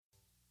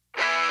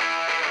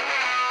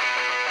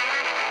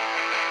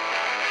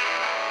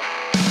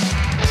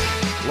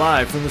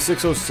Live from the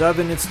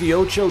 607, it's the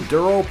Ocho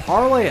Duro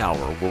Parlay Hour,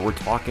 where we're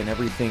talking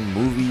everything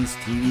movies,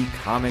 TV,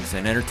 comics,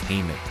 and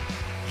entertainment.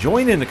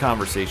 Join in the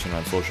conversation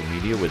on social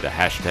media with the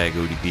hashtag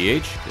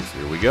ODPH, because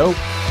here we go.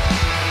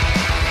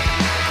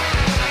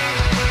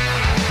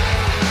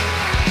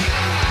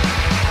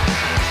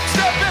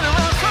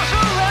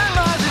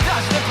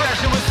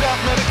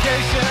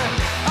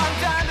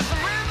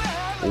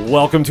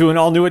 Welcome to an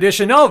all-new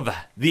edition of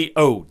the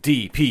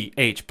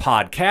ODPH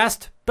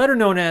podcast, better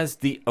known as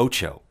the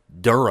Ocho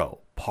Duro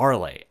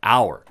Parlay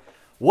Hour.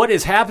 What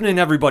is happening,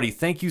 everybody?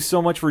 Thank you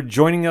so much for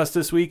joining us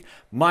this week.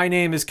 My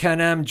name is Ken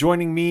M.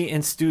 Joining me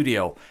in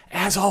studio,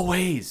 as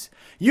always,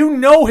 you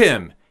know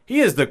him.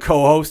 He is the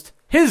co-host.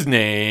 His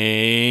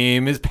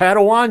name is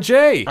Padawan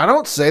J. I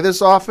don't say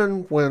this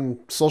often when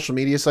social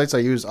media sites I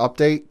use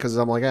update because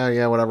I'm like,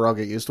 yeah, whatever, I'll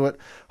get used to it.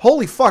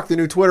 Holy fuck, the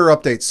new Twitter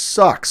update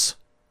sucks.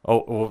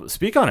 Oh, well,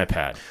 speak on it,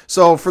 Pat.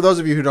 So for those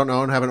of you who don't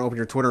know and haven't opened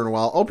your Twitter in a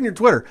while, open your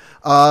Twitter.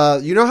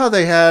 You know how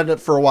they had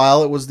for a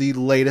while, it was the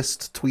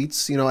latest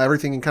tweets, you know,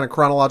 everything in kind of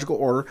chronological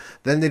order.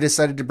 Then they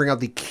decided to bring out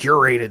the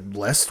curated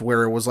list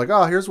where it was like,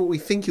 oh, here's what we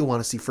think you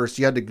want to see first.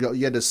 You had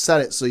to set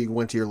it so you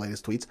went to your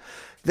latest tweets.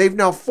 They've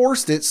now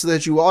forced it so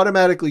that you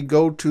automatically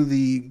go to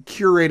the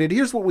curated,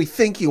 here's what we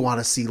think you want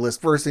to see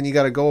list first, and you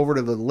got to go over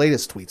to the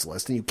latest tweets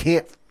list, and you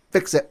can't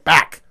fix it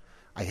back.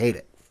 I hate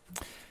it.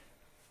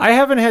 I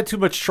haven't had too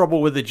much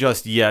trouble with it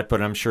just yet,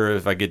 but I'm sure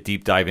if I get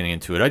deep diving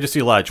into it, I just see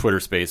a lot of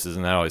Twitter spaces,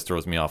 and that always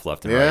throws me off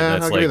left and right.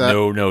 That's I'll like, that.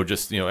 no,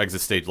 just,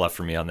 exit stage left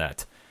for me on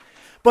that.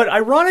 But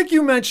ironic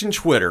you mentioned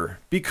Twitter,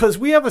 because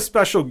we have a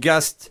special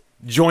guest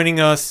joining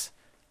us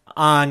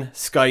on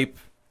Skype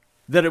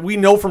that we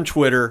know from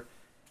Twitter,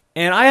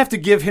 and I have to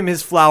give him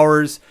his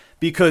flowers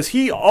because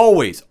he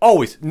always,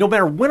 no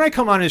matter when I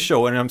come on his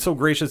show, and I'm so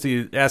gracious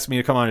he asked me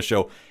to come on his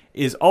show,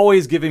 is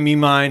always giving me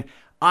mine.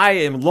 I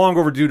am long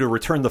overdue to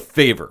return the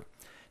favor.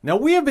 Now,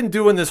 we have been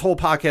doing this whole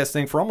podcast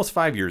thing for almost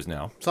 5 years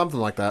now. Something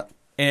like that.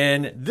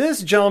 And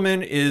this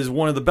gentleman is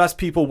one of the best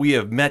people we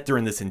have met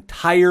during this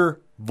entire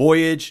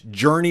voyage,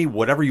 journey,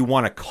 whatever you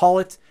want to call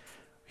it.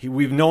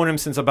 We've known him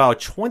since about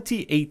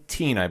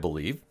 2018, I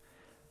believe.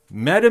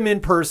 Met him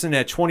in person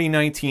at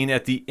 2019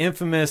 at the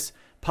infamous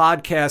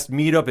podcast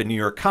meetup at New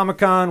York Comic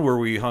Con, where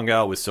we hung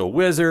out with So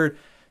Wizard,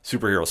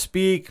 Superhero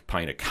Speak,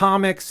 Pint of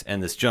Comics,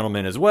 and this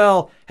gentleman as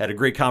well. Had a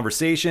great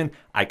conversation.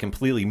 I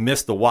completely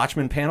missed the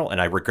Watchmen panel,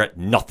 and I regret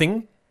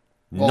nothing.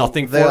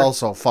 Nothing for it. They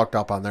also fucked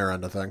up on their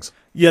end of things.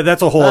 Yeah,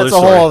 that's a whole other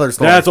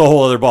story. That's a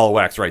whole other ball of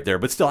wax right there.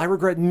 But still, I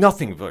regret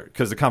nothing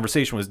because the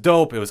conversation was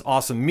dope. It was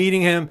awesome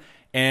meeting him,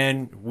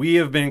 and we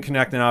have been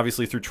connecting,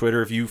 obviously, through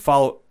Twitter. If you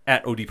follow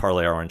at OD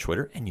Parlay Hour on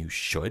Twitter, and you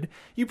should,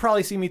 you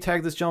probably see me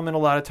tag this gentleman a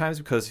lot of times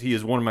because he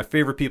is one of my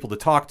favorite people to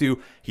talk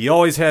to. He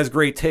always has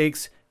great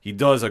takes. He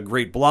does a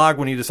great blog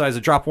when he decides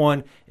to drop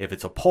one. If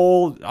it's a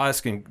poll,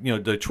 asking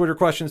the Twitter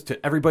questions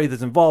to everybody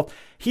that's involved,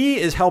 he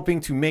is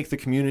helping to make the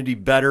community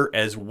better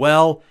as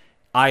well.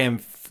 I am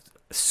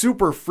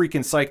super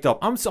freaking psyched up.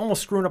 I'm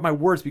almost screwing up my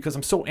words because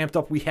I'm so amped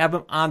up. We have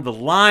him on the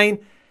line.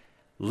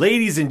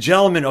 Ladies and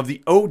gentlemen of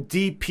the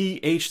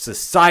ODPH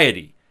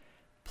Society,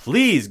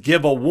 please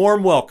give a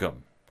warm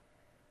welcome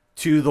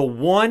to the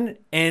one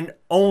and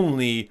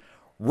only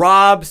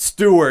Rob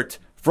Stewart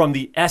from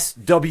the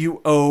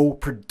SWO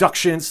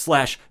Productions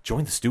 /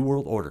 Join the Stu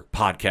World Order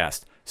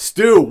podcast.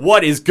 Stu,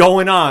 what is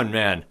going on,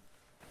 man?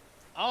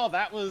 Oh,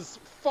 that was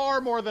far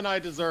more than I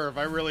deserve.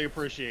 I really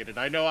appreciate it.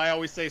 I know I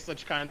always say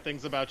such kind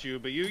things about you,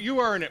 but you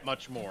earn it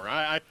much more.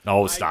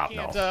 Stop. I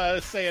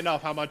can't say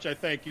enough how much I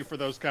thank you for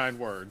those kind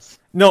words.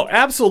 No,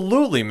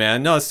 absolutely,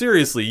 man. No,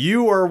 seriously.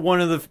 You are one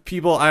of the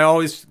people I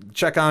always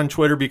check on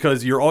Twitter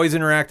because you're always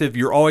interactive.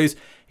 You're always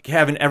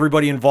having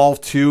everybody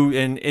involved, too.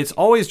 And it's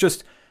always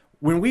just,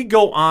 when we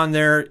go on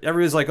there,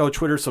 everybody's like, oh,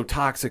 Twitter's so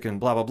toxic and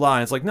blah, blah, blah.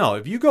 And it's like, no,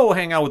 if you go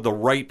hang out with the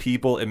right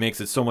people, it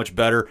makes it so much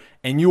better.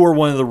 And you are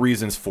one of the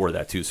reasons for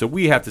that, too. So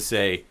we have to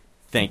say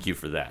thank you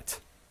for that.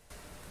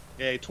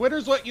 Hey,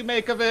 Twitter's what you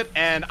make of it,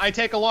 and I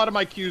take a lot of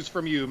my cues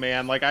from you,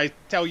 man. Like I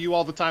tell you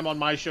all the time on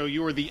my show,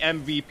 you are the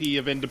MVP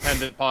of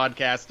independent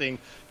podcasting.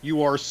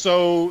 You are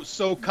so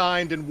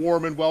kind and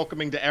warm and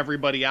welcoming to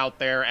everybody out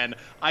there, and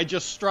I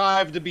just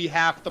strive to be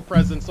half the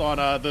presence on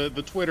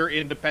the Twitter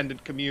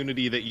independent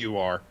community that you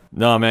are.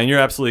 No, man, you're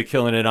absolutely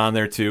killing it on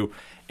there, too.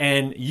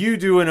 And you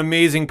do an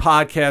amazing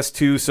podcast,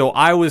 too, so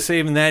I was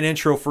saving that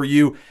intro for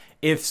you.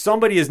 If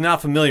somebody is not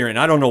familiar, and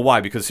I don't know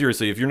why, because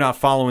seriously, if you're not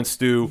following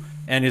Stu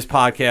and his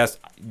podcast,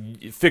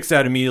 fix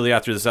that immediately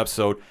after this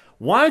episode.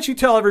 Why don't you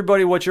tell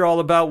everybody what you're all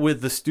about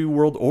with the Stu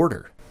World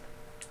Order?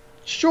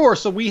 Sure.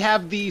 So we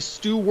have the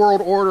Stu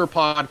World Order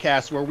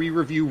podcast where we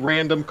review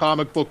random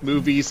comic book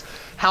movies.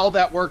 How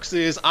that works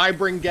is I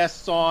bring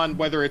guests on,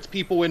 whether it's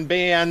people in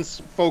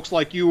bands, folks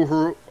like you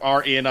who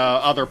are in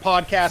other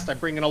podcasts. I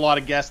bring in a lot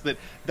of guests that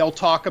they'll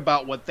talk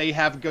about what they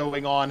have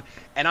going on.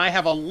 And I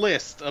have a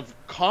list of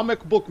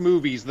comic book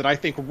movies that I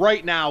think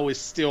right now is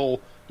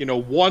still,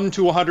 1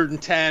 to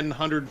 110,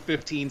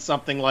 115,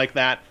 something like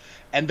that.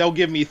 and they'll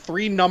give me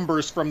 3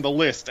 numbers from the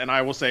list, and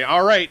I will say,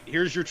 all right,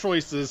 here's your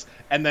choices,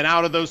 and then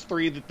out of those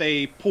 3 that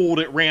they pulled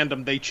at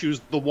random, they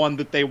choose the one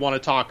that they want to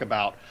talk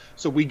about.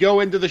 So we go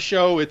into the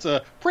show, it's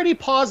a pretty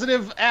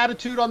positive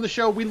attitude on the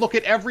show. We look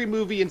at every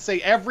movie and say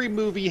every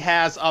movie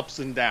has ups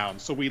and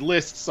downs. So we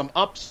list some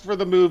ups for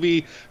the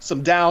movie,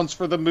 some downs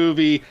for the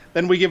movie,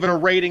 then we give it a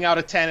rating out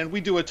of 10, and we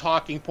do a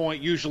talking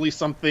point, usually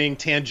something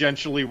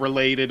tangentially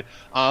related.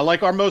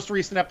 Like our most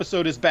recent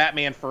episode is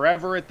Batman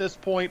Forever at this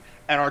point,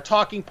 and our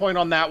talking point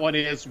on that one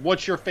is,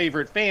 what's your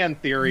favorite fan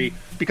theory?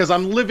 Because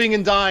I'm living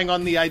and dying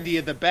on the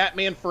idea that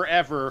Batman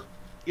Forever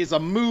is a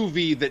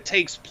movie that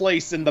takes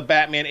place in the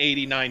Batman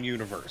 89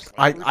 universe.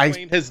 Bruce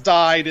Wayne has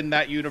died in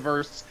that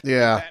universe.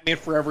 Yeah. Batman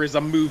Forever is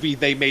a movie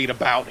they made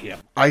about him.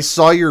 I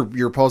saw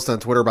your post on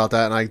Twitter about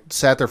that, and I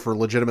sat there for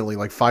legitimately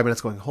like 5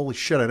 minutes going, holy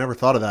shit, I never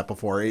thought of that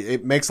before.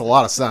 It makes a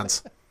lot of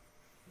sense.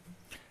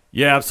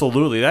 Yeah,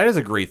 absolutely. That is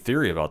a great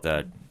theory about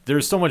that.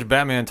 There's so much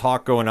Batman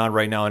talk going on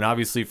right now, and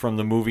obviously from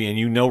the movie,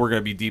 and we're going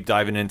to be deep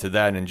diving into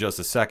that in just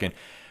a second.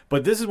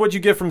 But this is what you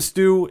get from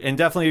Stu, and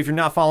definitely if you're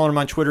not following him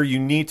on Twitter, you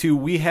need to.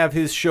 We have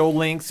his show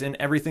links and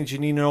everything that you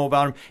need to know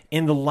about him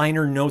in the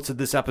liner notes of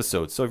this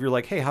episode. So if you're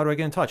like, hey, how do I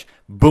get in touch?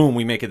 Boom,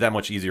 we make it that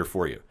much easier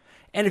for you.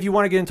 And if you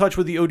want to get in touch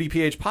with the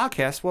ODPH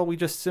podcast, well, we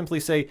just simply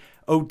say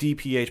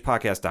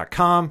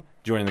odphpodcast.com.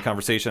 Join in the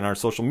conversation on our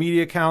social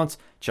media accounts.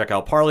 Check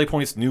out Parlay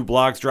Point's new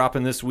blogs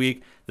dropping this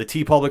week. The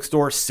TeePublic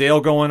store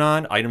sale going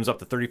on. Items up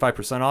to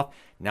 35% off.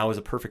 Now is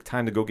a perfect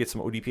time to go get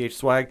some ODPH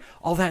swag.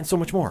 All that and so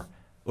much more.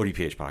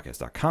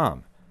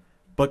 odphpodcast.com.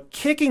 But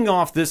kicking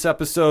off this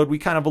episode, we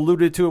kind of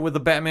alluded to it with the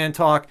Batman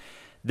talk.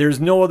 There's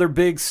no other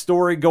big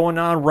story going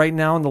on right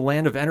now in the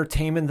land of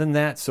entertainment than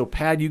that. So,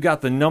 Pad, you got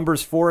the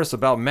numbers for us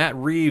about Matt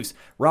Reeves,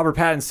 Robert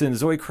Pattinson,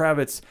 Zoe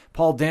Kravitz,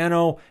 Paul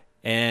Dano,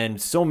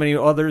 and so many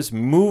others.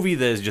 Movie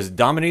that is just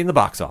dominating the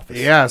box office.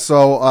 Yeah,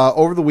 so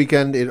over the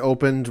weekend, it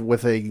opened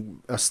with a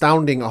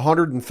astounding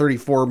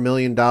 $134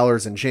 million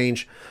and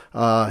change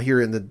here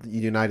in the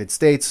United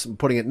States,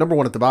 putting it number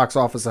 1 at the box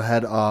office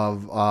ahead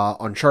of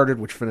Uncharted,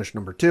 which finished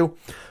number 2.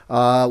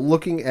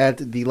 Looking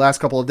at the last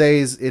couple of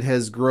days, it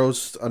has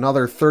grossed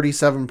another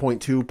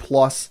 $37.2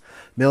 plus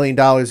million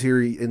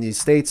here in the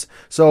States.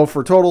 So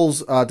for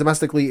totals,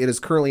 domestically, it is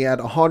currently at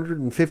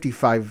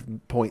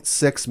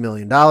 $155.6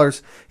 million.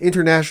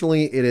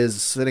 Internationally, it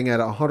is sitting at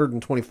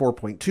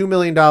 $124.2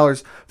 million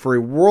for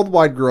a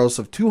worldwide gross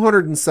of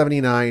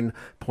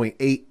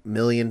 $279.8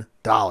 million.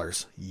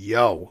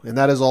 Yo. And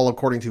that is all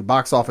according to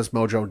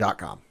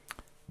boxofficemojo.com.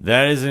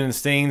 That is an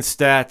insane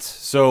stat.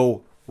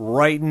 So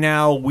right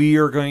now, we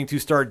are going to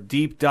start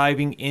deep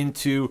diving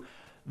into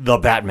the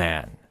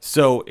Batman.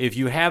 So if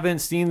you haven't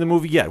seen the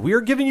movie yet, we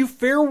are giving you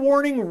fair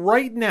warning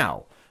right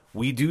now.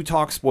 We do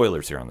talk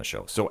spoilers here on the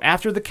show. So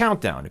after the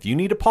countdown, if you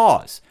need to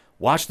pause,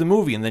 watch the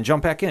movie, and then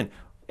jump back in,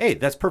 hey,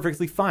 that's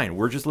perfectly fine.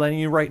 We're just letting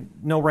you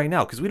know right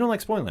now because we don't like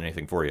spoiling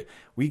anything for you.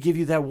 We give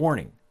you that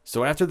warning.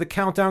 So after the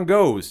countdown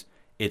goes,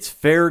 it's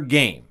fair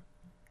game.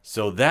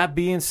 So that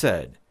being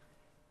said,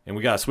 and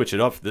we got to switch it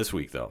up for this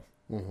week, though.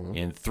 Mm-hmm.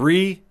 In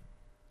 3,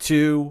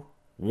 2,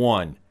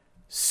 1,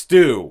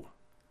 Stu,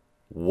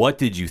 what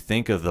did you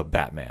think of the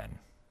Batman?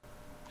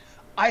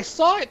 I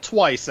saw it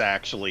twice,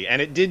 actually,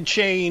 and it did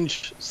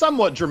change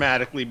somewhat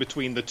dramatically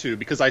between the two,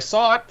 because I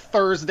saw it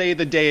Thursday,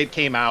 the day it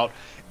came out,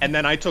 and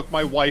then I took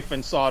my wife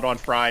and saw it on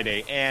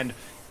Friday, and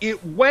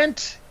it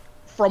went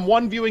from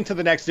one viewing to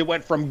the next, it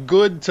went from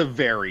good to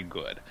very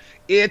good.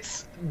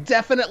 It's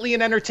definitely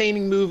an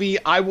entertaining movie.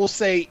 I will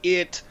say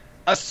it,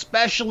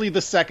 especially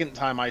the second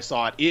time I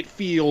saw it, it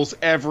feels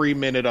every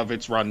minute of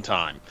its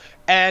runtime.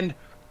 And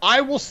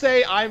I will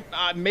say I'm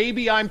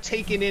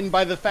taken in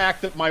by the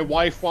fact that my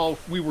wife, while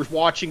we were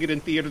watching it in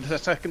theater the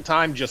second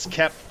time, just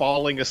kept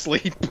falling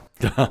asleep.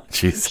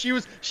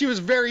 Jeez. She was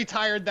very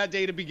tired that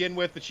day to begin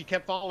with, and she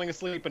kept falling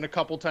asleep. And a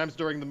couple times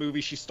during the movie,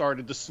 she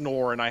started to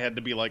snore, and I had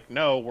to be like,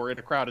 "No, we're in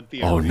a crowded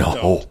theater." Oh no!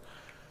 Don't.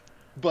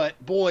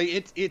 But boy,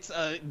 it's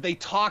they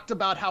talked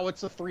about how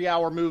it's a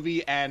 3-hour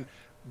movie, and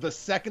the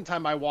second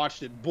time I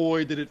watched it,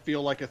 boy, did it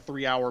feel like a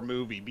 3-hour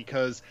movie,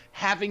 because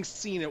having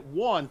seen it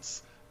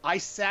once, I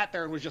sat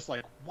there and was just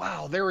like,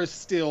 wow, there is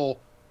still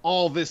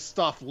all this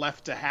stuff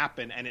left to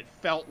happen, and it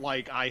felt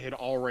like I had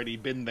already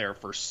been there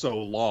for so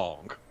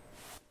long.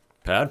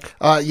 Pat?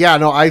 Yeah,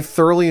 no, I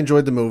thoroughly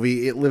enjoyed the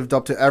movie. It lived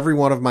up to every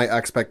one of my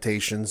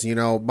expectations. You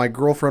know, my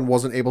girlfriend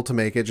wasn't able to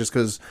make it just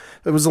because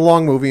it was a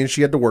long movie and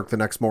she had to work the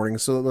next morning,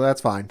 so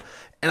that's fine.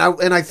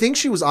 And I think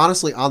she was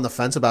honestly on the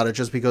fence about it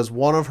just because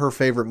one of her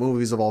favorite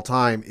movies of all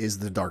time is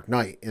The Dark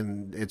Knight,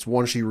 and it's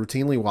one she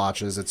routinely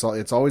watches. It's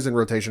always in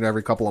rotation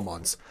every couple of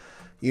months.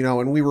 You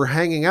know, and we were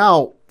hanging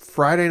out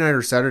Friday night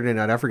or Saturday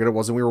night, I forget it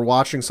was, and we were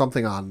watching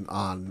something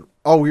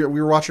we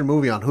were watching a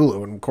movie on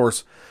Hulu, and of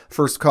course,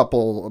 first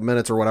couple of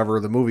minutes or whatever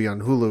of the movie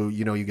on Hulu,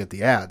 you know, you get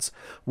the ads.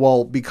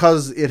 Well,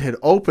 because it had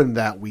opened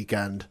that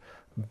weekend,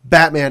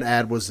 Batman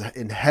ad was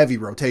in heavy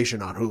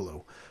rotation on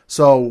Hulu.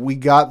 So we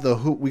got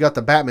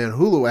the Batman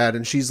Hulu ad,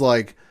 and she's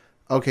like,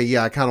 okay,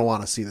 yeah, I kind of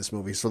want to see this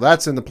movie. So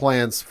that's in the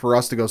plans for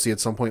us to go see at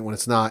some point when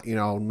it's not, you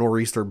know,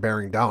 nor'easter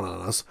bearing down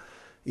on us.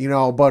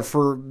 But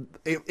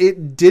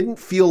it didn't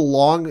feel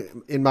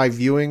long in my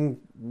viewing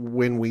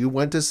when we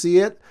went to see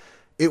it.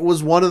 It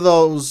was one of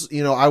those,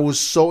 I was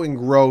so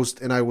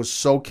engrossed and I was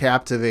so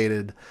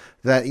captivated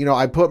that,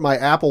 I put my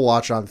Apple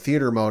Watch on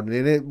theater mode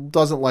and it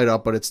doesn't light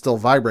up, but it still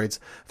vibrates.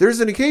 There's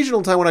an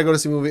occasional time when I go to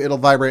see a movie, it'll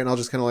vibrate and I'll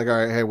just kind of like,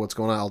 all right, hey, what's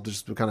going on? I'll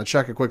just kind of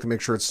check it quick to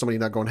make sure it's somebody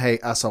not going, hey,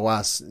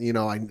 SOS,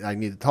 I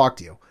need to talk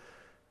to you.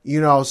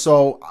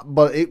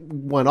 But it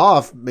went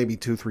off maybe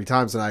 2-3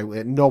 times and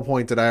at no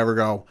point did I ever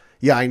go,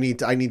 yeah, I need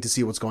to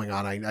see what's going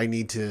on. I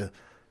need to,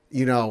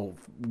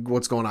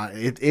 what's going on.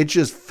 It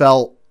just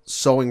felt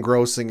so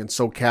engrossing and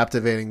so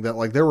captivating that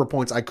like there were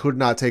points I could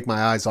not take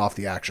my eyes off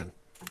the action.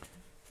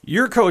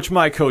 Your coach,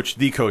 my coach,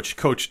 the coach,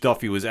 Coach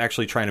Duffy, was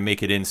actually trying to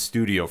make it in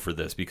studio for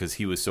this because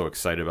he was so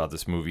excited about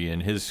this movie.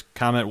 And his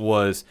comment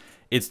was,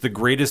 it's the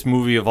greatest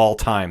movie of all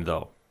time,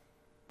 though.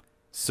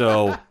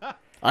 So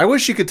I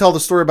wish you could tell the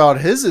story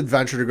about his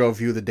adventure to go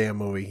view the damn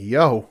movie.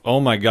 Yo. Oh,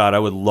 my God. I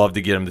would love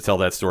to get him to tell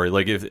that story.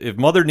 Like, if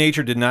Mother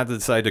Nature did not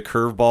decide to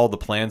curveball the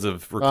plans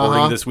of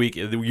recording this week,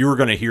 you were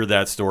going to hear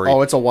that story.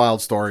 Oh, it's a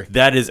wild story.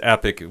 That is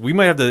epic. We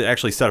might have to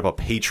actually set up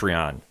a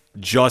Patreon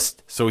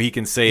just so he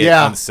can say it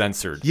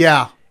uncensored.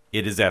 Yeah.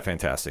 It is that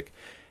fantastic.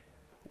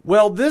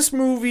 Well, this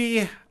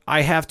movie,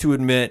 I have to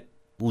admit,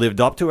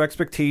 lived up to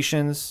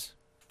expectations.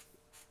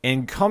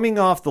 And coming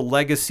off the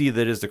legacy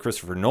that is the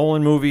Christopher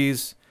Nolan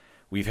movies,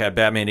 we've had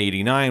Batman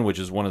 89, which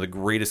is one of the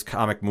greatest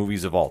comic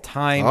movies of all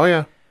time. Oh,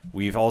 yeah.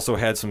 We've also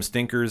had some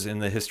stinkers in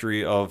the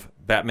history of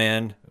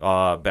Batman.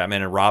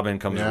 Batman and Robin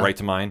comes right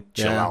to mind.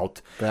 Chill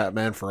out.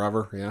 Batman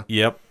Forever, yeah.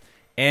 Yep.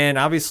 And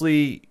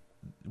obviously,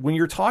 when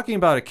you're talking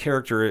about a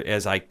character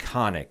as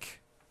iconic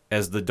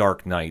as the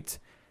Dark Knight,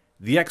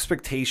 the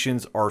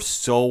expectations are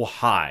so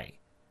high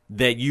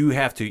that you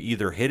have to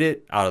either hit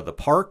it out of the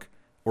park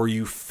or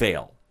you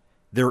fail.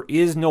 There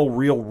is no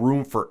real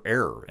room for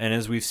error. And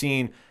as we've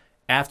seen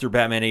after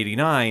Batman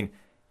 89,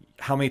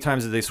 how many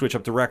times did they switch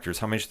up directors?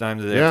 How many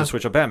times did they have to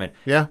switch up Batman?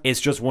 Yeah.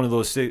 It's just one of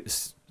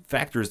those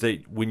factors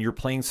that when you're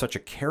playing such a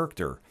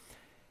character,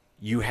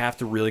 you have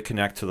to really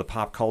connect to the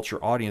pop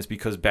culture audience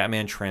because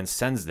Batman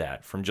transcends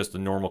that from just a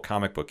normal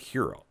comic book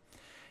hero.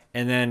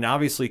 And then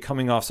obviously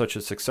coming off such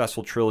a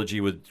successful trilogy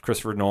with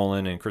Christopher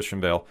Nolan and Christian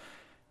Bale,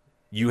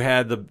 you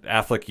had the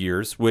Affleck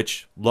years,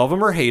 which love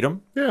them or hate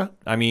them. Yeah.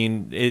 I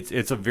mean,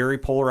 it's a very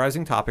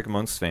polarizing topic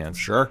amongst fans.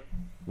 Sure.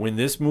 When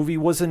this movie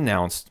was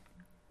announced,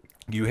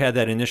 you had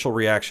that initial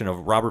reaction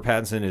of Robert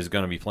Pattinson is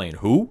going to be playing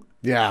who?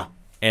 Yeah.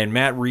 And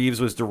Matt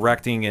Reeves was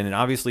directing, and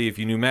obviously if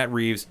you knew Matt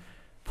Reeves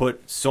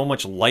put so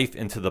much life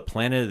into the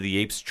Planet of the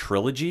Apes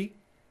trilogy,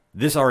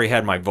 this already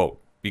had my vote.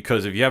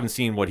 Because if you haven't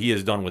seen what he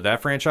has done with that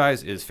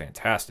franchise, it is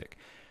fantastic.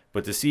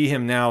 But to see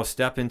him now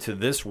step into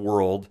this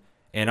world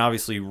and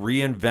obviously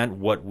reinvent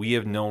what we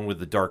have known with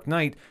The Dark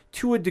Knight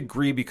to a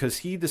degree because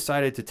he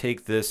decided to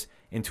take this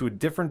into a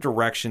different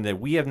direction that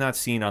we have not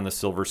seen on the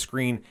silver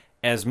screen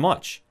as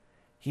much.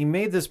 He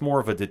made this more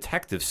of a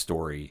detective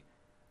story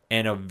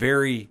and a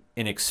very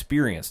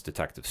inexperienced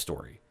detective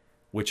story,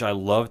 which I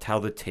loved how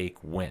the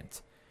take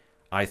went.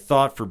 I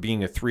thought for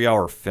being a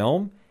 3-hour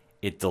film,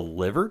 it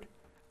delivered.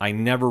 I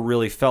never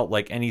really felt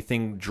like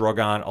anything drug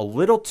on a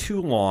little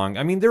too long.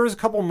 I mean, there was a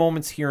couple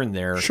moments here and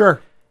there.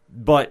 Sure.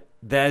 But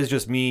that is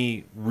just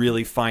me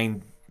really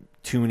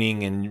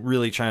fine-tuning and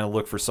really trying to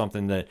look for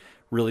something that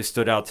really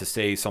stood out to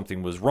say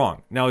something was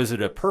wrong. Now, is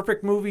it a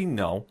perfect movie?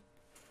 No.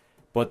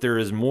 But there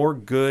is more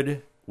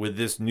good with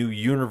this new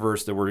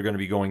universe that we're going to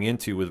be going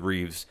into with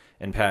Reeves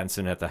and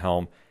Pattinson at the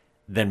helm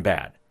than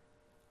bad.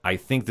 I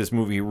think this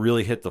movie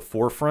really hit the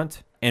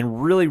forefront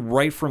and really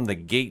right from the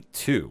gate,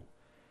 too.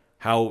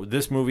 How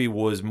this movie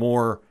was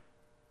more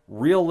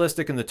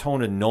realistic in the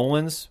tone of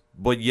Nolan's,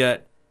 but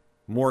yet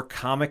more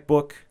comic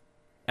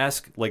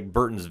book-esque like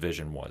Burton's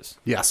vision was.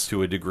 Yes.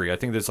 To a degree. I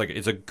think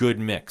it's a good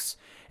mix.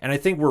 And I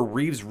think where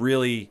Reeves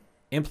really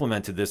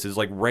implemented this is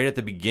like right at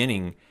the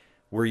beginning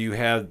where you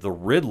have the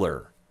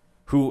Riddler,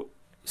 who,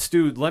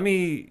 Stu, let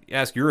me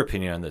ask your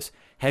opinion on this.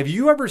 Have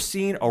you ever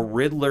seen a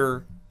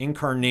Riddler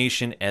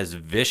incarnation as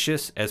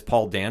vicious as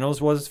Paul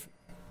Dano's was?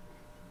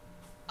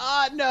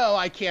 No,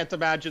 I can't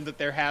imagine that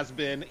there has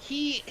been.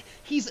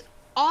 He's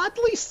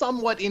oddly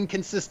somewhat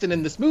inconsistent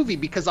in this movie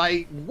because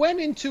I went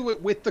into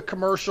it with the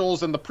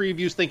commercials and the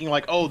previews thinking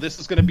like, oh, this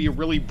is going to be a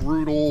really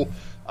brutal,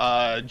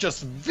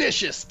 just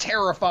vicious,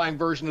 terrifying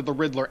version of the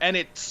Riddler. And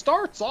it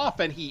starts off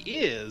and he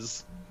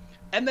is.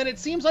 And then it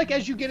seems like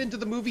as you get into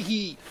the movie,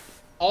 he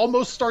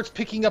almost starts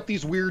picking up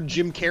these weird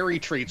Jim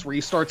Carrey traits where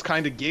he starts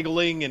kind of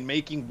giggling and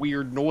making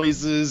weird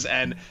noises,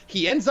 and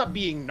he ends up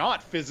being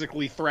not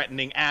physically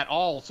threatening at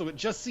all. So it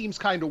just seems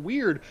kind of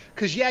weird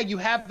because, yeah, you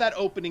have that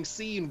opening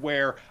scene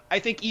where I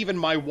think even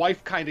my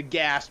wife kind of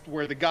gasped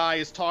where the guy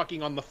is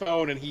talking on the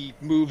phone and he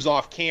moves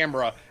off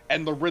camera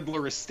and the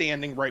Riddler is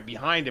standing right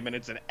behind him, and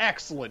it's an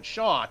excellent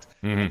shot.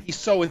 Mm-hmm. He's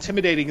so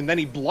intimidating, and then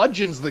he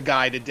bludgeons the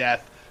guy to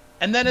death.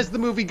 And then as the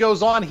movie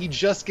goes on, he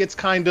just gets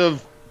kind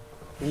of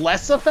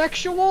less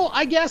effectual,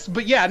 I guess.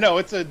 But yeah, no,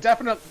 it's a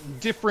definite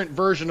different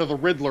version of the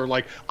Riddler.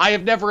 Like, I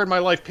have never in my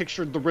life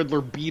pictured the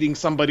Riddler beating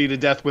somebody to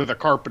death with a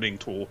carpeting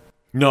tool.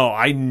 No,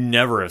 I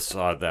never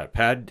saw that.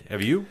 Pad,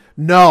 have you?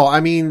 No, I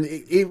mean,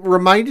 it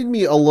reminded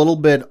me a little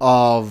bit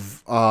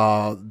of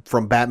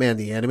from Batman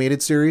the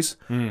Animated Series.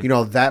 You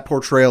know, that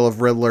portrayal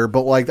of Riddler.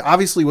 But, like,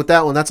 obviously with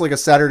that one, that's like a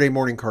Saturday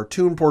morning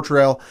cartoon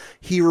portrayal.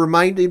 He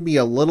reminded me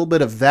a little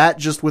bit of that,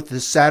 just with the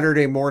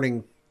Saturday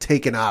morning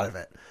taken out of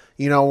it.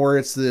 You know, where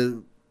it's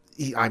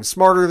I'm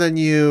smarter than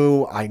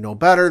you, I know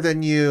better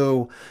than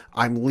you,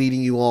 I'm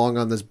leading you along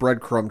on this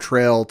breadcrumb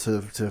trail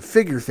to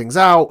figure things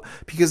out,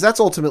 because that's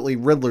ultimately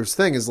Riddler's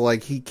thing, is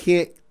like, he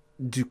can't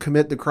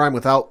commit the crime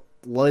without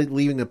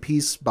leaving a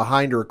piece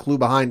behind or a clue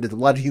behind to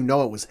let you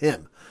know it was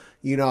him,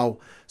 you know.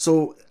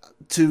 So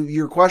to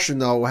your question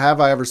though, have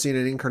I ever seen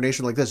an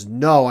incarnation like this?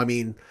 No, I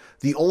mean,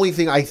 the only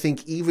thing I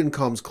think even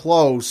comes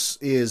close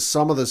is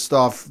some of the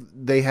stuff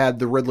they had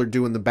the Riddler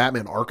do in the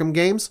Batman Arkham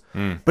games.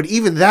 But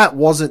even that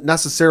wasn't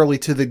necessarily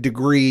to the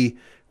degree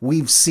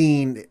we've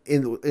seen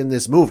in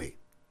this movie.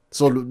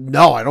 So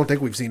no, I don't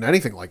think we've seen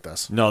anything like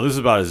this. No, this is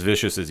about as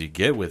vicious as you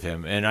get with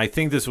him. And I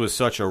think this was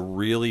such a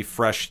really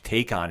fresh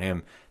take on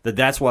him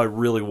that's what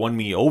really won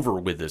me over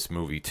with this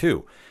movie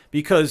too.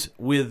 Because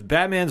with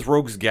Batman's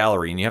Rogues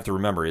Gallery, and you have to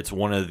remember, it's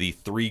one of the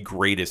 3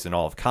 greatest in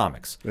all of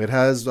comics. It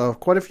has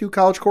quite a few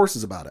college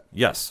courses about it.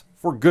 Yes,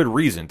 for good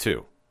reason,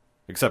 too.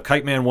 Except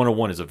Kite Man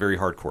 101 is a very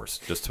hard course.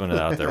 Just putting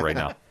it out there right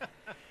now.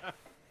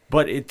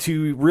 But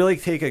to really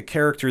take a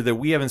character that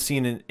we haven't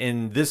seen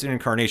in this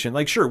incarnation,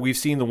 like, sure, we've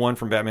seen the one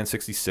from Batman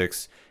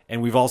 66,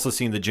 and we've also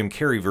seen the Jim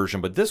Carrey version,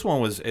 but this one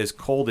was as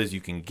cold as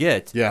you can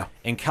get. Yeah.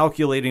 And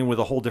calculating with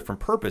a whole different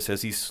purpose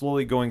as he's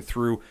slowly going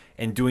through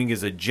and doing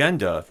his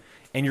agenda.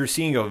 And you're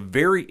seeing a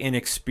very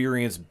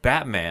inexperienced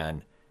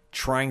Batman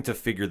trying to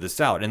figure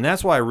this out. And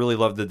that's why I really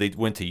love that they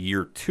went to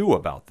year 2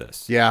 about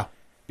this. Yeah.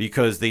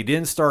 Because they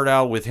didn't start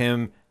out with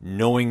him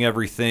knowing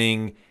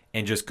everything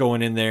and just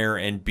going in there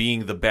and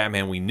being the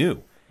Batman we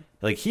knew.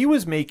 Like, he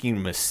was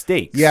making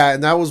mistakes. Yeah,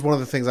 and that was one of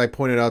the things I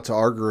pointed out to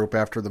our group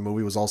after the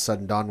movie was all said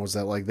and done, was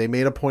that, like, they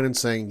made a point in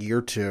saying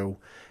year 2.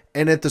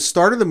 And at the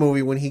start of the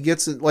movie, when he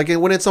gets it, like,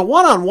 when it's a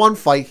one-on-one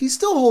fight, he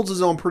still holds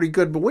his own pretty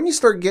good. But when you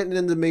start getting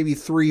into maybe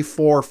 3,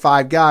 4,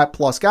 5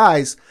 plus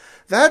guys,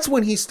 that's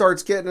when he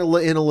starts getting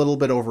in a little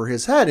bit over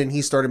his head, and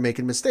he started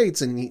making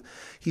mistakes, and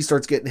he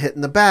starts getting hit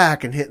in the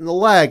back and hit in the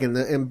leg.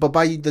 But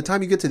by the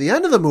time you get to the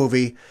end of the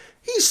movie,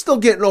 he's still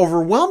getting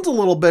overwhelmed a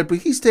little bit, but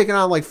he's taking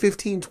on like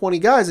 15, 20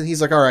 guys, and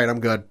he's like, all right, I'm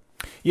good.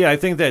 Yeah, I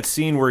think that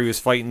scene where he was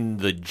fighting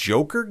the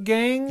Joker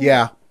gang.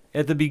 Yeah.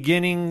 At the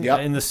beginning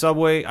in the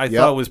subway, I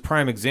thought it was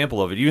prime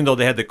example of it. Even though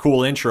they had the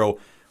cool intro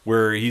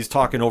where he's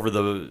talking over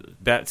the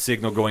bat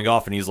signal going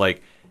off, and he's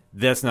like,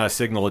 that's not a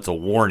signal, it's a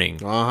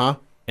warning. Uh-huh.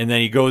 And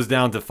then he goes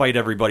down to fight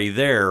everybody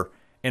there.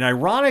 And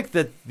ironic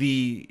that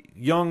the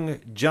young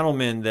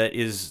gentleman that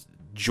is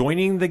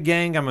joining the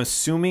gang, I'm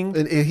assuming.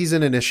 He's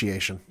in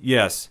initiation.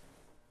 Yes.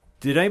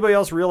 Did anybody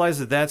else realize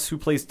that that's who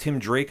plays Tim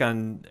Drake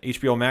on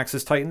HBO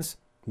Max's Titans?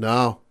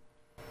 No.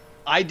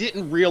 I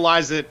didn't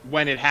realize it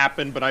when it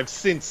happened, but I've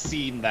since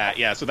seen that.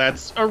 Yeah, so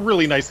that's a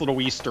really nice little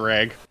Easter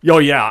egg. Oh,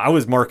 yeah, I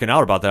was marking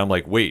out about that. I'm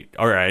like, wait,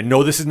 all right, I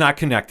know this is not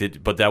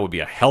connected, but that would be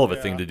a hell of a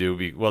thing to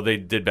do. Well, they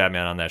did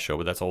Batman on that show,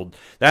 but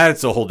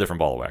that's a whole different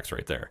ball of wax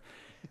right there.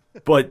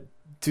 But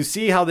to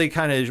see how they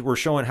kind of were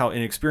showing how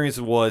inexperienced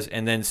it was,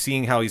 and then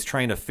seeing how he's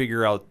trying to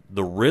figure out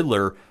the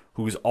Riddler,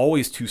 who's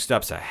always 2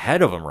 steps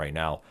ahead of him right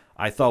now,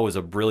 I thought was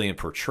a brilliant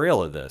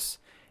portrayal of this.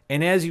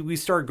 And as we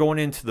start going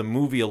into the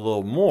movie a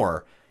little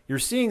more, you're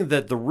seeing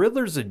that the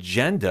Riddler's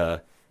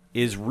agenda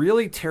is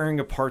really tearing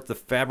apart the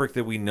fabric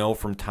that we know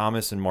from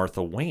Thomas and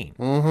Martha Wayne.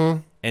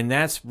 Mm-hmm. And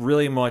that's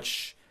really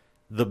much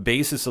the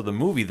basis of the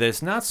movie. That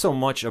it's not so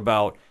much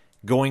about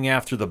going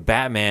after the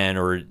Batman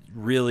or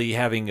really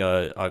having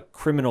a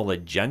criminal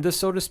agenda,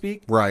 so to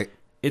speak. Right.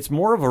 It's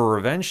more of a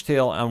revenge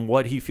tale on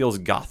what he feels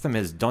Gotham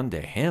has done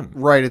to him.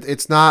 Right.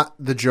 It's not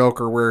the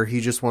Joker where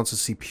he just wants to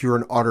see pure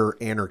and utter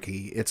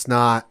anarchy. It's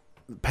not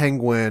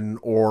Penguin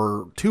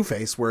or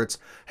Two-Face where it's,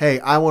 hey,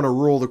 I want to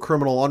rule the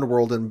criminal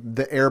underworld and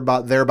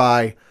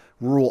thereby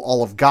rule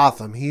all of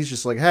Gotham. He's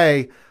just like,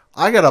 hey,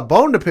 I got a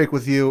bone to pick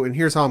with you, and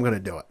here's how I'm going to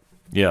do it.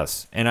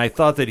 Yes, and I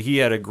thought that he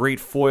had a great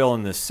foil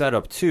in this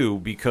setup too,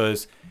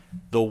 because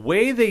the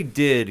way they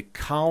did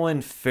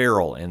Colin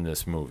Farrell in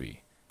this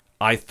movie,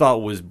 I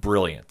thought was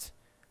brilliant.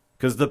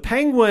 Because the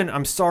Penguin,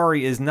 I'm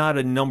sorry, is not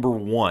a number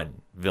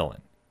 1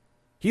 villain.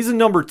 He's a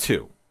number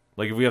 2,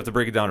 like if we have to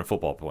break it down in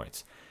football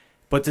points.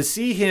 But to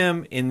see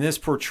him in this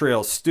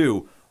portrayal,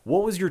 Stu,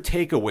 what was your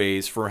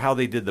takeaways for how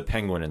they did the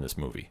Penguin in this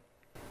movie?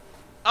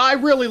 I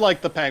really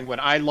like the Penguin.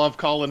 I love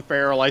Colin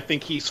Farrell. I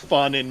think he's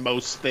fun in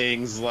most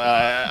things.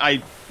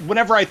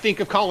 Whenever I think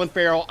of Colin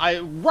Farrell,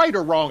 right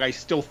or wrong, I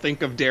still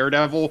think of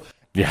Daredevil.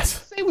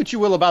 Yes. Say what you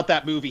will about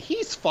that movie.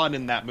 He's fun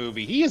in that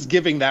movie. He is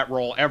giving that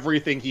role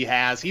everything he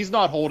has. He's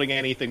not holding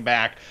anything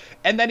back.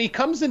 And then he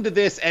comes into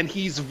this and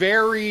he's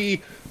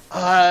very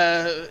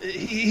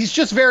He's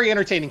just very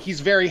entertaining. He's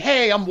very,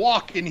 hey, I'm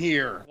walking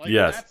here. Like,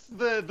 yes.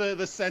 That's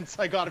the sense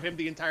I got of him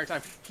the entire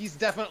time. He's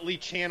definitely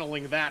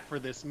channeling that for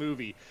this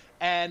movie.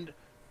 And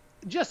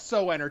just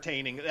so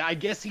entertaining. I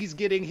guess he's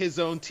getting his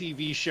own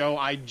TV show.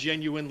 I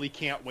genuinely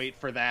can't wait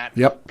for that.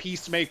 Yep.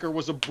 Peacemaker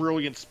was a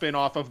brilliant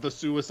spin-off of the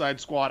Suicide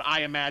Squad.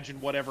 I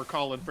imagine whatever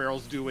Colin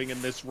Farrell's doing in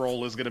this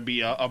role is going to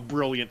be a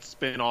brilliant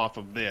spin-off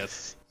of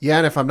this. Yeah,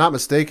 and if I'm not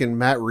mistaken,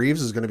 Matt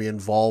Reeves is going to be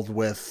involved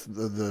with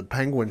the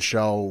Penguin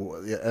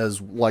show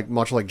as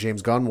much like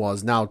James Gunn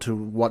was. Now, to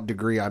what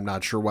degree, I'm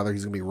not sure whether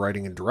he's going to be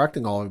writing and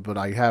directing all of it, but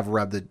I have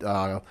read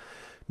that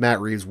Matt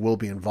Reeves will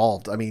be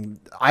involved. I mean,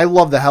 I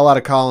love the hell out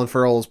of Colin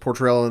Farrell's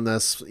portrayal in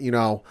this. You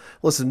know,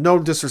 listen, no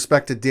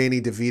disrespect to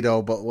Danny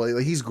DeVito,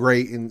 but he's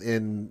great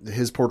in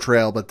his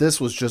portrayal. But this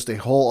was just a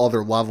whole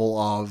other level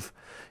of,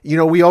 you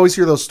know, we always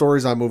hear those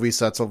stories on movie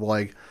sets of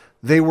like,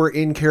 they were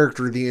in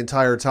character the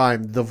entire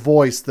time. The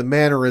voice, the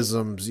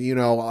mannerisms, you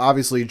know,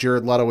 obviously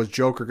Jared Leto as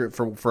Joker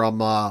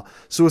from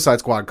Suicide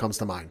Squad comes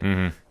to mind.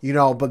 Mm-hmm. You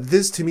know, but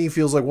this to me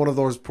feels like one of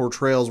those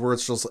portrayals where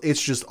it's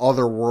just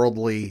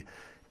otherworldly.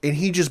 And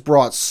he just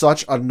brought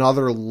such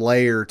another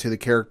layer to the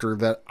character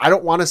that I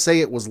don't want to say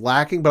it was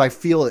lacking, but I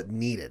feel it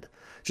needed.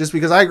 Just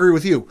because I agree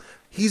with you.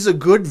 He's a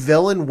good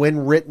villain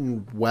when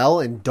written well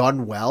and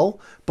done well.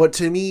 But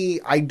to me,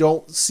 I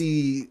don't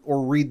see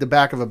or read the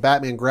back of a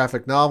Batman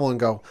graphic novel and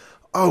go,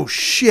 oh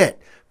shit,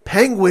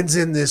 Penguin's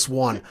in this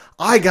one.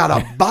 I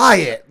gotta buy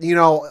it. You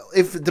know,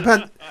 if it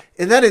depends,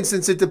 in that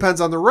instance, it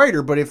depends on the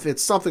writer. But if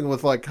it's something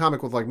with like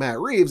comic with like Matt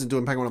Reeves and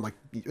doing Penguin, I'm like,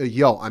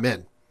 yo, I'm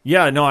in.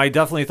 Yeah, no, I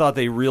definitely thought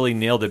they really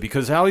nailed it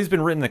because how he's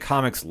been written in the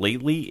comics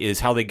lately is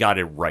how they got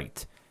it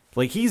right.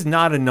 Like, he's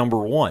not a number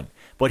one,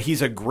 but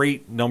he's a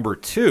great number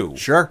two.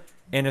 Sure.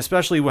 And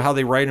especially how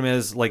they write him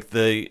as, like,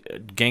 the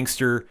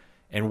gangster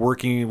and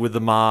working with the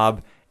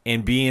mob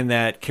and being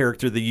that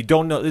character that you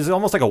don't know. It's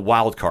almost like a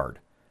wild card.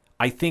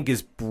 I think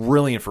is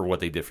brilliant for what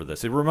they did for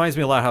this. It reminds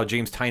me a lot of how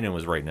James Tynion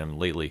was writing him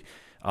lately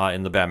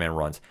in the Batman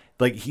runs.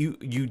 Like,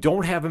 you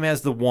don't have him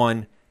as the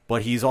one,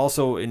 but he's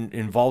also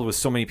involved with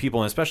so many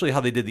people, and especially how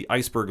they did the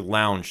Iceberg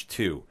Lounge,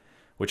 too,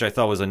 which I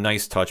thought was a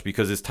nice touch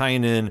because it's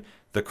tying in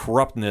the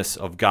corruptness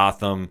of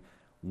Gotham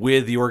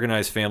with the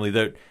organized family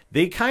that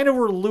they kind of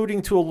were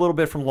alluding to a little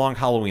bit from Long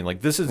Halloween.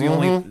 Like, this is the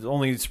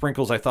only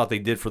sprinkles I thought they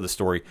did for the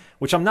story,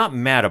 which I'm not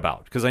mad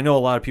about because I know a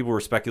lot of people were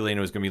speculating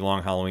it was going to be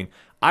Long Halloween.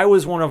 I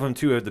was one of them,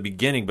 too, at the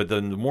beginning, but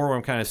then the more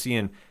I'm kind of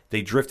seeing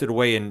they drifted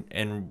away,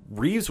 and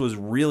Reeves was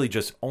really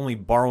just only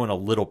borrowing a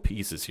little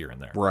pieces here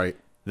and there. Right.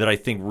 That I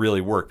think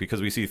really work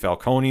because we see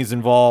Falcone's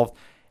involved,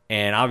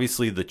 and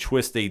obviously the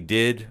twist they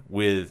did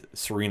with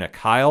Serena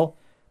Kyle,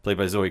 played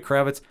by Zoe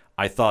Kravitz,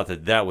 I thought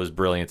that was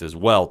brilliant as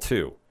well,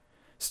 too.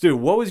 Stu,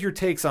 what was your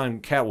takes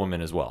on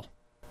Catwoman as well?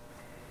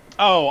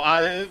 Oh,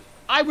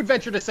 I would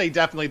venture to say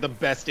definitely the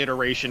best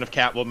iteration of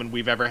Catwoman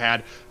we've ever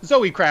had.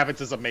 Zoe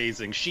Kravitz is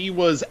amazing. She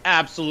was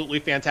absolutely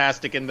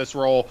fantastic in this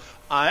role.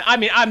 I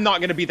mean, I'm not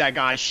going to be that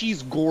guy.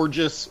 She's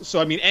gorgeous. So,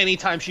 I mean,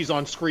 anytime she's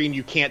on screen,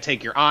 you can't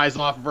take your eyes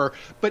off of her.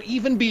 But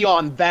even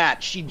beyond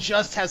that, she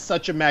just has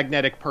such a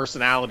magnetic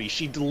personality.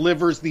 She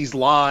delivers these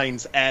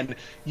lines, and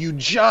you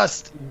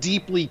just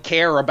deeply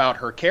care about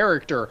her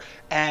character.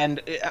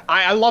 And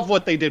I love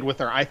what they did with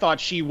her. I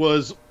thought she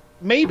was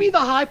maybe the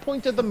high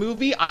point of the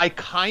movie. I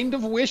kind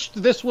of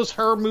wished this was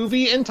her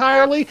movie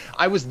entirely.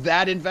 I was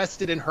that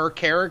invested in her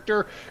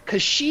character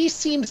because she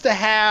seems to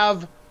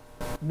have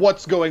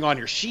what's going on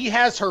here. She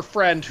has her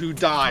friend who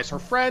dies. Her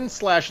friend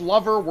 /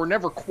 lover. We're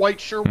never quite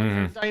sure what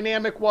the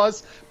dynamic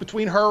was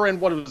between her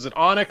and what was it,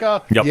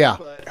 Annika? Yep. Yeah.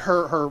 But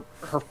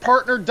her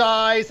partner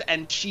dies,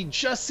 and she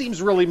just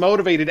seems really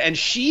motivated. And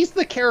she's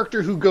the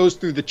character who goes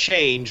through the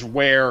change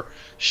where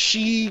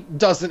she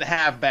doesn't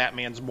have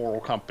Batman's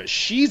moral compass.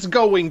 She's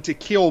going to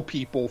kill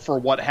people for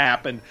what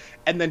happened,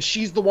 and then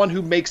she's the one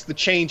who makes the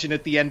change and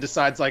at the end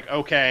decides, like,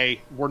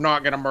 okay, we're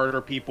not going to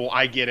murder people.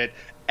 I get it.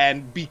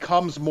 And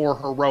becomes more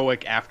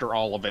heroic after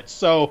all of it.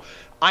 So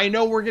I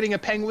know we're getting a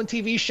Penguin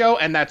TV show,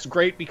 and that's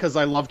great because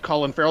I loved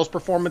Colin Farrell's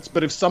performance.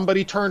 But if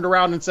somebody turned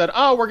around and said,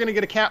 oh, we're going to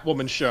get a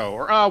Catwoman show,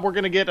 or oh, we're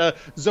going to get a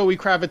Zoe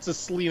Kravitz's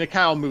Selena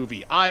Kyle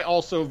movie, I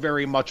also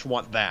very much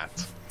want that.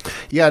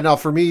 Yeah, no,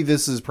 for me,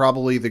 this is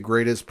probably the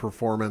greatest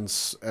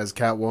performance as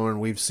Catwoman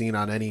we've seen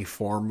on any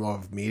form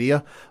of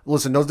media.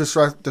 Listen, no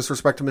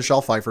disrespect to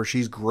Michelle Pfeiffer.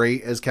 She's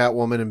great as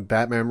Catwoman in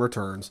Batman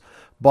Returns.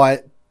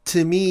 But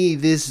to me,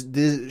 this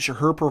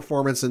her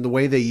performance and the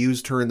way they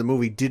used her in the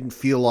movie didn't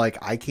feel like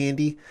eye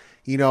candy.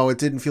 You know, it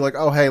didn't feel like,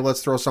 oh, hey,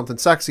 let's throw something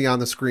sexy on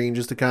the screen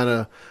just to kind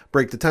of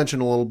break the tension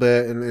a little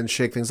bit and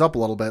shake things up a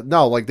little bit.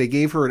 No, like they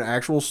gave her an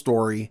actual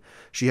story.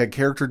 She had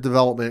character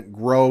development,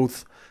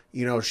 growth.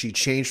 You know, she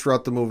changed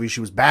throughout the movie.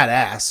 She was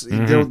badass.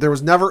 Mm-hmm. There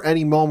was never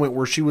any moment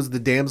where she was the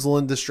damsel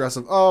in distress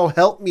of, oh,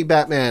 help me,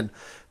 Batman.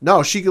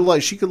 No, she could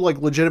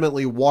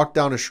legitimately walk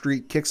down a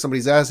street, kick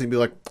somebody's ass, and be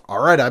like,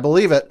 "All right, I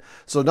believe it."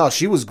 So no,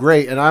 she was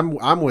great, and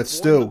I'm with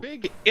Stu.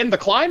 In the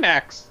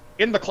climax,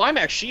 in the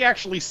climax, she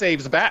actually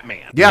saves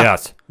Batman. Yeah.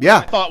 Yes. Yeah.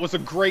 I thought was a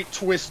great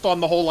twist on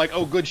the whole, like,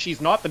 oh, good,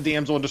 she's not the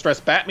damsel in distress.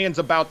 Batman's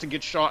about to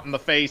get shot in the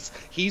face.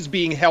 He's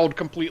being held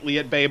completely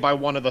at bay by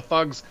one of the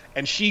thugs,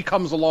 and she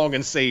comes along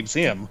and saves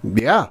him.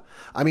 Yeah.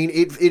 I mean,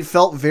 it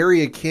felt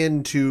very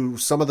akin to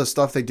some of the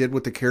stuff they did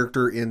with the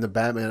character in the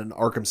Batman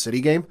Arkham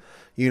City game,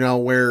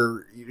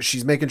 where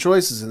she's making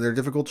choices and they're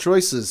difficult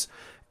choices.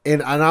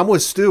 And I'm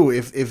with Stu.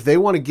 If they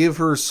want to give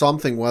her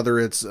something, whether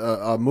it's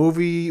a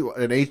movie,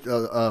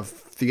 a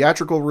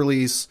theatrical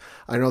release,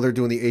 I know they're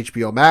doing the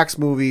HBO Max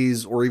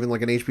movies, or even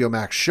like an HBO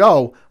Max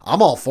show,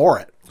 I'm all for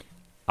it.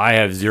 I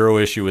have zero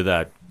issue with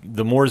that.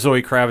 The more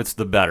Zoe Kravitz,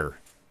 the better,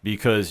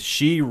 because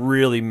she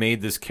really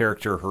made this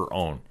character her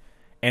own.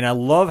 And I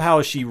love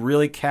how she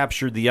really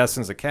captured the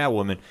essence of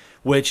Catwoman,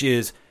 which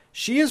is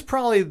she is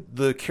probably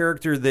the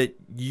character that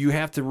you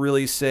have to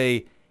really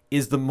say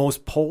is the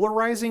most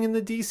polarizing in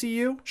the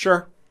DCU.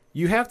 Sure.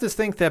 You have to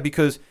think that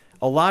because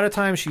a lot of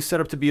times she's set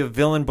up to be a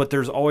villain, but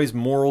there's always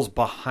morals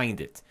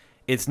behind it.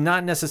 It's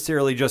not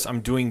necessarily just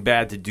I'm doing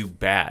bad to do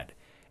bad.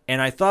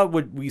 And I thought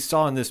what we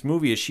saw in this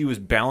movie is she was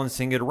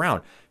balancing it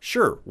around.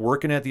 Sure,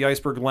 working at the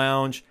Iceberg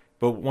Lounge,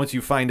 but once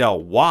you find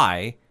out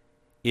why,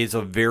 is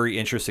a very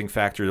interesting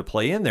factor to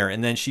play in there.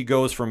 And then she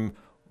goes from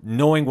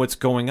knowing what's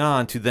going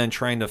on to then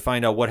trying to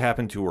find out what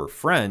happened to her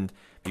friend,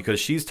 because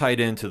she's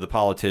tied into the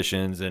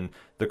politicians and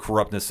the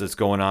corruptness that's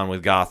going on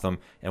with Gotham.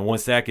 And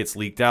once that gets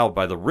leaked out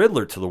by the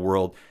Riddler to the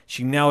world,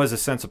 she now has a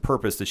sense of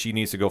purpose that she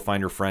needs to go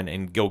find her friend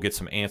and go get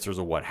some answers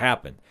of what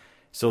happened.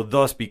 So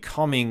thus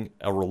becoming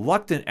a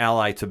reluctant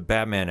ally to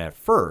Batman at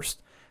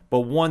first,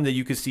 but one that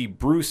you can see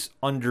Bruce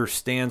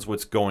understands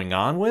what's going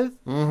on with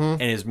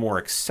and is more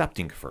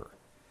accepting of her.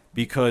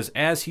 Because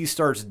as he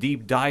starts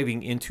deep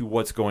diving into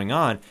what's going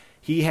on,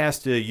 he has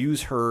to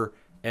use her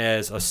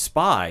as a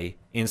spy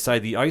inside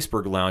the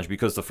Iceberg Lounge,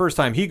 because the first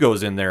time he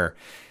goes in there,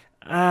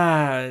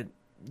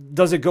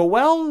 does it go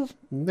well?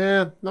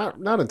 Nah,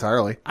 not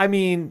entirely. I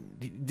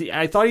mean,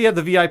 I thought he had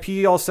the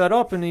VIP all set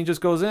up, and he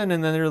just goes in,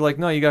 and then they're like,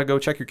 no, you got to go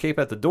check your cape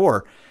at the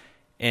door.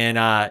 And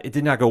it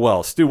did not go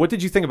well. Stu, what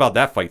did you think about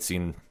that fight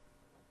scene?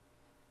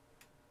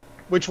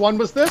 Which one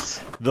was this?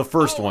 The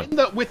first one.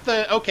 With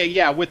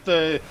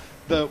the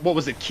what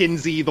was it,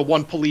 Kinsey, the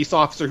one police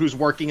officer who's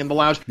working in the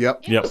lounge.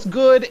 Yep. It was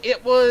good.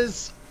 It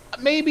was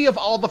maybe of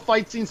all the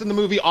fight scenes in the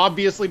movie,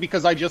 obviously,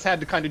 because I just had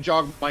to kind of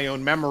jog my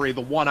own memory,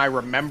 the one I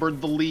remembered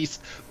the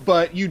least.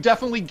 But you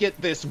definitely get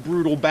this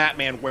brutal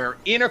Batman where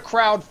in a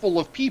crowd full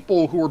of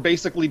people who were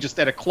basically just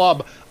at a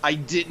club, I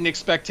didn't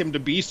expect him to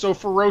be so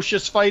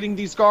ferocious fighting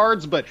these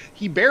guards, but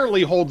he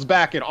barely holds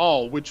back at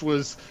all, which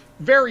was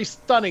very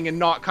stunning and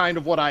not kind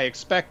of what I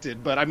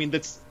expected. But I mean,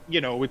 that's,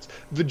 it's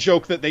the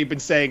joke that they've been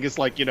saying is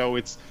like,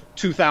 it's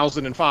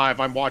 2005,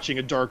 I'm watching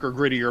a darker,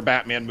 grittier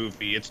Batman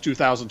movie. It's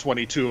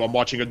 2022, I'm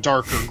watching a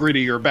darker,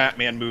 grittier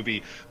Batman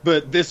movie.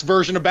 But this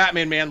version of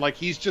Batman, man, like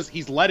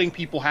he's letting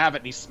people have it,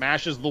 and he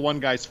smashes the one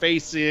guy's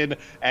face in,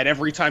 and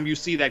every time you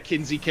see that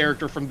Kinsey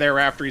character from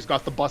thereafter, he's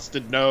got the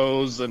busted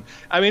nose, and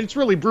I mean, it's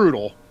really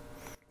brutal.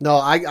 No,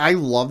 I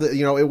loved it.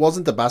 It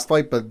wasn't the best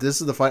fight, but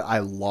this is the fight I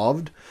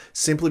loved,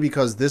 simply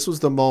because this was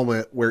the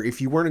moment where if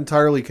you weren't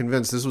entirely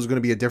convinced this was going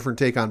to be a different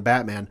take on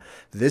Batman,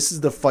 this is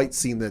the fight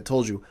scene that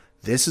told you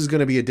this is going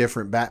to be a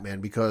different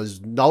Batman,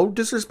 because no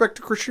disrespect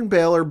to Christian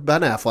Bale or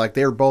Ben Affleck,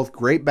 they are both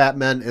great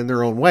Batmen in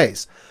their own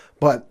ways.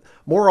 But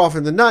more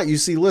often than not, you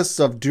see lists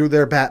of do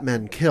their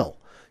Batmen kill?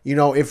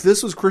 If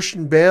this was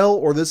Christian Bale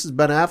or this is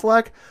Ben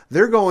Affleck,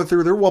 they're going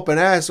through, they're whooping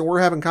ass, and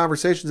we're having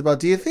conversations about,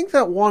 do you think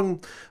that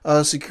one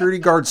security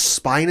guard's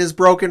spine is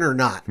broken or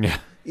not? Yeah.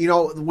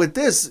 With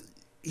this,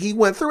 he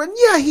went through and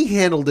yeah, he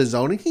handled his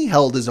own and he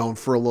held his own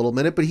for a little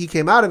minute, but he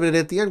came out of it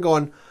at the end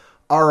going,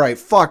 all right,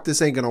 fuck,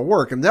 this ain't going to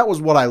work. And that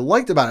was what I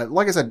liked about it.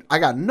 Like I said, I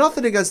got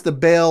nothing against the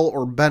Bale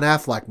or Ben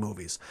Affleck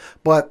movies,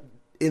 but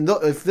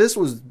if this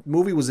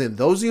movie was in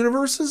those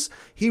universes,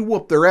 he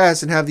whooped their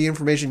ass and had the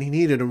information he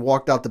needed and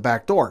walked out the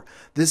back door.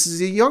 This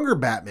is a younger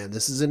Batman.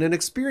 This is an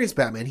inexperienced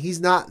Batman. He's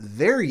not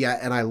there yet,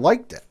 and I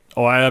liked it.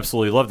 Oh, I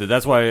absolutely loved it.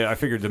 That's why I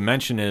figured to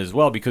mention it as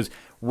well, because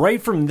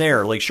right from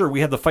there, like, sure,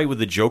 we had the fight with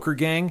the Joker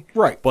gang.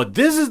 Right. But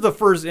this is the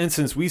first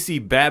instance we see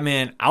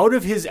Batman out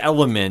of his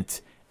element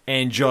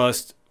and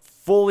just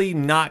fully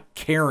not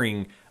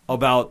caring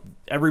about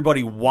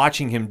everybody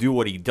watching him do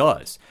what he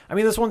does. I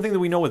mean, that's one thing that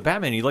we know with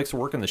Batman. He likes to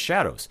work in the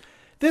shadows.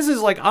 This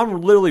is like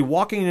I'm literally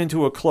walking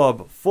into a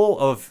club full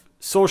of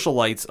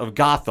socialites of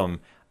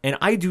Gotham, and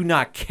I do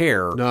not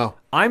care. No.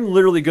 I'm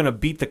literally going to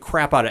beat the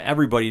crap out of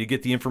everybody to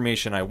get the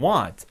information I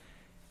want.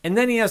 And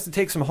then he has to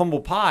take some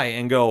humble pie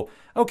and go,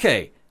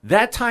 okay,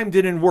 that time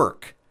didn't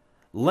work.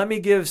 Let me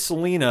give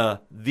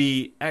Selina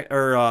the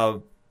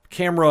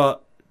camera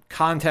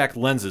contact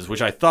lenses,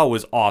 which I thought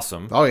was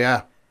awesome. Oh,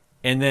 yeah.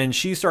 And then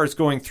she starts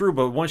going through,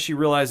 but once she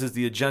realizes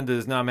the agenda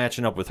is not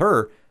matching up with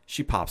her,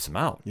 she pops him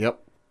out.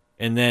 Yep.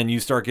 And then you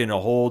start getting a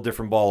whole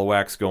different ball of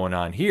wax going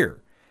on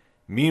here.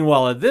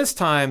 Meanwhile, at this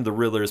time, the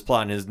Riddler is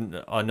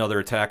plotting another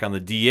attack on the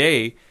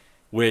DA,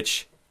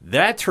 which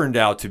that turned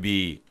out to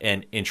be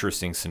an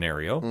interesting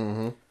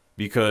scenario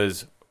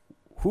because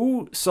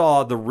Who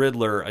saw the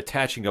Riddler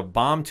attaching a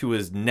bomb to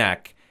his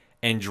neck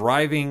and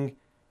driving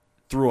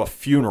through a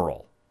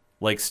funeral?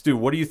 Like, Stu,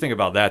 what do you think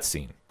about that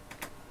scene?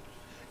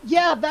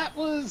 Yeah, that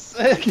was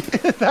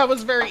that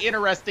was very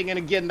interesting, and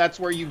again, that's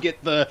where you get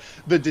the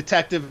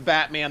detective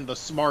Batman, the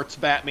smarts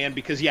Batman,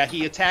 because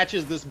he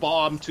attaches this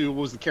bomb to,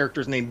 what was the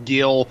character's name,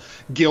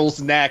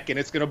 Gil's neck, and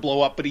it's going to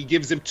blow up, but he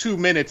gives him 2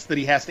 minutes that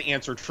he has to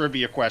answer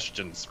trivia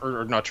questions,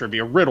 or not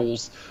trivia,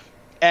 riddles,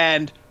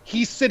 and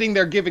he's sitting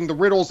there giving the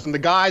riddles, and the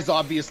guy's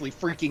obviously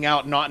freaking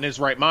out, not in his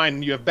right mind,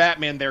 and you have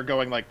Batman there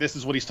going like, this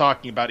is what he's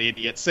talking about,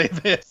 idiot, say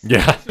this.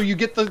 Yeah. So you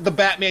get the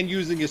Batman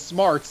using his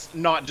smarts,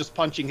 not just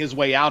punching his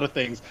way out of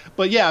things.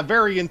 But yeah,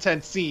 very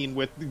intense scene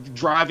with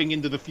driving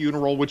into the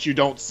funeral, which you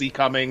don't see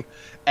coming.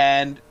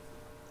 And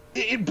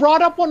it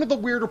brought up one of the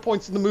weirder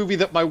points in the movie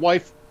that my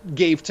wife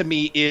gave to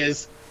me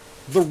is,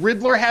 the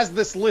Riddler has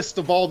this list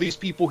of all these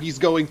people he's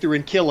going through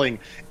and killing,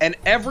 and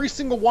every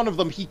single one of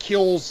them he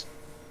kills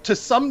to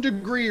some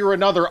degree or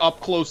another up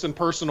close and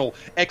personal,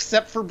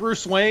 except for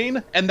Bruce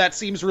Wayne, and that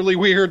seems really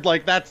weird.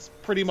 Like, that's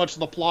pretty much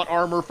the plot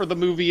armor for the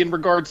movie in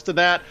regards to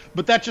that,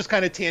 but that's just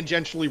kind of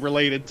tangentially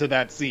related to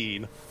that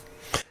scene.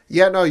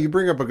 Yeah, no, you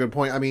bring up a good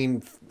point. I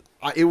mean,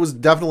 it was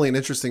definitely an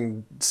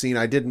interesting scene.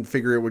 I didn't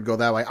figure it would go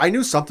that way. I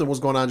knew something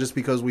was going on just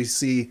because we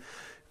see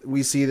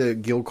the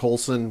Gil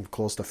Coulson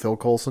close to Phil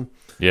Coulson.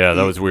 Yeah,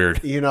 that was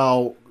weird. You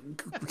know,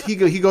 he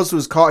goes to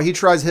his car. He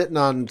tries hitting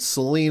on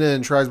Selena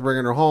and tries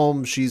bringing her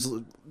home. She's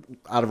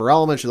out of her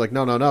element. She's like,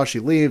 no. She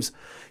leaves.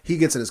 He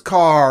gets in his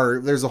car.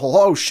 There's a whole,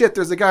 oh shit,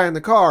 there's a guy in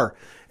the car.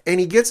 And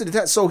he gets it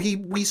attached. So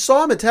we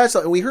saw him attached,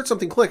 and we heard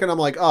something click, and I'm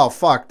like, oh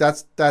fuck,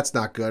 that's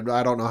not good.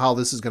 I don't know how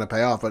this is going to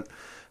pay off, but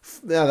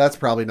yeah, that's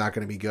probably not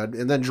going to be good.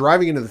 And then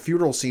driving into the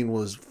funeral scene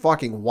was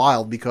fucking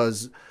wild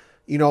because,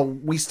 you know,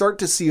 we start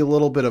to see a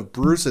little bit of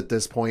Bruce at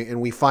this point,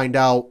 and we find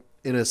out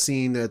in a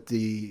scene at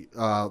the,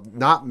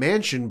 not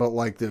mansion, but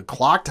like the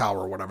clock tower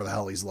or whatever the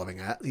hell he's living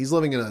at. He's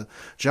living in a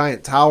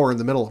giant tower in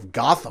the middle of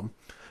Gotham.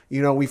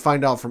 You know, we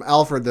find out from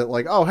Alfred that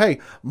like, oh, hey,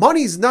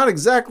 money's not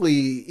exactly,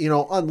 you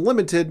know,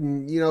 unlimited,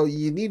 and, you know,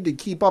 you need to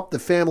keep up the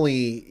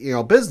family, you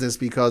know, business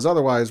because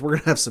otherwise we're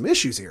going to have some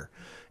issues here.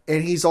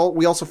 And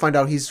we also find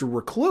out he's a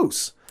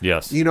recluse.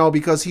 Yes. You know,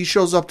 because he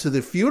shows up to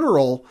the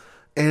funeral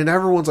and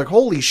everyone's like,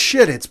 holy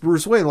shit, it's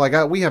Bruce Wayne.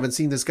 Like, we haven't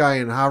seen this guy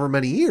in however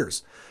many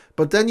years.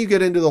 But then you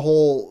get into the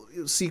whole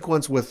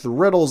sequence with the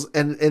riddles,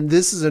 and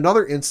this is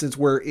another instance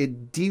where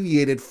it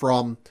deviated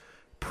from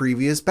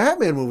previous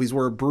Batman movies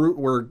where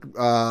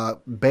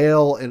Bale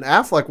and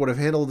Affleck would have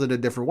handled it a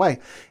different way.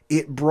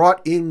 It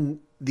brought in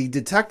the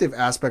detective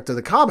aspect of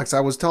the comics. I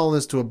was telling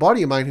this to a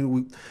buddy of mine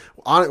who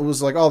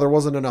was like, oh, there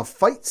wasn't enough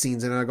fight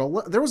scenes in it. I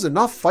go, there was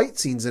enough fight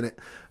scenes in it.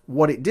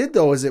 What it did,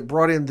 though, is it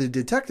brought in the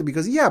detective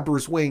because, yeah,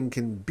 Bruce Wayne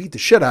can beat the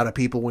shit out of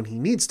people when he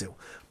needs to,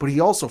 but he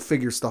also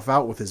figures stuff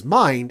out with his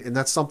mind, and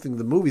that's something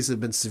the movies have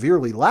been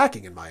severely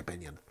lacking, in my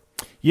opinion.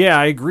 Yeah,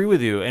 I agree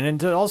with you. And then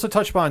to also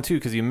touch upon, too,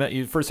 because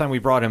you first time we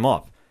brought him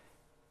up,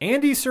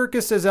 Andy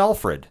Serkis as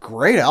Alfred.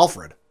 Great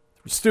Alfred.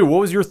 Stu,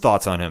 what was your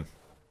thoughts on him?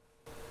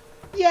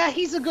 Yeah,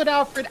 he's a good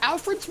Alfred.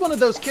 Alfred's one of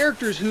those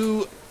characters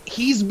who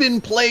he's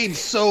been played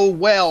so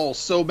well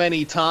so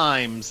many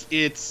times.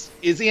 Is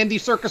Andy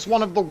Serkis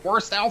one of the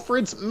worst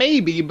Alfreds?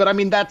 Maybe, but I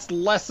mean, that's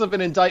less of an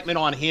indictment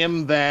on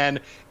him than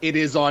it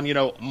is on, you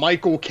know,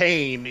 Michael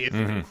Caine is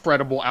an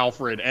incredible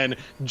Alfred, and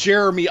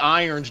Jeremy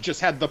Irons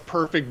just had the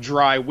perfect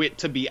dry wit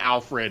to be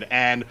Alfred,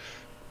 and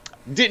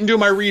didn't do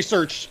my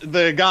research.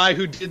 The guy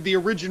who did the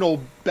original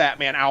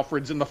Batman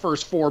Alfreds in the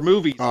first 4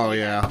 movies. Oh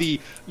yeah. The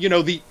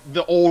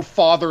old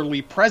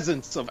fatherly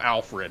presence of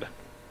Alfred.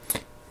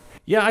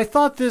 Yeah, I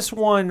thought this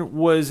one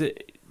was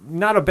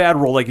not a bad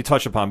role like you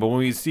touched upon, but when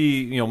we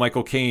see, you know,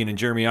 Michael Caine and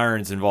Jeremy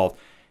Irons involved,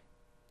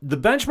 the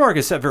benchmark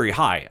is set very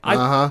high.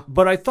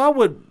 But I thought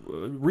what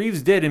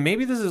Reeves did, and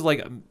maybe this is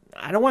like,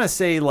 I don't want to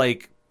say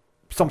like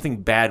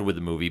something bad with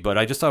the movie, but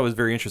I just thought it was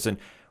very interesting.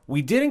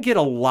 We didn't get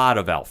a lot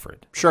of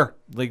Alfred. Sure.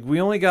 Like, we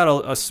only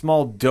got a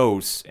small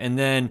dose, and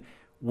then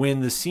when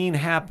the scene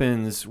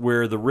happens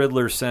where the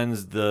Riddler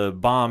sends the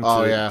bomb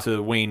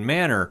to Wayne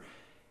Manor,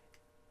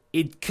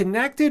 it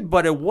connected,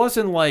 but it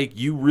wasn't like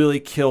you really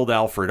killed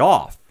Alfred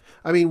off.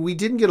 I mean, we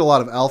didn't get a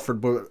lot of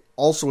Alfred, but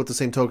also at the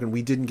same token,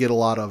 we didn't get a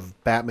lot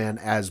of Batman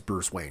as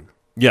Bruce Wayne.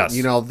 Yes.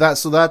 You know,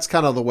 that's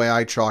kind of the way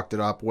I chalked it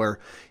up, where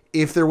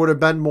if there would have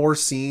been more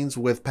scenes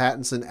with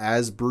Pattinson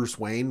as Bruce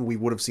Wayne, we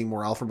would have seen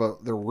more Alfred,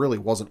 but there really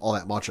wasn't all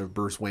that much of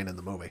Bruce Wayne in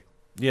the movie.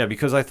 Yeah,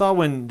 because I thought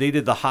when they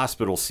did the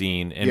hospital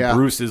scene and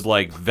Bruce is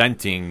like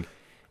venting,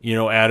 you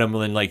know, at him,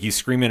 and like he's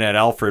screaming at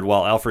Alfred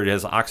while Alfred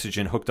has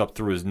oxygen hooked up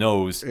through his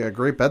nose. Yeah,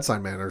 great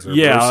bedside manners.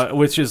 Bruce.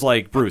 Which is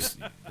like, Bruce,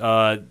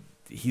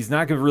 he's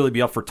not going to really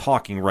be up for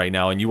talking right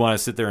now, and you want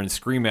to sit there and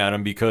scream at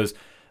him because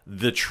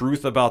the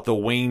truth about the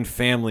Wayne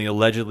family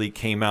allegedly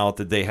came out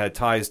that they had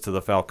ties to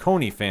the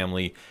Falcone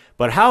family.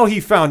 But how he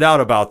found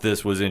out about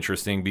this was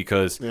interesting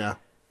because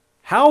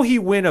how he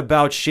went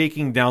about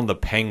shaking down the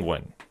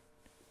Penguin.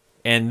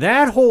 And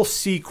that whole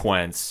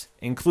sequence,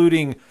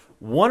 including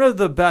one of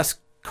the best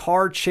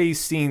car chase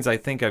scenes I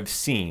think I've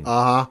seen.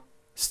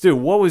 Stu,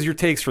 what was your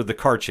takes for the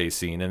car chase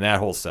scene and that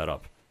whole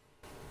setup?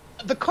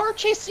 The car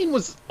chase scene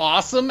was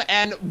awesome,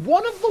 and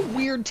one of the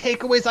weird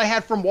takeaways I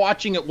had from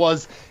watching it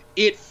was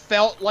it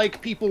felt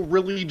like people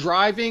really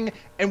driving,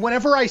 and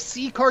whenever I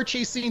see car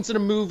chase scenes in a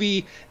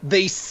movie,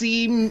 they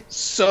seem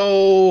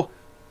so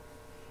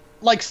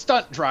like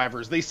stunt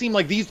drivers. They seem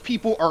like these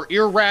people are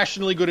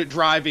irrationally good at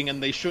driving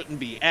and they shouldn't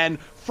be. And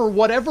for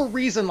whatever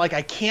reason, like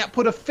I can't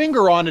put a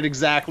finger on it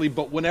exactly,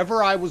 but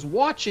whenever I was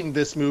watching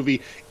this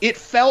movie, it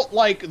felt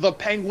like the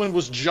Penguin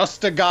was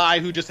just a guy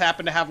who just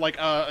happened to have like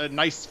a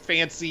nice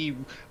fancy,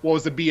 what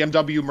was it,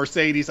 BMW,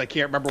 Mercedes? I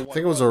can't remember what. I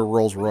think it was a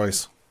Rolls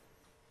Royce.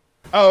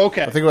 Oh,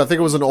 okay. I think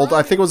it was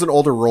an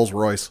older Rolls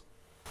Royce.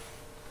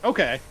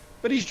 Okay.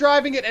 But he's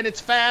driving it, and it's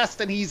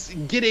fast, and he's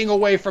getting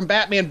away from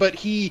Batman, but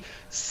he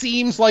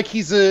seems like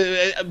he's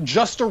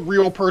just a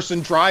real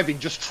person driving,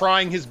 just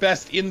trying his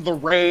best in the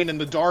rain and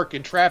the dark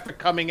and traffic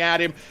coming at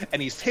him,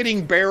 and he's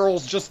hitting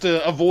barrels just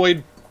to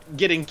avoid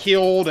getting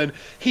killed, and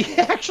he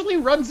actually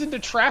runs into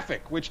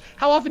traffic, which,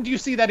 how often do you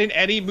see that in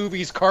any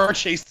movie's car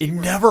chase? It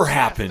never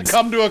happens. To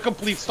come to a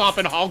complete stop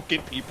and honk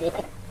at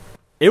people.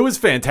 It was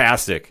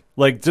fantastic.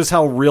 Like, just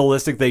how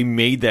realistic they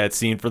made that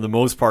scene for the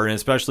most part, and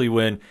especially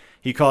when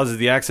he causes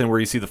the accident where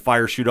you see the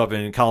fire shoot up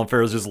and Colin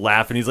Farrell's just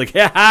laughing. He's like,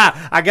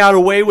 ha, I got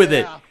away with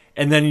it.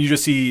 And then you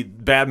just see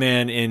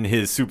Batman in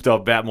his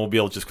souped-up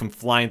Batmobile just come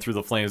flying through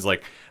the flames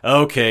like,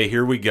 okay,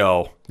 here we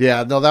go.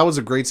 Yeah, no, that was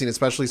a great scene,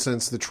 especially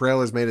since the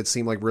trailers made it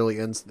seem like really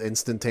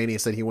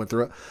instantaneous that he went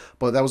through it.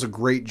 But that was a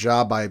great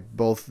job by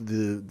both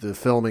the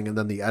filming and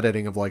then the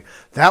editing of, like,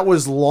 that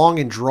was long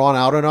and drawn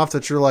out enough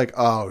that you're like,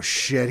 oh,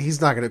 shit, he's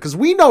not going to... Because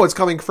we know it's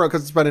coming from...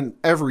 Because it's been in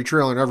every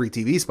trailer and every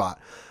TV spot.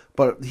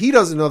 But he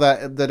doesn't know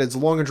that it's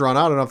long and drawn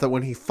out enough that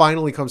when he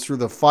finally comes through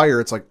the fire,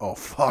 it's like, oh,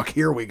 fuck,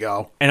 here we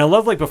go. And I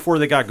love, like, before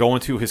they got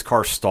going to, his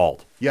car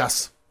stalled.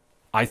 Yes.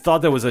 I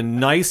thought that was a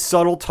nice,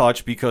 subtle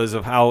touch because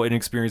of how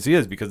inexperienced he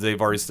is, because they've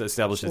already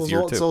established it's year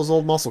 2. It's those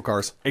old muscle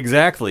cars.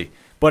 Exactly.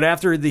 But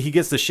after he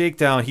gets the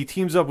shakedown, he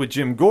teams up with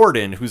Jim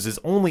Gordon, who's his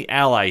only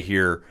ally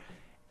here,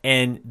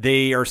 and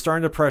they are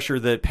starting to pressure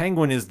that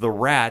Penguin is the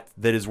rat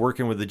that is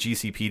working with the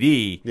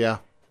GCPD. Yeah.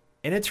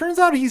 And it turns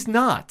out he's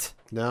not.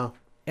 No.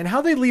 And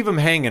how they leave him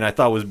hanging, I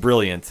thought was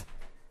brilliant.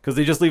 Because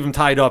they just leave him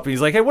tied up, and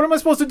he's like, hey, what am I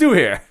supposed to do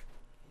here?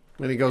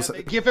 And he goes... Yeah,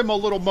 they give him a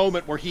little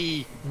moment where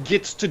he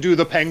gets to do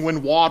the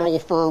Penguin waddle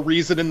for a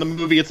reason in the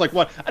movie. It's like,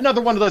 what?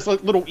 Another one of those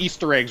like, little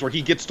Easter eggs where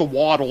he gets to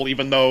waddle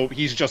even though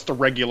he's just a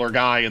regular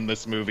guy in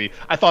this movie.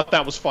 I thought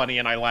that was funny,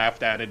 and I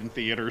laughed at it in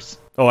theaters.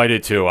 Oh, I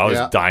did too. I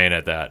was dying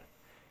at that.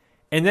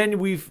 And then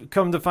we've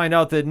come to find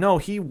out that, no,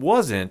 he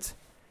wasn't.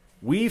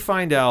 We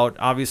find out,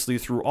 obviously,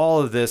 through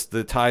all of this,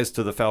 the ties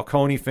to the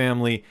Falcone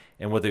family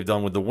and what they've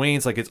done with the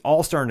Waynes. Like, it's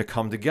all starting to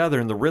come together,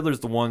 and the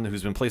Riddler's the one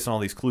who's been placing all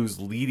these clues,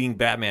 leading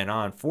Batman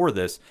on for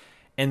this.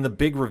 And the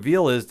big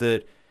reveal is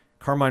that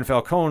Carmine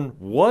Falcone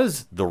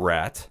was the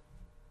rat.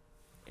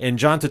 And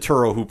John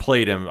Turturro, who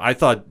played him, I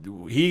thought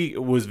he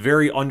was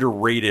very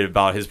underrated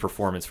about his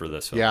performance for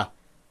this film. Yeah.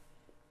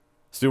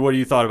 Stu, what do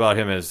you thought about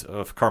him as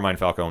Carmine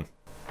Falcone?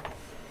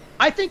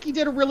 I think he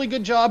did a really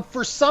good job.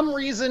 For some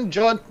reason,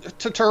 John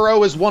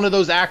Turturro is one of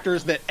those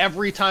actors that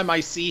every time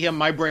I see him,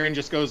 my brain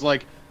just goes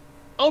like,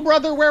 oh,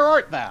 brother, where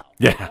art thou?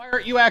 Yeah. Why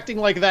aren't you acting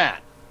like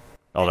that?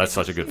 Oh, that's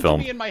such a good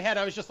film. In my head,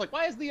 I was just like,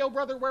 why is the oh,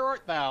 brother, where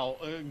art thou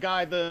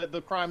guy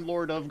the crime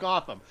lord of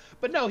Gotham?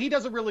 But no, he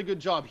does a really good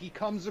job. He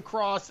comes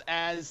across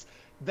as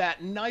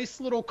that nice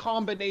little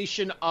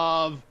combination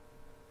of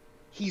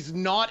he's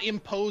not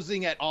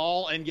imposing at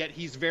all, and yet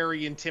he's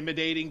very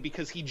intimidating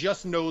because he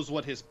just knows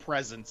what his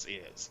presence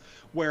is.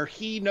 Where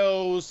he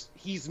knows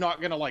he's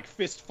not going to, like,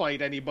 fist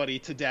fight anybody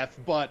to death,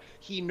 but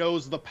he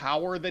knows the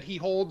power that he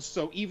holds.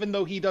 So even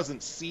though he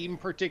doesn't seem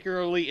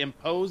particularly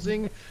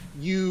imposing,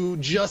 you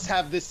just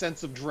have this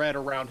sense of dread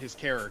around his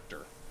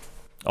character.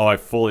 Oh, I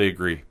fully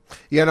agree.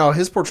 Yeah, no,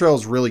 his portrayal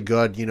is really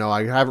good. You know,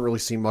 I haven't really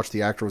seen much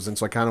the actor was in,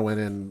 so I kind of went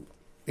in,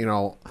 you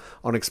know,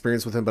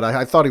 unexperienced with him. But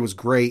I thought he was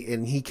great,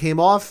 and he came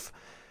off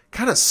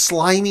kind of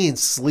slimy and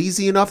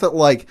sleazy enough that,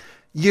 like,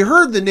 you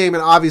heard the name,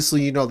 and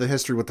obviously you know the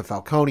history with the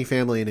Falcone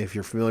family, and if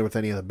you're familiar with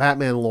any of the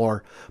Batman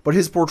lore, but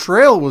his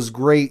portrayal was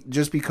great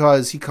just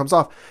because he comes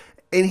off,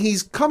 and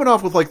he's coming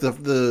off with like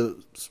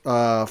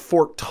the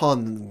forked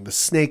tongue, the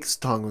snake's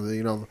tongue,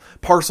 you know,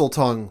 parcel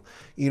tongue,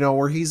 you know,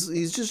 where he's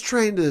just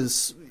trying to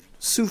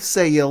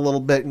soothsay you a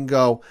little bit and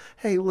go,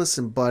 hey,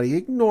 listen, buddy,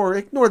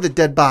 ignore the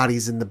dead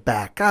bodies in the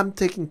back. I'm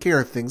taking care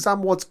of things.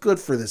 I'm what's good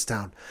for this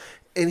town.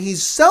 And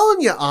he's selling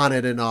you on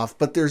it enough,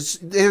 but there's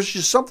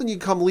just something you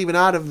come leaving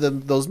out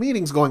of those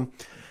meetings going,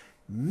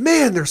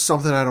 man, there's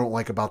something I don't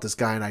like about this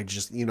guy, and I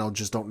just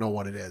don't know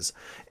what it is.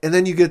 And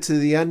then you get to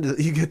the end,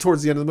 you get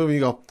towards the end of the movie,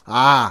 and you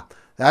go,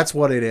 that's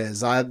what it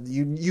is.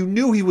 You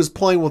knew he was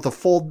playing with a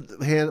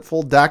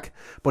full deck,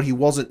 but he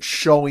wasn't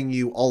showing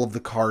you all of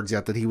the cards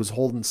yet, that he was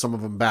holding some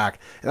of them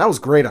back. And that was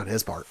great on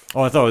his part.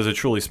 Oh, I thought it was a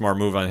truly smart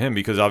move on him,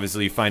 because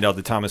obviously you find out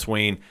that Thomas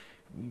Wayne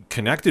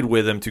connected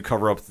with him to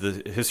cover up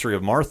the history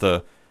of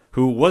Martha,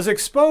 who was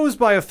exposed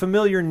by a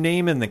familiar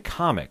name in the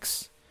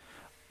comics,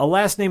 a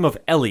last name of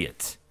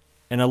Elliot.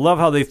 And I love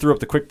how they threw up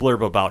the quick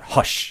blurb about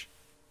Hush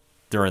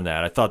during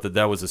that. I thought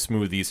that was a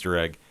smooth Easter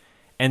egg.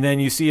 And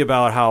then you see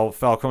about how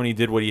Falcone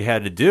did what he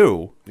had to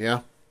do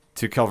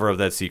to cover up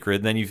that secret.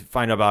 And then you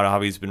find out about how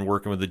he's been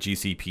working with the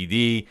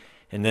GCPD.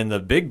 And then the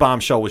big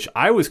bombshell, which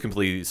I was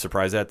completely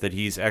surprised at, that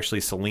he's actually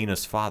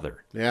Selena's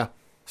father. Yeah.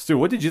 Stu,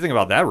 what did you think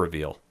about that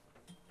reveal?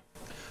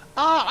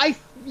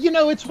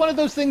 It's one of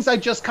those things I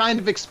just kind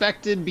of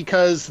expected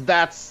because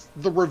that's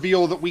the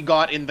reveal that we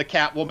got in the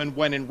Catwoman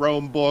When in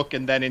Rome book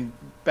and then in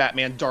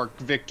Batman Dark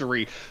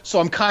Victory. So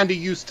I'm kind of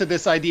used to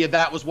this idea.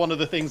 That was one of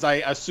the things I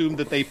assumed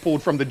that they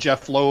pulled from the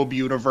Jeff Loeb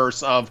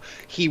universe of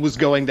he was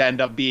going to end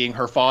up being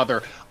her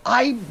father.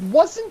 I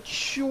wasn't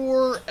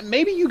sure.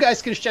 Maybe you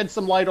guys can shed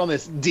some light on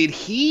this. Did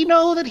he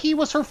know that he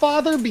was her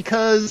father?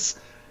 Because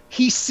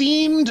he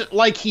seemed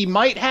like he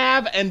might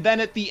have, and then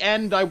at the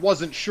end I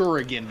wasn't sure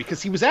again, because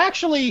he was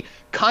actually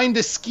kind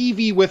of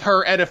skeevy with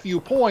her at a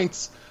few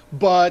points,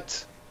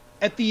 but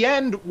at the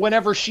end,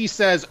 whenever she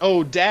says,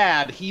 "Oh,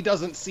 Dad," he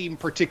doesn't seem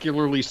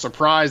particularly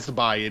surprised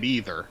by it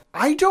either.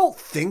 I don't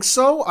think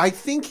so. I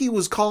think he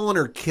was calling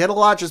her kid a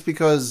lot just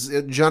because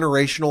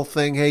generational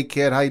thing. Hey,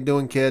 kid, how you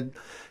doing, kid?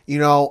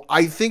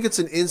 I think it's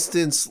an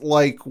instance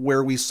like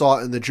where we saw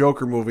in the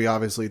Joker movie.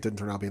 Obviously, it didn't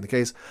turn out being the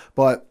case,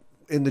 but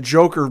in the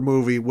Joker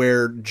movie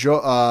where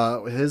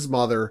his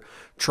mother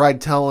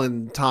tried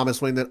telling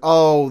Thomas Wayne that,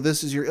 oh,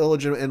 this is your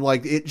illegitimate,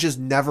 and it just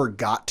never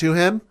got to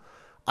him.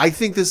 I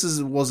think this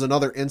was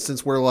another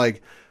instance where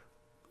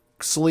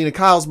Selena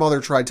Kyle's mother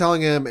tried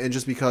telling him, and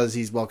just because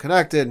he's well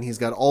connected and he's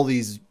got all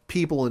these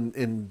people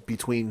in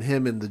between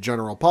him and the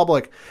general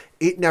public,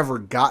 it never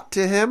got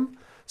to him.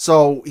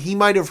 So he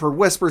might have heard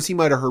whispers, he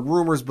might have heard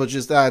rumors, but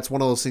just it's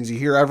one of those things you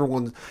hear.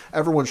 Everyone's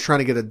trying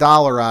to get a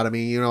dollar out of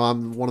me.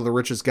 I'm one of the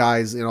richest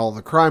guys in all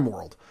the crime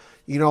world.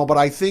 But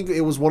I think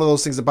it was one of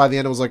those things that by the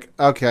end it was like,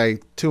 okay,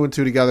 2 and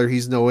 2 together,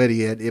 he's no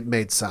idiot. It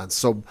made sense.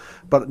 So,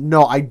 but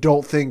no, I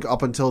don't think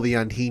up until the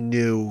end he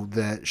knew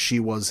that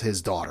she was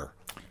his daughter.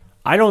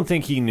 I don't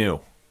think he knew.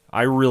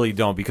 I really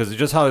don't, because it's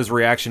just how his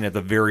reaction at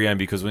the very end,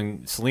 because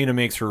when Selena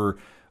makes her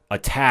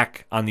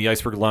attack on the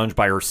Iceberg Lounge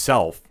by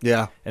herself,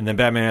 and then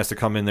Batman has to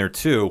come in there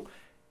too,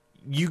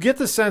 you get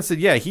the sense that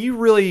he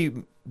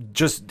really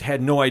just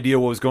had no idea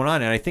what was going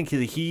on, and I think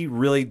he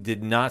really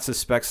did not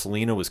suspect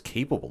Selena was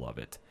capable of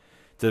it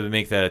to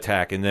make that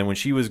attack. And then when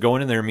she was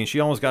going in there, she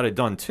almost got it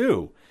done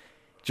too,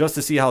 just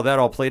to see how that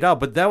all played out.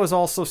 But that was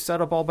also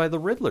set up all by the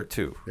Riddler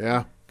too,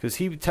 because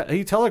he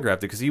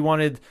telegraphed it, because he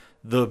wanted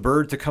the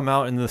bird to come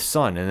out in the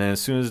sun, and then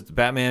as soon as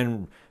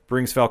Batman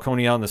brings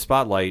Falcone out in the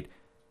spotlight,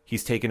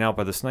 he's taken out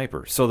by the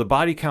sniper. So the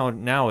body count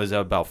now is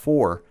at about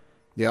 4.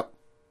 Yep.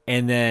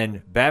 And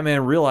then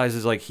Batman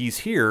realizes he's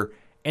here.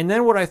 And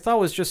then what I thought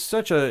was just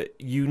such a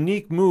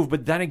unique move,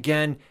 but then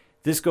again,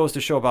 this goes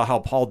to show about how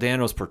Paul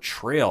Dano's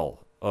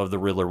portrayal of the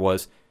Riddler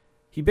was.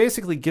 He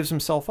basically gives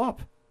himself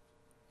up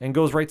and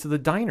goes right to the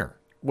diner.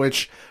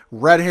 Which,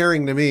 red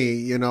herring to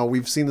me,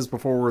 we've seen this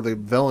before where the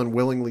villain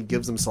willingly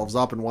gives themselves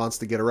up and wants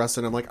to get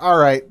arrested. I'm like, all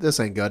right, this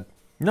ain't good.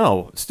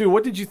 No. Stu,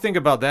 what did you think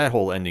about that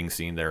whole ending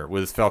scene there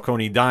with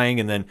Falcone dying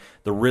and then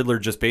the Riddler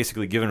just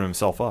basically giving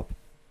himself up?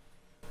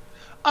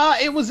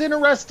 It was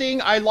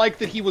interesting. I like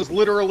that he was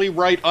literally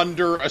right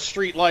under a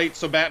streetlight,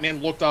 so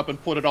Batman looked up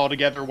and put it all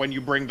together when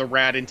you bring the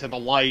rat into the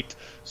light.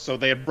 So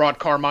they had brought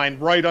Carmine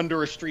right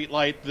under a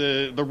streetlight.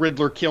 The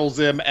Riddler kills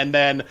him, and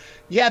then,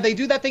 they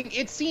do that thing.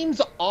 It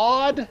seems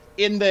odd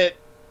in that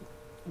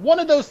one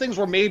of those things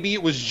where maybe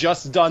it was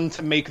just done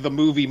to make the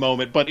movie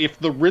moment, but if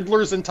the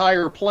Riddler's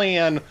entire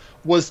plan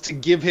was to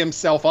give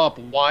himself up,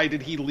 why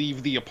did he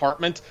leave the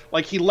apartment?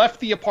 He left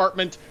the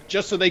apartment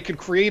just so they could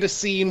create a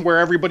scene where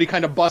everybody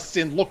kind of busts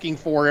in looking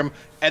for him,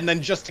 and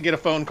then just to get a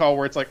phone call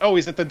where it's like, oh,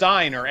 he's at the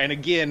diner. And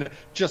again,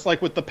 just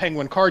like with the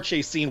Penguin car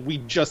chase scene, we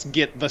just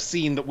get the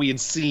scene that we had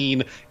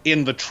seen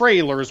in the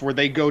trailers where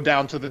they go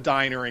down to the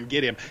diner and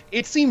get him.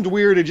 It seemed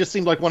weird. It just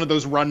seemed like one of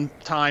those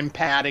runtime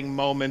padding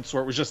moments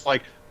where it was just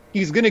like,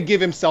 he's going to give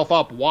himself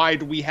up. Why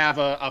do we have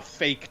a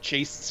fake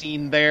chase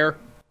scene there?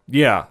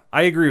 Yeah,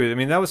 I agree with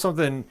it. That was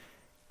something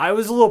I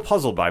was a little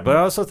puzzled by, but I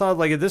also thought,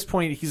 at this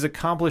point, he's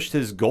accomplished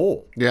his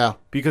goal. Yeah.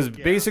 Because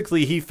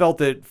basically he felt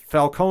that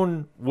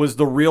Falcone was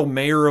the real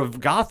mayor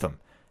of Gotham.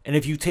 And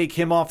if you take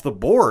him off the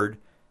board,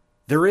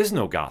 there is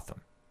no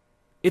Gotham.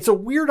 It's a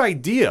weird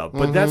idea,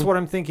 but that's what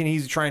I'm thinking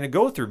he's trying to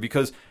go through,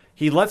 because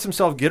he lets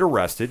himself get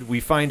arrested.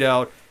 We find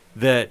out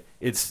that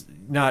it's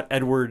not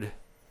Edward...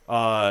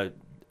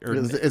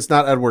 it's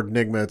not Edward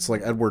Nygma. It's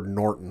Edward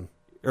Norton.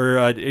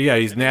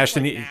 He's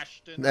Nashton.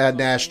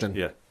 Nashton.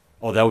 Yeah.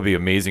 Oh, that would be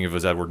amazing if it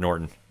was Edward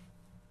Norton.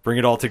 Bring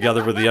it all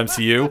together with the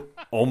MCU.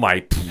 Oh my.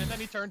 And then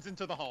he turns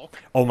into the Hulk.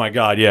 Oh my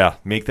God, yeah.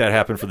 Make that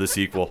happen for the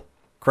sequel.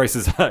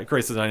 Crisis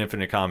on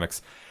Infinite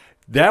Comics.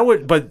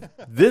 But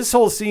this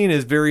whole scene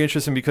is very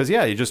interesting because,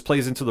 he just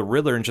plays into the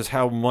Riddler and just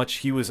how much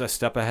he was a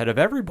step ahead of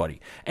everybody.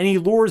 And he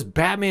lures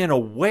Batman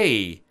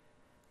away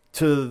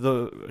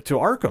to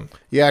Arkham.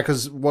 Yeah,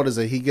 because what is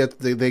it?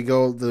 They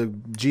go, the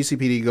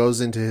GCPD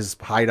goes into his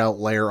hideout,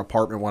 lair,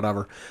 apartment,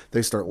 whatever.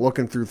 They start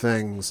looking through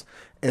things,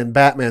 and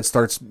Batman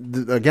starts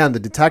again the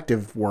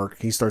detective work.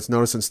 He starts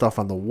noticing stuff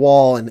on the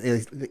wall,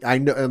 and I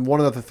know. And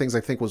one of the things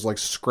I think was like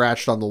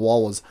scratched on the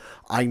wall was,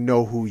 "I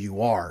know who you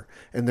are."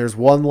 And there was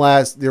one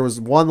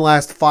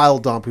last file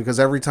dump, because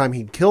every time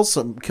he'd kill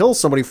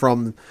somebody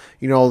from,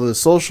 the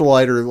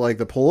socialite or like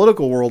the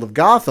political world of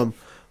Gotham,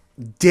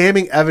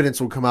 damning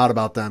evidence would come out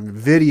about them,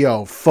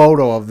 video,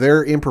 photo of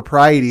their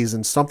improprieties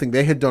and something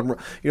they had done,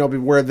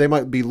 where they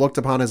might be looked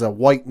upon as a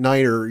white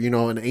knight or,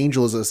 an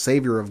angel as a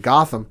savior of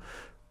Gotham.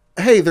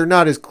 Hey, they're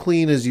not as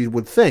clean as you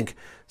would think.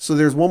 So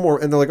there's one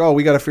more, and they're like, oh,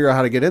 we got to figure out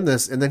how to get in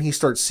this. And then he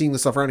starts seeing the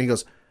stuff around, and he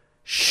goes,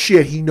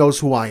 shit, he knows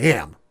who I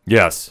am.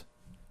 Yes.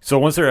 So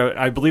once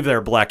I believe they're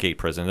at Blackgate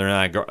prison. They're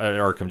not at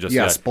Arkham just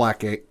yet. Yes,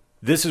 Blackgate.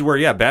 This is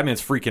where,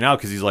 Batman's freaking out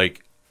because he's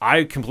like,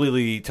 I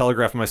completely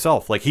telegraphed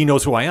myself. Like, he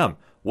knows who I am.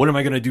 What am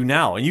I going to do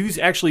now? And you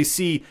actually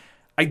see,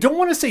 I don't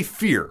want to say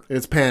fear.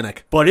 It's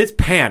panic. But it's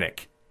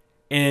panic.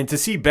 And to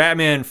see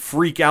Batman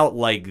freak out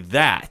like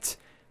that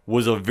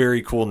was a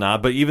very cool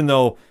nod. But even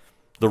though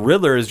the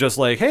Riddler is just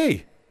like,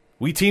 hey,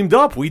 we teamed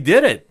up. We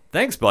did it.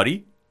 Thanks,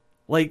 buddy.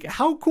 Like,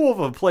 how cool of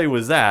a play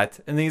was that?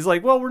 And then he's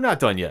like, well, we're not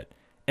done yet.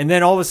 And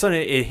then all of a sudden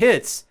it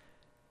hits.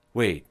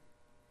 Wait,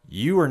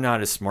 you are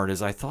not as smart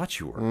as I thought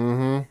you were.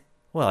 Mm-hmm.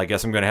 Well, I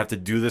guess I'm going to have to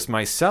do this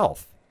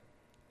myself.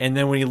 And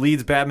then when he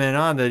leads Batman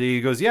on, that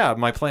he goes, yeah,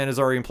 my plan is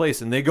already in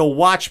place. And they go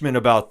Watchmen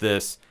about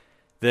this,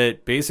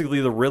 that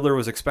basically the Riddler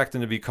was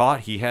expecting to be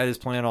caught. He had his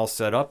plan all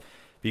set up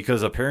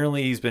because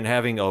apparently he's been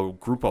having a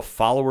group of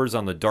followers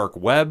on the dark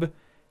web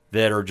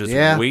that are just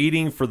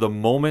waiting for the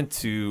moment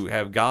to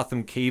have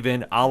Gotham cave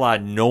in a la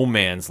No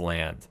Man's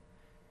Land.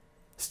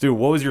 Stu,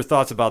 what was your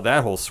thoughts about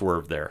that whole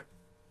swerve there?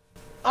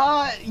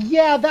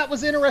 Yeah, that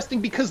was interesting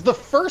because the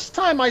first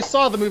time I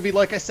saw the movie,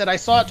 like I said, I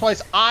saw it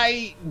twice.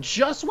 I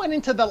just went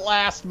into the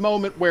last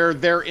moment where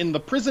they're in the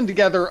prison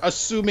together,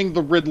 assuming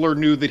the Riddler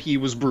knew that he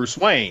was Bruce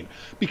Wayne.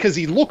 Because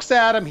he looks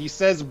at him, he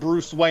says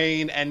Bruce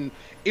Wayne, and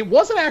it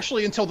wasn't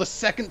actually until the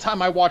second time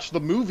I watched the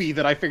movie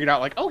that I figured out,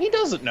 like, oh, he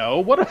doesn't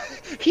know.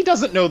 He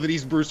doesn't know that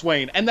he's Bruce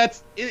Wayne. And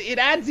it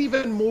adds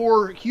even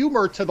more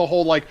humor to the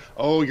whole, like,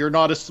 oh, you're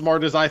not as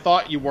smart as I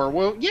thought you were.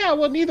 Well, yeah,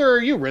 well, neither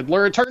are you,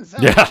 Riddler. It turns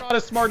out you're not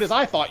as smart as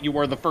I thought you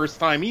were the first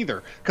time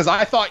either. Because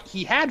I thought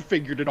he had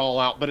figured it all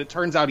out, but it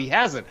turns out he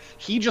hasn't.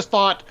 He just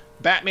thought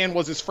Batman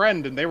was his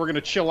friend and they were going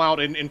to chill out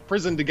in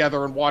prison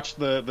together and watch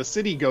the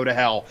city go to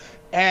hell.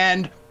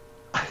 And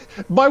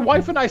my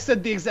wife and I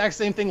said the exact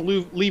same thing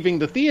leaving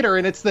the theater,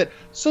 and it's that,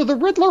 so the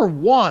Riddler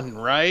won,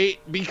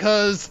 right?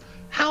 Because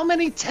how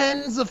many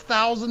tens of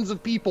thousands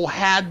of people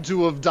had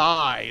to have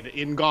died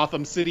in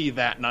Gotham City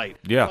that night?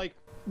 Yeah. Like,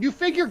 you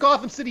figure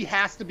Gotham City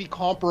has to be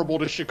comparable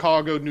to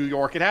Chicago, New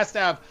York. It has to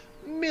have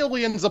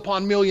millions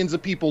upon millions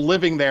of people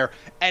living there,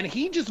 and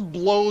he just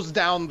blows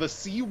down the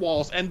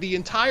seawalls, and the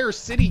entire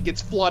city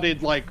gets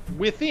flooded, like,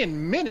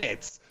 within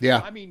minutes.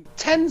 Yeah. I mean,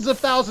 tens of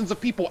thousands of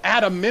people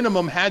at a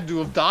minimum had to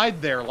have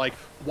died there. Like,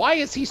 why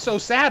is he so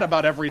sad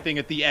about everything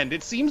at the end?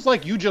 It seems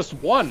like you just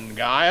won,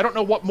 guy. I don't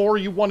know what more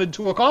you wanted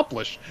to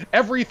accomplish.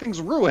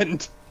 Everything's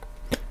ruined.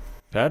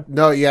 Pat?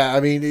 No, yeah, I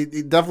mean,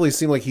 it definitely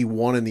seemed like he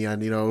won in the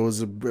end. It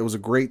was a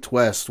great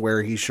twist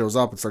where he shows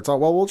up and starts, oh,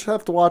 well, we'll just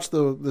have to watch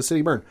the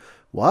city burn.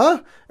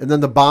 What? And then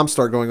the bombs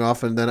start going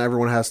off, and then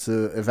everyone has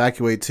to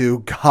evacuate to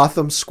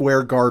Gotham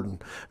Square Garden.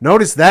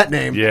 Notice that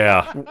name.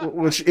 Yeah.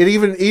 Which it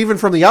even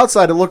from the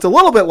outside, it looked a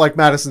little bit like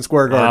Madison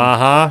Square Garden.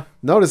 Uh-huh.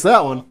 Notice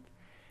that one.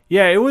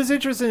 Yeah, it was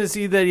interesting to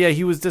see that,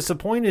 he was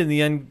disappointed in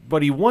the end,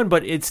 but he won,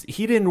 but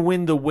he didn't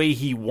win the way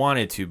he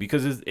wanted to,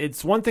 because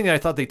it's one thing that I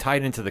thought they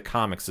tied into the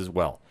comics as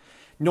well.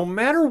 No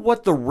matter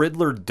what the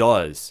Riddler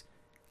does,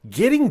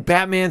 getting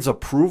Batman's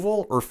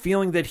approval or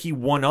feeling that he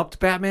one-upped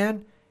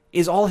Batman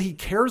is all he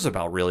cares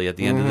about, really, at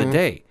the end of the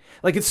day.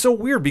 Like, it's so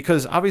weird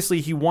because obviously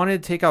he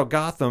wanted to take out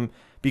Gotham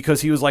because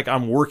he was like,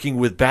 I'm working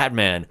with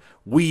Batman.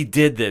 We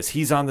did this.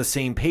 He's on the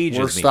same page as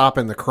me. We're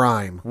stopping the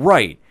crime.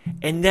 Right.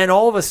 And then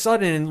all of a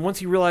sudden, once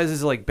he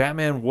realizes, like,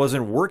 Batman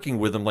wasn't working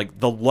with him, like,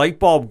 the light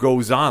bulb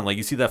goes on. Like,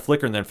 you see that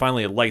flicker, and then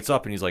finally it lights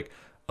up, and he's like,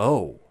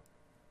 oh,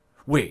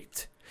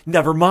 wait,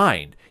 never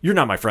mind. You're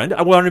not my friend.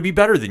 I want to be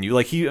better than you.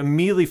 Like, he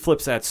immediately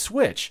flips that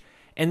switch.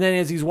 And then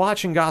as he's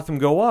watching Gotham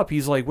go up,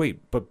 he's like,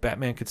 wait, but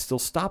Batman could still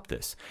stop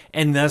this.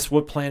 And that's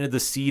what planted the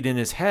seed in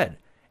his head.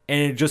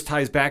 And it just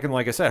ties back in,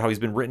 like I said, how he's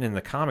been written in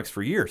the comics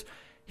for years.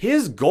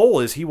 His goal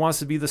is he wants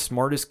to be the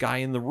smartest guy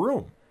in the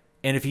room.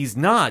 And if he's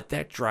not,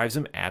 that drives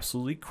him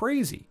absolutely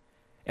crazy.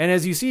 And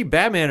as you see,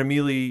 Batman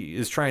immediately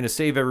is trying to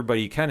save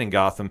everybody he can in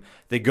Gotham.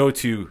 They go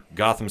to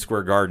Gotham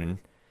Square Garden,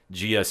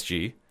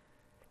 GSG.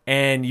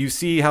 And you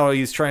see how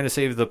he's trying to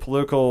save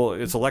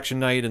it's election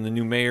night and the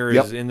new mayor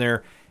is in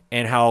there.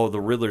 And how the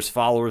Riddler's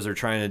followers are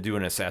trying to do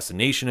an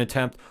assassination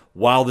attempt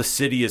while the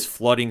city is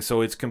flooding.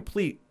 So it's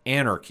complete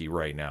anarchy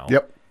right now.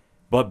 Yep.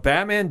 But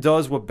Batman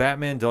does what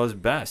Batman does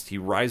best. He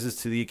rises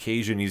to the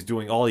occasion. He's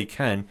doing all he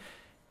can.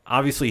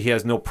 Obviously, he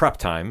has no prep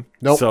time.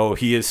 Nope. So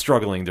he is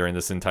struggling during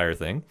this entire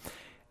thing.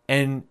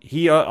 And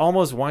he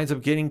almost winds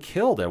up getting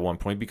killed at one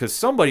point because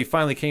somebody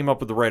finally came up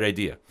with the right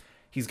idea.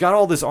 He's got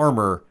all this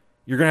armor.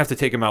 You're going to have to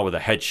take him out with a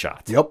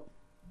headshot. Yep.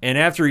 And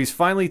after he's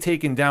finally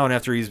taken down,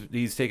 after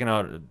he's taken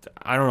out,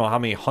 I don't know how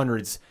many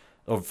hundreds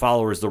of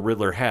followers the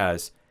Riddler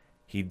has,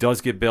 he does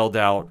get bailed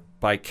out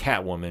by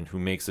Catwoman, who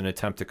makes an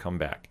attempt to come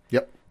back.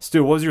 Yep.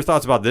 Stu, what was your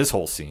thoughts about this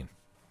whole scene?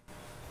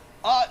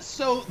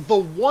 So the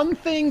one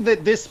thing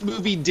that this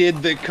movie did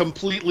that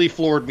completely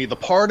floored me, the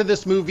part of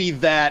this movie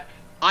that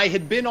I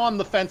had been on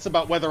the fence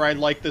about whether I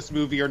liked this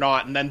movie or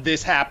not, and then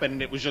this happened,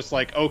 and it was just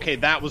like, okay,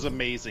 that was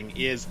amazing,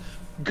 is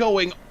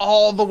going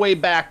all the way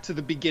back to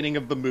the beginning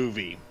of the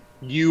movie.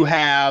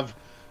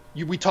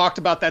 We talked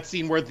about that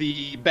scene where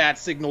the bat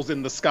signal's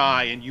in the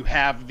sky, and you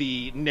have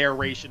the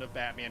narration of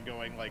Batman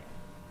going, like,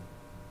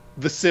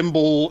 the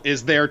symbol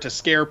is there to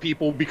scare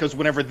people because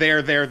whenever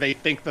they're there, they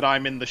think that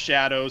I'm in the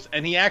shadows.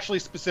 And he actually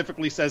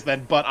specifically says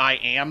then, but I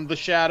am the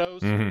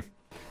shadows. Mm-hmm.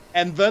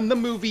 And then the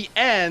movie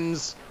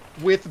ends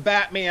with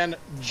Batman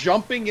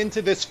jumping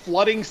into this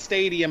flooding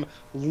stadium,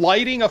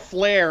 lighting a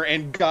flare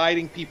and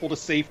guiding people to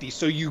safety.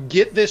 So you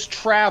get this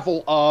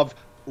travel of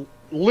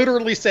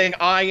literally saying,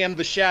 I am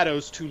the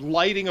shadows, to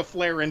lighting a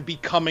flare and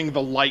becoming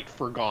the light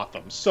for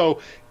Gotham. So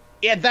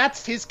yeah,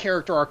 that's his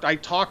character arc. I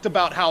talked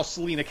about how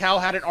Selina Kyle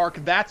had an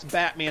arc. That's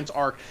Batman's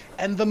arc.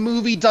 And the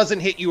movie doesn't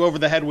hit you over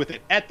the head with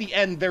it. At the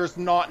end, there's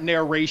not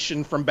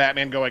narration from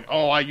Batman going,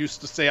 oh, I used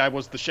to say I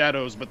was the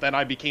shadows, but then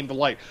I became the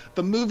light.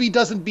 The movie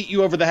doesn't beat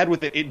you over the head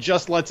with it. It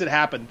just lets it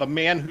happen. The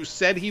man who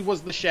said he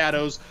was the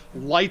shadows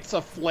lights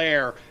a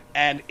flare,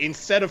 and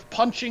instead of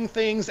punching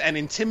things and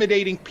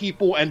intimidating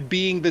people and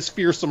being this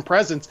fearsome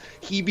presence,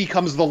 he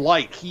becomes the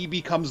light. He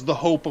becomes the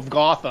hope of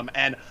Gotham.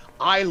 And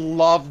I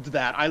loved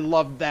that. I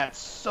loved that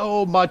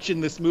so much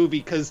in this movie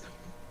because,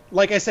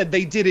 like I said,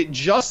 they did it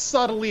just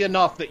subtly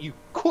enough that you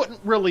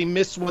couldn't really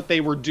miss what they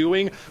were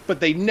doing,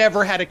 but they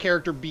never had a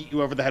character beat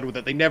you over the head with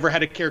it. They never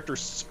had a character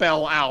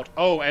spell out,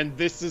 oh, and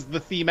this is the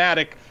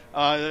thematic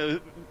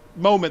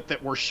moment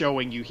that we're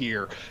showing you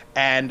here.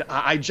 And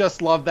I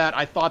just love that.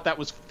 I thought that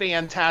was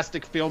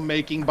fantastic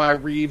filmmaking by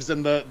Reeves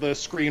and the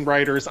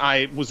screenwriters.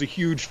 I was a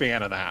huge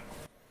fan of that.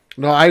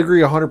 No, I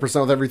agree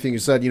 100% with everything you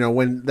said. You know,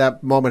 when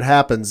that moment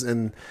happens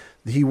and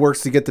he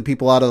works to get the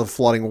people out of the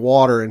flooding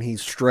water and he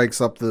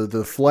strikes up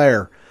the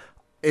flare,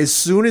 as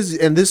soon as,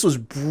 and this was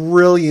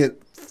brilliant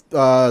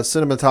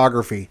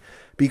cinematography,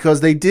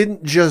 because they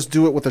didn't just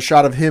do it with a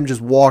shot of him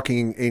just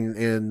walking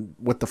in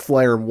with the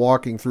flare and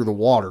walking through the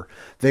water.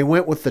 They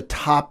went with the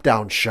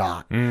top-down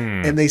shot,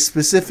 and they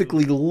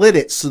specifically lit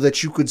it so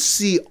that you could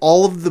see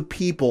all of the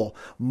people,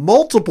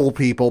 multiple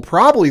people,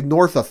 probably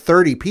north of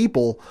 30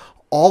 people,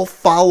 all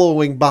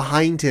following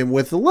behind him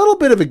with a little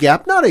bit of a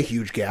gap, not a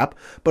huge gap,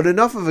 but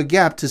enough of a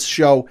gap to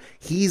show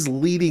he's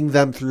leading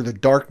them through the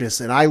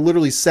darkness. And I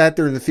literally sat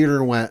there in the theater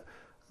and went,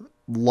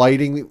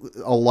 lighting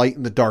a light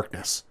in the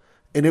darkness.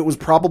 And it was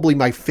probably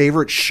my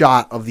favorite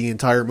shot of the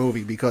entire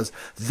movie because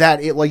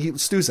like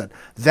Stu said,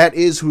 that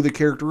is who the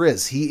character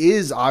is. He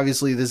is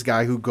obviously this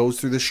guy who goes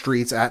through the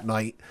streets at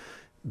night,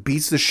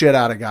 beats the shit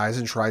out of guys,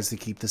 and tries to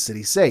keep the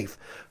city safe.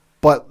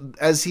 But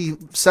as he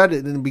said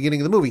it in the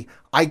beginning of the movie,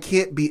 I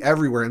can't be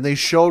everywhere. And they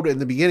showed in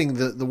the beginning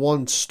the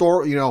one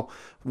store,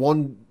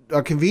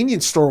 a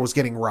convenience store was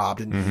getting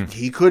robbed and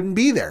he couldn't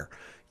be there.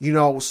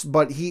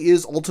 But he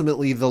is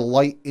ultimately the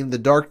light in the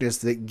darkness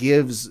that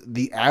gives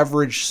the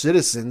average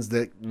citizens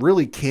that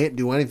really can't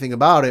do anything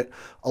about it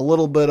a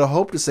little bit of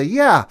hope to say,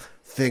 yeah,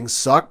 things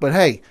suck, but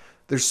hey,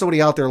 there's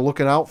somebody out there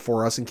looking out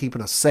for us and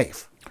keeping us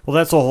safe. Well,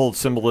 that's the whole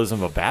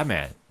symbolism of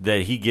Batman,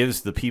 that he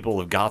gives the people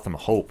of Gotham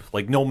hope.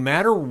 Like, no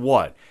matter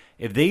what,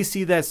 if they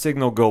see that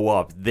signal go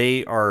up,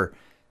 they are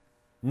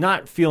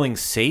not feeling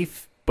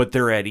safe, but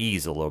they're at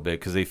ease a little bit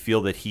because they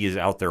feel that he is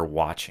out there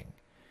watching.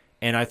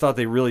 And I thought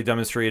they really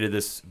demonstrated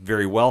this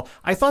very well.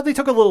 I thought they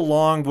took a little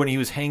long when he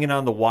was hanging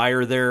on the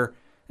wire there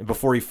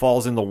before he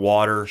falls in the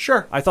water.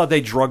 Sure. I thought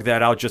they drug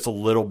that out just a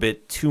little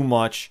bit too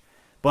much.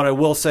 But I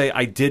will say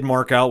I did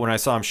mark out when I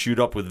saw him shoot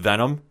up with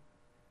Venom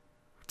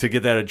to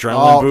get that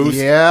adrenaline boost.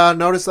 Yeah,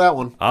 notice that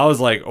one. I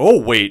was like, oh,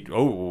 wait.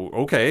 Oh,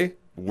 okay.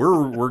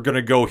 We're going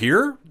to go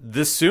here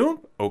this soon?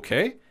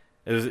 Okay.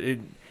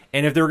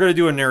 And if they were going to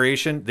do a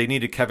narration, they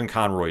needed Kevin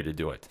Conroy to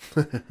do it.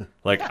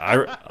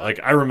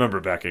 I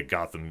remember back at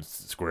Gotham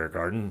Square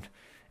Garden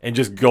and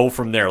just go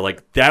from there.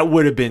 Like, that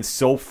would have been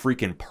so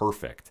freaking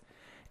perfect.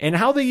 And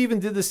how they even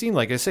did the scene,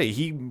 like I say,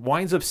 he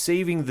winds up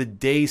saving the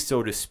day,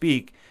 so to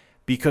speak,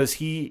 because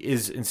he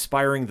is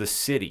inspiring the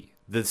city.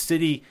 The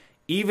city,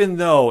 even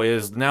though it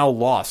has now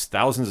lost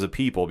thousands of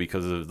people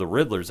because of the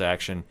Riddler's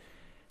action,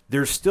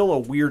 there's still a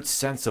weird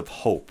sense of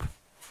hope.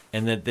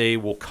 And that they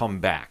will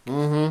come back.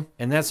 Mm-hmm.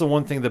 And that's the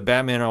one thing that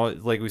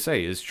Batman, like we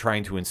say, is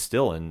trying to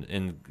instill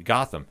in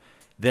Gotham.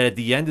 That at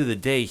the end of the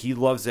day, he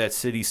loves that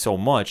city so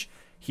much,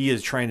 he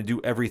is trying to do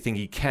everything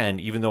he can,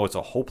 even though it's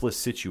a hopeless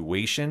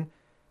situation.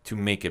 to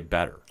make it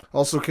better.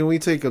 Also, can we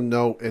take a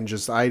note and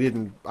just I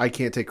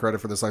can't take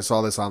credit for this. I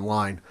saw this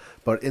online,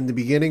 but in the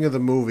beginning of the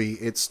movie,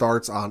 it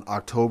starts on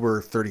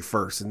October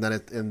 31st, and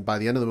then and by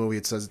the end of the movie,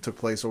 it says it took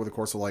place over the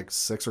course of like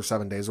 6 or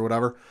 7 days or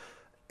whatever.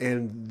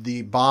 And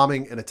the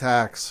bombing and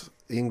attacks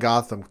in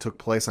Gotham took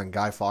place on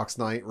Guy Fawkes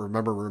Night.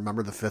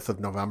 Remember the 5th of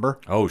November?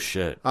 Oh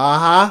shit.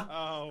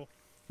 Oh.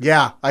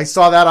 Yeah, I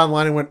saw that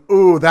online and went,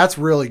 "Ooh, that's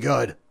really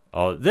good."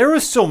 Oh, there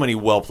was so many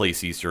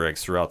well-placed Easter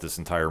eggs throughout this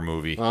entire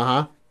movie.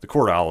 The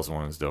Court of Owls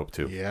one is dope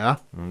too. Yeah.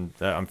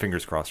 I'm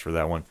fingers crossed for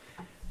that one.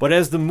 But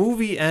as the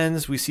movie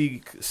ends, we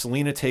see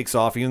Selina takes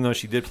off, even though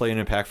she did play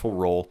an impactful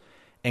role,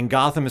 and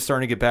Gotham is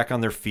starting to get back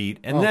on their feet.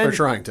 And then they're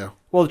trying to.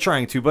 Well, they're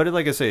trying to, but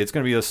like I say, it's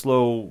going to be a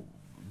slow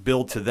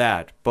build to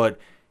that. But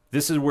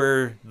this is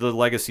where the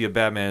legacy of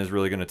Batman is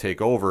really going to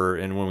take over.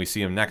 And when we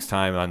see him next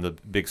time on the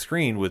big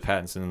screen with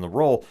Pattinson in the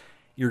role,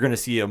 you're going to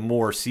see a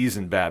more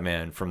seasoned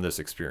Batman from this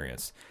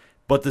experience.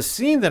 But the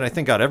scene that I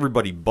think got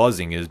everybody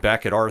buzzing is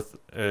back at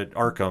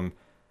Arkham.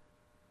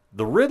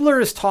 The Riddler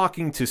is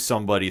talking to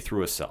somebody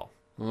through a cell.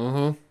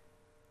 Mm-hmm.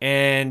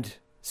 And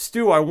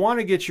Stu, I want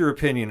to get your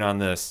opinion on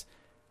this.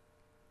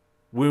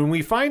 When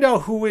we find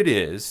out who it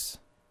is,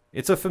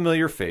 it's a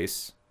familiar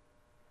face,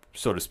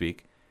 so to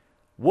speak.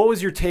 What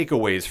was your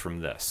takeaways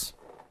from this?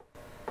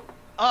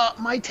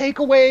 My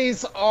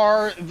takeaways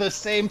are the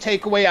same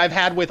takeaway I've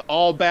had with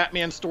all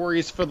Batman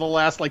stories for the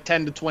last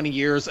 10 to 20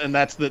 years, and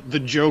that's that the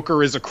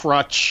Joker is a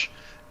crutch,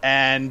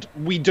 and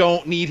we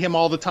don't need him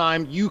all the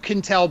time. You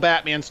can tell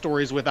Batman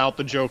stories without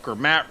the Joker.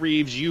 Matt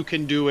Reeves, you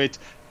can do it.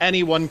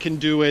 Anyone can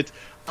do it.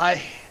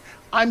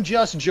 I'm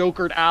just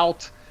Jokered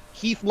out.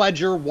 Heath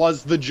Ledger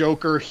was the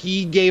Joker.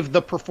 He gave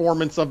the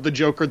performance of the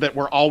Joker that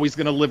we're always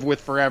going to live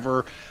with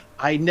forever.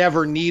 I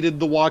never needed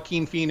the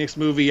Joaquin Phoenix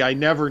movie. I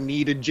never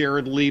needed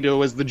Jared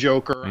Leto as the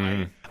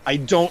Joker. I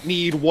don't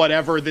need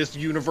whatever this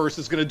universe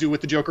is going to do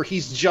with the Joker.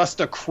 He's just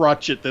a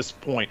crutch at this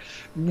point.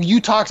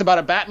 You talked about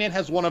it. Batman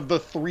has one of the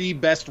 3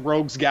 best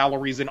rogues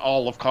galleries in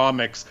all of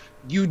comics.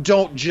 You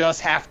don't just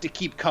have to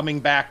keep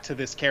coming back to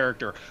this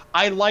character.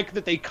 I like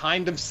that they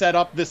kind of set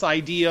up this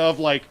idea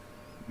of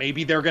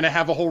maybe they're going to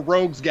have a whole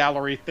rogues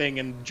gallery thing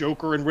and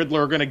Joker and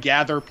Riddler are going to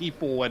gather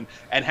people and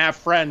have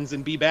friends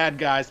and be bad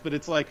guys. But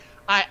it's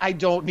I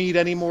don't need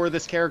any more of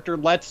this character.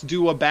 Let's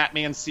do a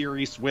Batman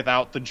series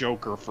without the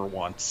Joker for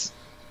once.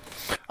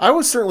 I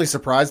was certainly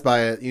surprised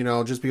by it,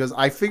 just because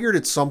I figured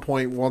at some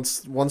point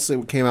once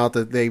it came out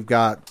that they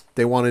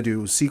want to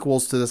do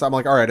sequels to this. I'm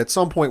like, all right, at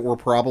some point we're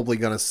probably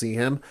going to see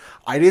him.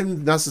 I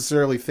didn't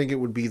necessarily think it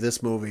would be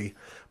this movie,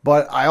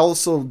 but I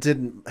also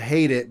didn't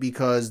hate it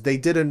because they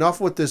did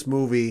enough with this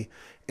movie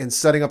in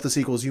setting up the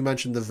sequels. You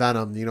mentioned the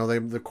Venom,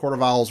 the Court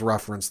of Owls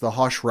reference, the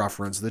Hush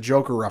reference, the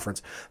Joker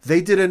reference. They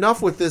did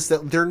enough with this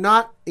that they're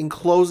not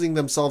enclosing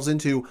themselves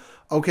into,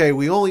 okay,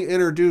 we only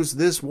introduced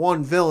this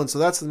one villain, so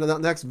that's the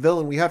next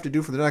villain we have to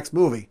do for the next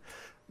movie.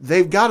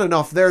 They've got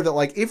enough there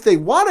that, if they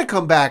want to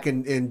come back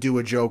and do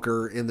a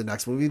Joker in the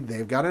next movie,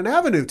 they've got an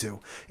avenue to.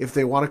 If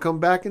they want to come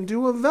back and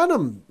do a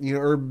Venom,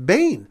 or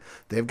Bane,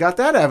 they've got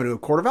that avenue.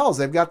 Court of Owls,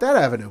 they've got that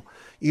avenue.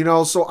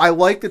 So I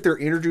like that they're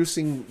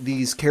introducing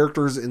these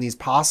characters in these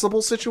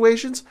possible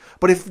situations,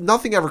 but if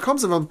nothing ever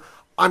comes of them,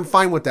 I'm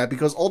fine with that,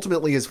 because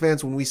ultimately as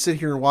fans, when we sit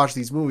here and watch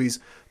these movies,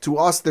 to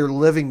us, they're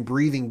living,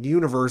 breathing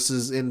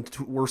universes, and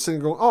we're sitting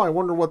going, oh, I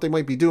wonder what they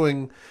might be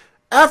doing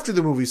after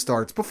the movie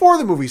starts, before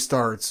the movie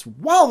starts,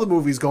 while the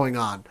movie's going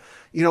on.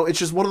 It's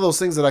just one of those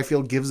things that I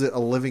feel gives it a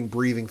living,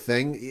 breathing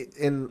thing,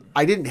 and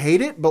I didn't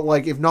hate it, but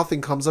if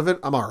nothing comes of it,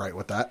 I'm all right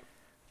with that.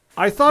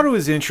 I thought it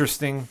was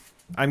interesting.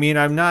 I mean,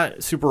 I'm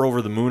not super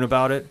over the moon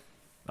about it.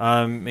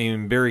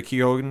 Barry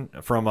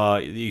Keoghan from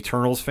the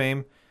Eternals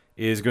fame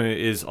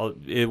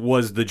it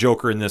was the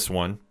Joker in this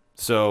one.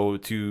 So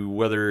to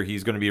whether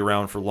he's going to be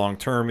around for long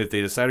term, if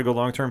they decide to go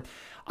long term,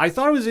 I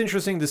thought it was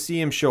interesting to see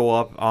him show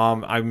up.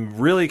 I'm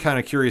really kind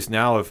of curious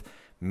now if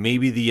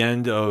maybe the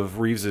end of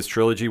Reeves'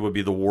 trilogy would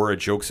be the War of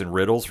Jokes and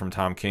Riddles from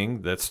Tom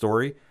King, that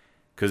story,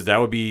 because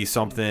that would be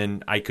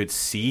something I could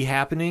see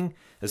happening.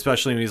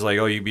 Especially when he's like,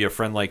 oh, you'd be a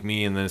friend like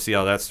me, and then see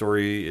how that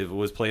story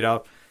was played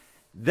out.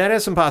 That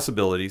has some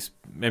possibilities.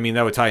 I mean,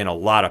 that would tie in a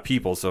lot of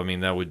people, so,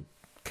 that would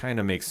kind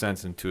of make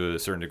sense to a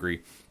certain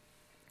degree.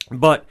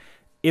 But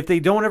if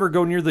they don't ever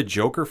go near the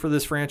Joker for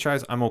this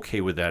franchise, I'm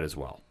okay with that as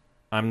well.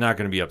 I'm not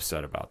going to be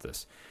upset about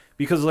this.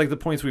 Because, the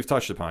points we've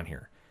touched upon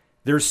here,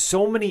 there's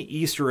so many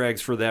Easter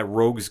eggs for that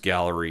Rogues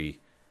Gallery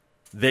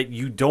that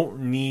you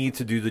don't need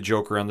to do the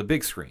Joker on the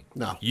big screen.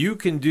 No. You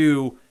can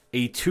do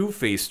a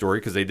Two-Face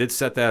story, because they did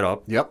set that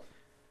up. Yep.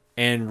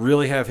 And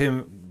really have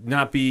him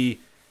not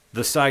be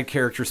the side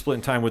character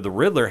splitting time with the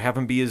Riddler, have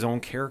him be his own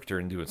character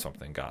and doing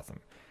something in Gotham.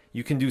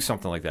 You can do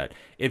something like that.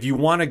 If you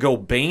want to go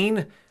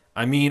Bane,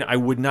 I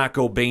would not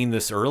go Bane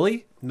this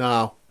early.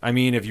 No.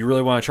 If you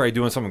really want to try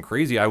doing something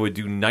crazy, I would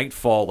do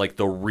Nightfall,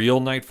 the real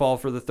Nightfall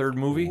for the third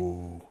movie.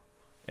 Ooh.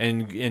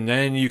 And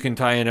then you can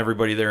tie in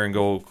everybody there and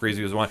go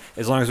crazy as one.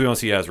 As long as we don't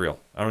see Azrael.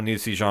 I don't need to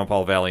see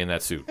Jean-Paul Valley in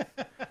that suit.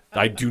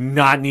 I do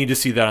not need to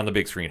see that on the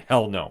big screen.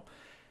 Hell no.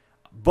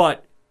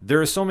 But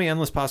there are so many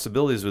endless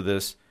possibilities with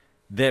this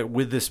that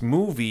with this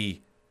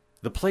movie,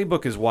 the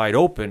playbook is wide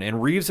open,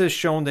 and Reeves has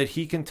shown that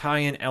he can tie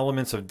in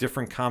elements of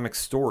different comic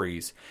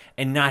stories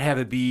and not have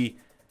it be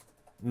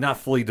not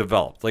fully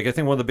developed. Like, I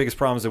think one of the biggest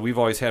problems that we've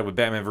always had with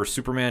Batman vs.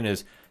 Superman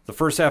is the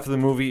first half of the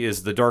movie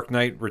is The Dark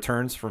Knight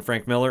Returns from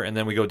Frank Miller, and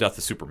then we go Death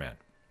of Superman.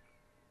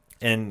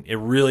 And it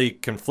really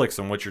conflicts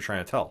on what you're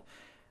trying to tell.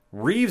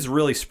 Reeves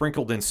really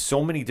sprinkled in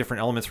so many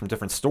different elements from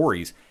different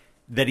stories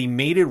that he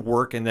made it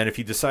work, and that if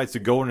he decides to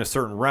go in a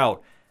certain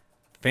route,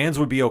 fans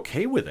would be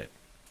okay with it.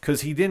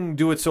 Because he didn't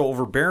do it so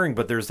overbearing,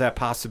 but there's that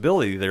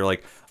possibility. They're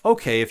like,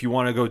 okay, if you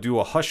want to go do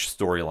a Hush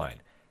storyline,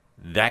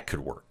 that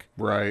could work.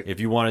 Right. If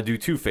you want to do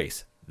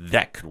Two-Face,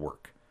 that could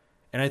work.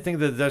 And I think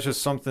that that's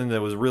just something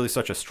that was really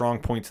such a strong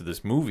point to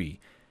this movie,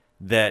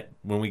 that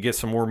when we get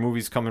some more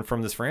movies coming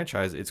from this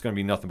franchise, it's going to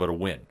be nothing but a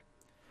win.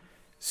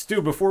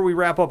 Stu, before we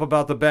wrap up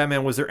about the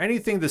Batman, was there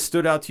anything that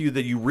stood out to you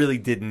that you really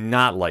did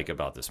not like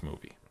about this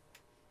movie?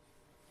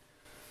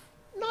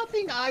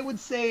 Nothing I would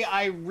say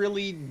I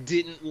really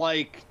didn't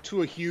like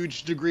to a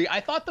huge degree. I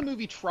thought the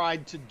movie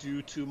tried to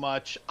do too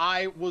much.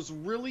 I was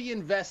really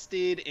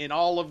invested in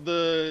all of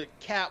the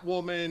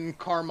Catwoman,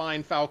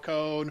 Carmine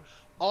Falcone,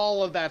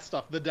 all of that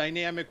stuff, the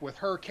dynamic with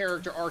her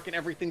character arc and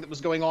everything that was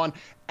going on.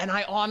 And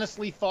I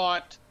honestly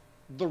thought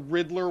the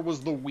Riddler was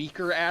the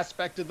weaker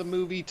aspect of the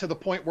movie, to the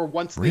point where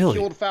once they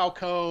killed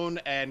Falcone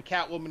and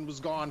Catwoman was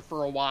gone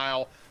for a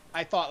while,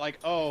 I thought like,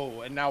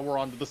 oh, and now we're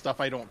on to the stuff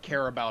I don't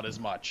care about as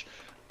much.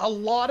 A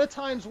lot of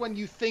times when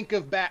you think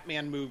of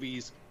Batman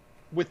movies,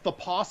 with the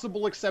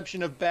possible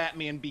exception of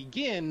Batman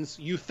Begins,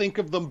 you think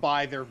of them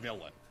by their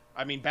villain.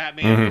 I mean,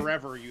 Batman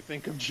Forever, you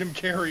think of Jim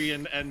Carrey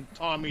and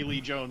Tommy Lee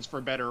Jones, for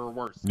better or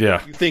worse.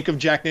 Yeah. You think of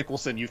Jack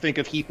Nicholson, you think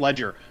of Heath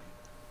Ledger.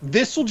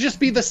 This will just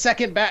be the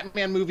second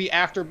Batman movie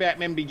after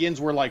Batman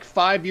Begins where, like,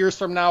 5 years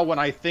from now, when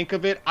I think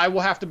of it, I will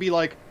have to be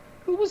like,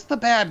 who was the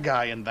bad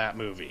guy in that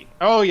movie?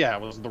 Oh, yeah,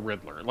 it was the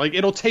Riddler. Like,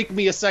 it'll take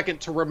me a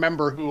second to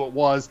remember who it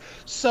was.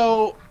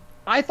 So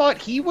I thought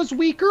he was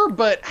weaker,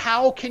 but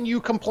how can you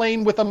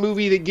complain with a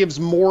movie that gives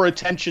more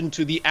attention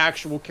to the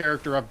actual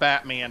character of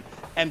Batman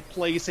and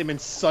plays him in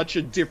such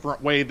a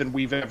different way than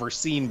we've ever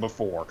seen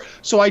before?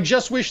 So I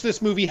just wish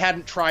this movie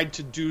hadn't tried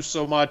to do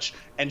so much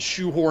and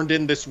shoehorned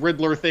in this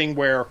Riddler thing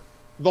where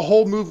the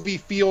whole movie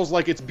feels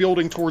like it's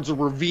building towards a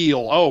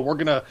reveal. Oh, we're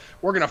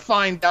gonna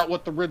find out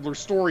what the Riddler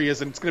story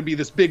is, and it's gonna be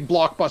this big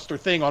blockbuster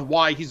thing on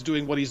why he's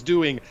doing what he's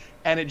doing,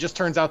 and it just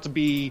turns out to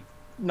be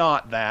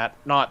not that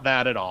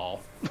at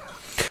all.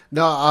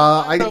 No,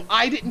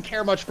 I didn't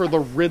care much for the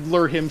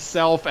Riddler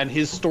himself and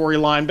his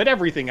storyline, but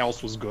everything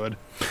else was good.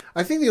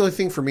 I think the only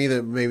thing for me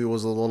that maybe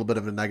was a little bit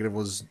of a negative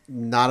was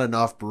not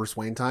enough Bruce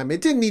Wayne time.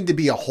 It didn't need to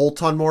be a whole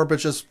ton more, but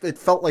just it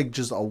felt like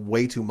just a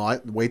way too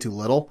much, way too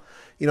little.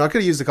 You know, I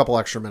could have used a couple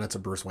extra minutes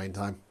of Bruce Wayne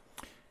time.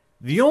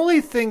 The only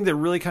thing that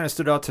really kind of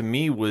stood out to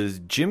me was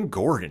Jim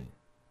Gordon.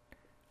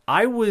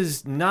 I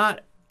was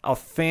not a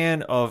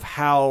fan of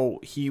how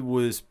he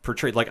was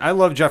portrayed. Like, I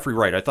love Jeffrey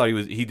Wright. I thought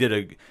he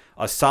did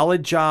a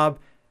solid job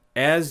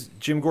as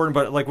Jim Gordon,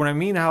 but like when I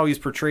mean how he's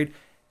portrayed,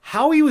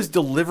 how he was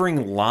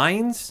delivering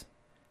lines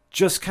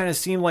just kind of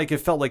seemed like it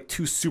felt like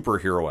too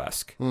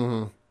superhero-esque.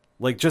 Mm-hmm.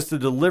 Like, just the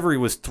delivery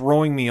was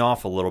throwing me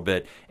off a little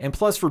bit. And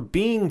plus, for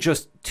being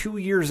just 2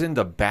 years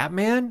into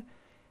Batman,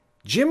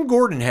 Jim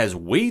Gordon has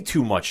way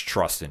too much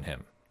trust in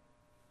him.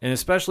 And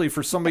especially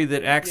for somebody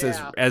that acts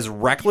as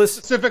reckless. He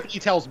specifically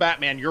tells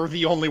Batman, "You're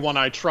the only one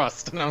I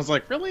trust." And I was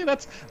like, really?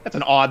 That's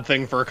an odd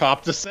thing for a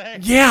cop to say.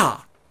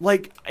 Yeah.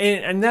 Like,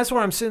 and that's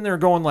what I'm sitting there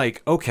going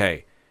like,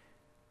 okay,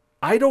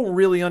 I don't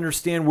really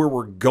understand where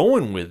we're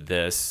going with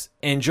this,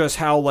 and just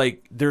how,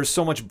 like, there's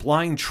so much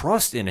blind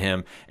trust in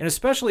him. And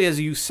especially as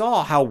you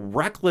saw how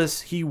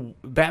reckless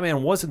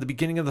Batman was at the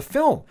beginning of the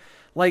film.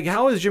 Like,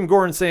 how is Jim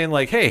Gordon saying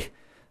like, hey,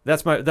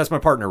 that's my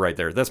partner right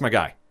there. That's my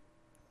guy.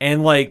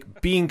 And,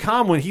 like, being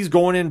calm when he's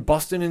going in,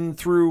 busting in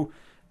through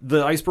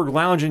the Iceberg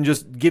Lounge and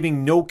just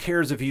giving no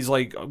cares if he's,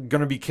 like,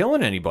 going to be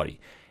killing anybody.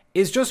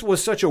 It just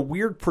was such a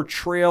weird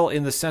portrayal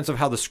in the sense of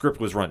how the script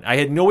was run. I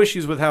had no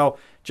issues with how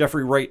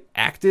Jeffrey Wright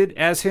acted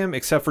as him,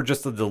 except for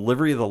just the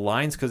delivery of the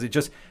lines, because it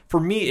just, for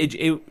me,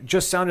 it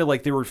just sounded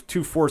like they were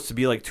too forced to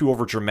be, like, too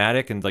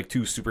overdramatic and, like,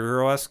 too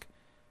superhero-esque.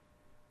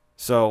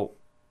 So,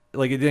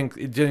 like, it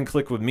didn't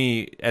click with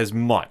me as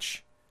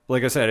much.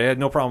 Like I said, I had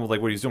no problem with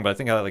like what he's doing, but I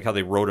think how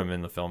they wrote him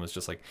in the film is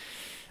just like,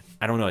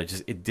 I don't know,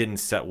 it didn't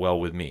set well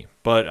with me.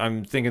 But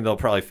I'm thinking they'll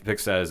probably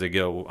fix that as they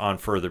go on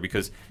further,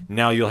 because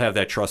now you'll have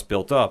that trust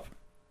built up.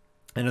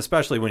 And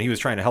especially when he was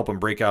trying to help him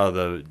break out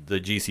of the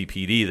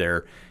GCPD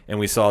there, and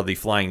we saw the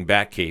flying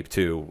bat cape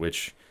too,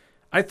 which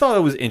I thought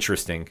it was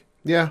interesting.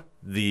 Yeah.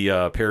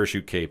 The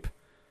parachute cape.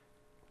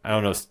 I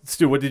don't know.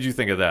 Stu, what did you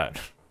think of that?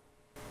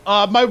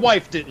 My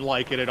wife didn't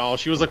like it at all.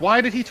 She was like,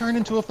 why did he turn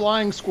into a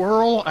flying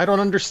squirrel? I don't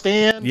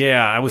understand.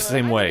 Yeah, I was the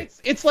same way.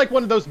 It's like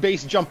one of those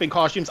base jumping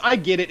costumes. I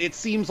get it. It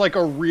seems like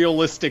a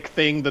realistic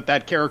thing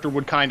that character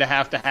would kind of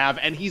have to have.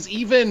 And he's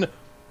even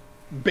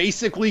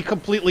basically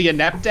completely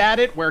inept at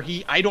it, where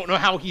I don't know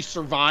how he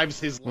survives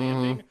his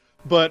landing.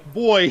 but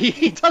boy,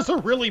 he does a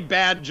really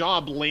bad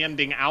job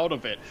landing out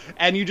of it.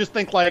 And you just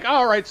think like,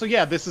 all right, so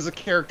yeah, this is a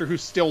character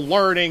who's still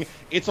learning.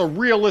 It's a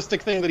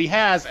realistic thing that he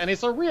has, and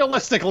it's a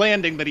realistic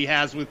landing that he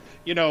has with,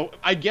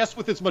 I guess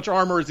with as much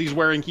armor as he's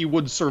wearing, he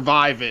would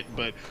survive it.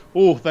 But,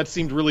 that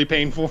seemed really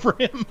painful for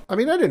him. I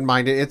mean, I didn't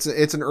mind it.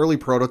 It's an early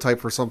prototype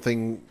for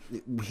something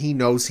he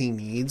knows he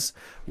needs.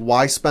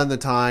 Why spend the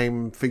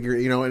time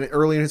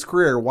early in his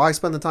career, why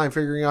spend the time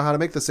figuring out how to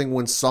make this thing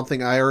when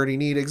something I already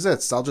need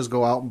exists? I'll just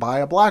go out and buy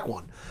a black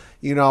one.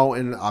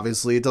 And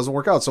obviously it doesn't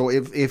work out. So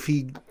if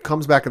he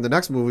comes back in the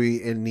next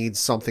movie and needs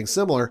something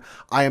similar,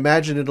 I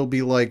imagine it'll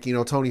be like,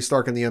 Tony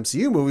Stark in the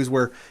MCU movies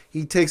where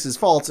he takes his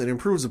faults and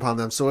improves upon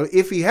them. So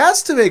if he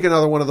has to make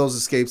another one of those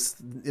escapes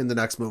in the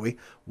next movie,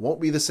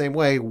 won't be the same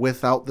way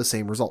without the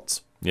same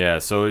results. Yeah,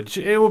 so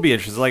it will be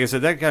interesting. Like I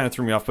said, that kind of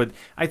threw me off, but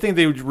I think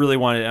they really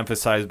wanted to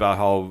emphasize about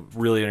how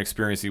really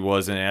inexperienced he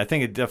was, and I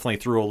think it definitely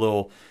threw a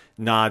little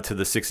nod to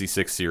the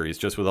 66 series,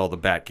 just with all the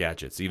bat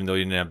gadgets, even though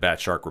you didn't have bat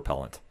shark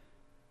repellent.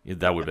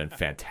 That would have been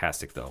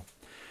fantastic, though.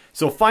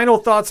 So, final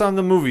thoughts on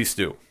the movie,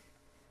 Stu?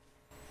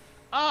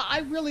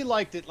 I really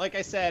liked it. Like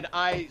I said,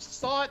 I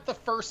saw it the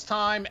first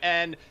time,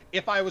 and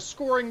if I was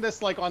scoring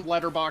this like on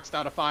Letterboxd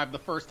out of 5, the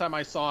first time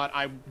I saw it,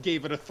 I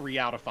gave it a 3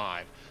 out of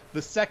 5.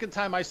 The second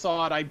time I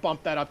saw it, I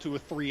bumped that up to a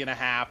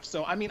 3.5.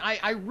 So, I mean,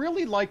 I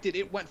really liked it.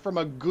 It went from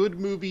a good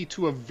movie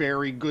to a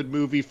very good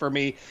movie for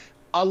me.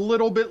 A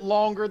little bit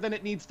longer than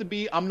it needs to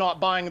be. I'm not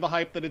buying the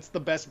hype that it's the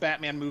best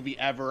Batman movie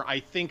ever.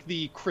 I think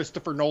the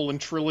Christopher Nolan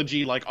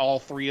trilogy, like all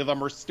 3 of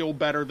them, are still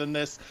better than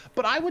this.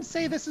 But I would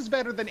say this is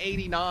better than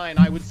 89.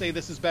 I would say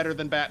this is better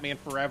than Batman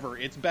Forever.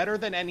 It's better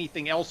than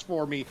anything else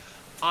for me.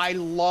 I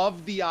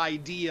love the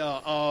idea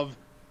of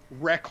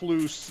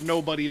recluse,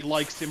 nobody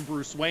likes him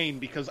Bruce Wayne,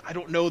 because I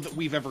don't know that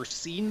we've ever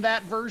seen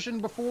that version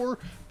before.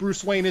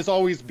 Bruce Wayne is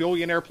always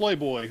billionaire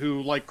playboy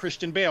who, like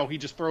Christian Bale, he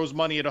just throws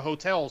money at a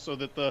hotel so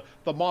that the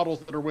models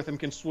that are with him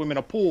can swim in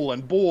a pool.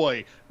 And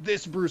boy,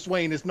 this Bruce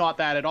Wayne is not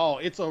that at all.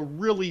 It's a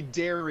really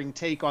daring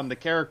take on the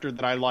character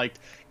that I liked.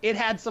 It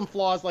had some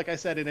flaws, like I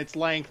said, in its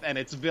length and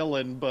its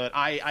villain, but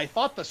I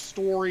thought the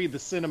story, the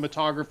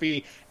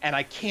cinematography, and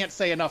I can't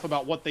say enough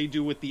about what they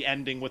do with the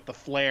ending with the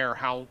flare,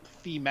 how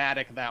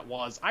thematic that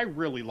was. I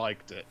really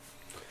liked it.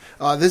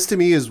 This to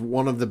me is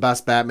one of the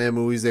best Batman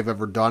movies they've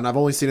ever done. I've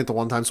only seen it the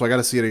one time, so I got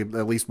to see it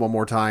at least one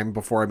more time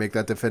before I make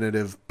that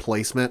definitive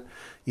placement.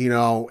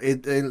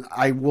 And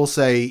I will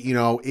say,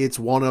 it's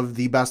one of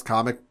the best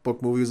comic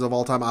book movies of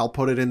all time. I'll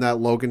put it in that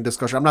Logan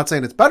discussion. I'm not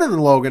saying it's better than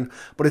Logan,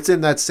 but it's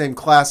in that same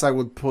class I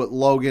would put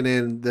Logan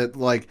in. That,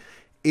 like,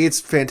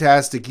 it's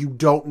fantastic. You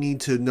don't need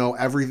to know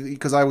everything,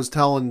 because I was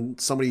telling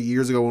somebody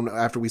years ago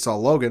after we saw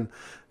Logan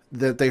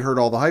that they heard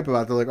all the hype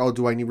about it. They're like, oh,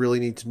 do I really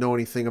need to know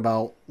anything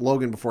about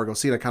Logan before I go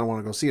see it? I kind of want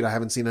to go see it. I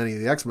haven't seen any of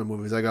the X-Men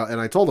movies. And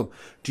I told them,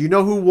 do you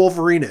know who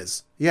Wolverine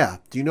is? Yeah.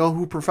 Do you know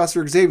who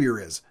Professor Xavier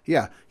is?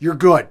 Yeah. You're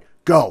good.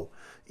 Go.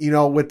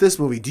 With this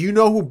movie, do you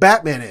know who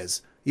Batman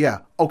is? Yeah.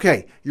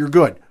 Okay. You're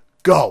good.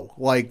 Go.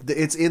 Like,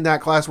 it's in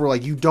that class where,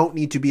 like, you don't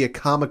need to be a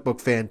comic book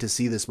fan to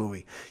see this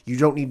movie. You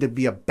don't need to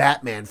be a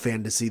Batman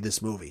fan to see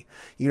this movie.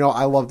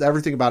 I loved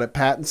everything about it.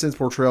 Pattinson's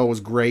portrayal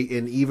was great.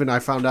 And even I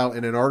found out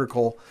in an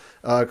article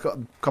a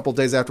couple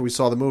days after we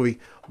saw the movie,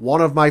 one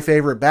of my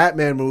favorite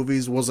Batman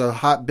movies was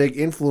a big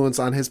influence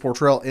on his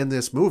portrayal in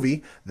this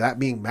movie, that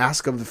being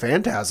Mask of the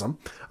Phantasm.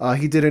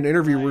 He did an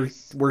interview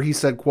where he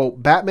said,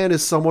 quote, "Batman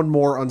is someone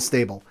more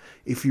unstable.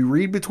 If you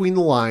read between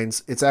the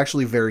lines, it's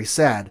actually very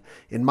sad.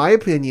 In my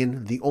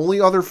opinion, the only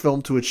other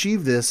film to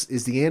achieve this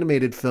is the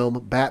animated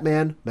film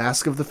Batman,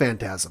 Mask of the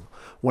Phantasm.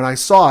 When I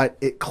saw it,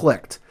 it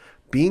clicked.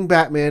 Being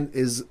Batman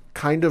is a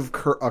kind of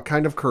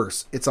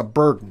curse. It's a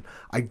burden.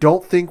 I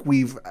don't think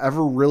we've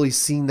ever really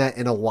seen that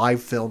in a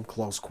live film,"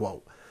 close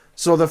quote.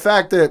 So the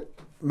fact that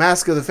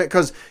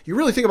because you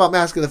really think about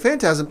Mask of the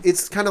Phantasm,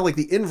 it's kind of like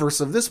the inverse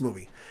of this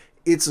movie.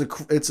 It's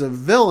a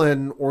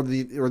villain or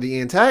the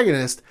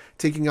antagonist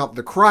taking out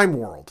the crime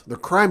world, the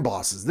crime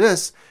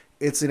bosses.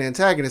 It's an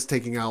antagonist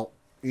taking out,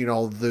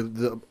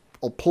 the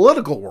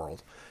political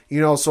world.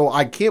 So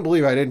I can't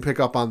believe I didn't pick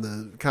up on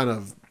the kind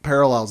of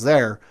parallels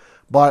there.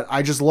 But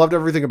I just loved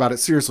everything about it.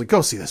 Seriously,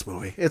 go see this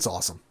movie. It's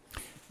awesome.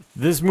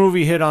 This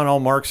movie hit on all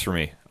marks for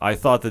me. I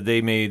thought that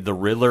they made the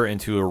Riddler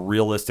into a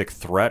realistic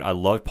threat. I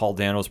loved Paul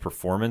Dano's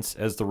performance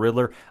as the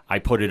Riddler. I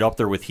put it up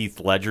there with Heath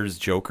Ledger's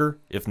Joker,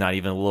 if not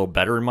even a little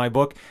better in my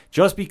book,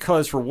 just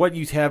because for what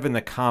you have in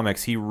the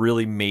comics, he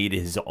really made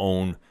his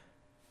own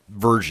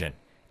version.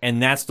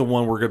 And that's the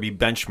one we're going to be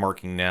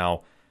benchmarking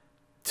now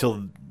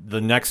till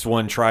the next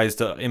one tries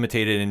to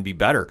imitate it and be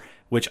better,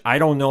 which I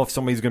don't know if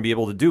somebody's going to be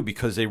able to do,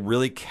 because they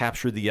really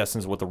captured the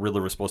essence of what the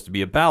Riddler was supposed to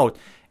be about,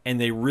 and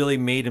they really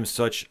made him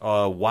such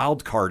a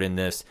wild card in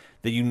this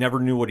that you never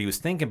knew what he was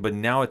thinking, but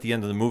now at the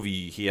end of the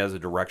movie, he has a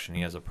direction,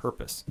 he has a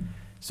purpose.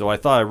 So I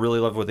thought I really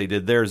loved what they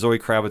did there. Zoe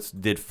Kravitz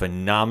did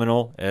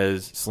phenomenal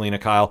as Selina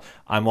Kyle.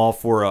 I'm all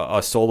for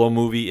a solo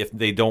movie if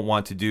they don't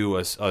want to do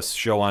a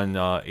show on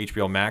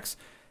HBO Max.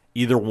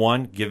 Either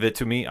one, give it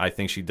to me. I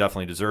think she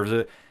definitely deserves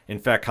it. In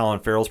fact, Colin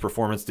Farrell's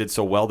performance did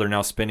so well, they're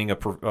now spinning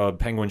a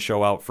Penguin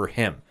show out for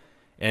him.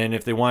 And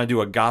if they want to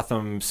do a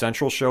Gotham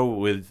Central show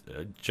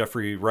with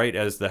Jeffrey Wright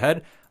as the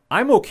head,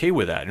 I'm okay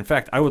with that. In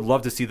fact, I would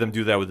love to see them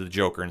do that with the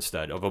Joker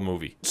instead of a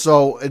movie.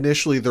 So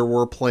initially there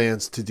were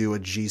plans to do a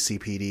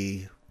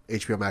GCPD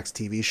HBO Max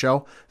TV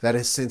show that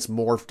has since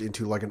morphed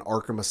into like an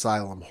Arkham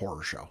Asylum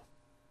horror show.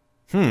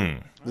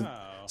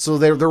 So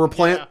there were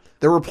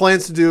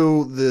plans to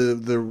do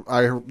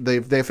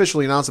they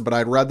officially announced it, but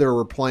I'd read there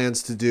were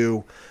plans to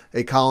do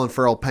a Colin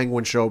Farrell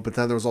Penguin show, but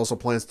then there was also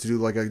plans to do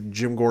like a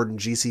Jim Gordon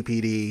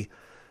GCPD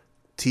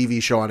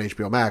TV show on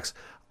HBO Max.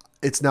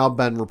 It's now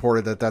been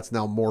reported that that's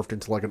now morphed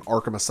into like an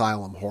Arkham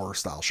Asylum horror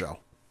style show.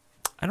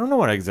 I don't know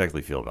what I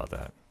exactly feel about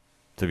that,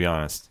 to be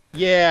honest.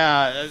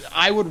 Yeah,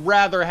 I would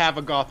rather have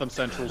a Gotham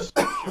Central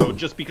show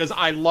just because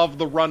I love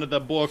the run of the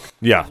book.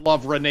 Yeah. I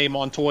love Renee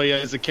Montoya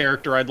as a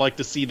character. I'd like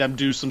to see them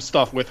do some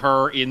stuff with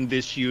her in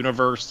this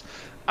universe.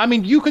 I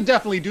mean, you could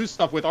definitely do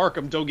stuff with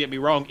Arkham, don't get me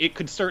wrong. It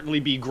could certainly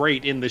be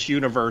great in this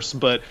universe,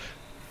 but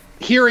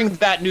hearing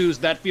that news,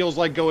 that feels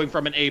like going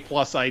from an A+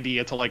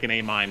 idea to like an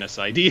A-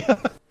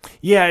 idea.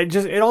 Yeah,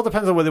 it all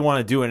depends on what they want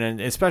to do, and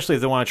especially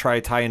if they want to try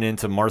tying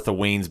into Martha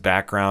Wayne's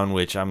background,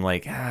 which I'm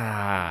like,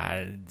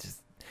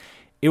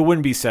 it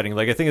wouldn't be setting.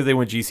 Like, I think if they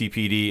went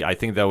GCPD, I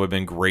think that would have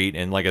been great.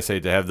 And like I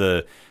said, to have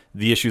the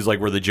issues like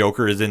where the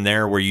Joker is in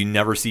there, where you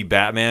never see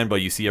Batman,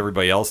 but you see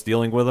everybody else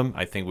dealing with him,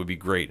 I think would be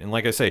great. And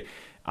like I say,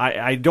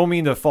 I don't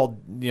mean to fault,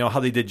 how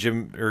they did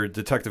Jim or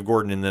Detective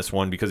Gordon in this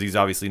one, because he's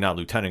obviously not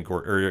Lieutenant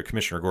Gordon or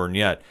Commissioner Gordon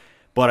yet.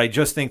 But I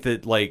just think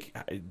that, like,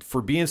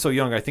 for being so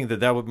young, I think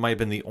that might have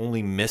been the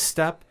only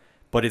misstep.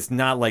 But it's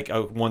not like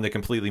one that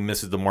completely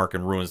misses the mark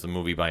and ruins the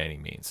movie by any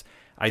means.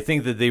 I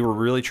think that they were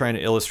really trying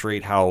to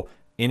illustrate how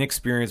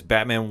inexperienced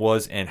Batman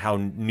was and how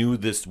new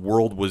this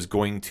world was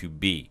going to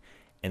be.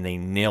 And they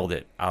nailed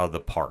it out of the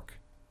park.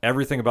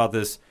 Everything about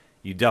this,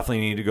 you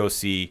definitely need to go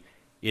see.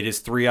 It is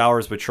 3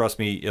 hours, but trust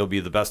me, it'll be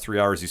the best 3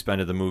 hours you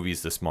spend at the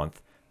movies this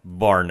month,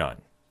 bar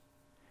none.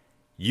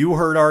 You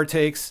heard our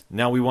takes.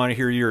 Now we want to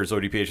hear yours,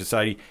 ODPH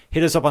Society.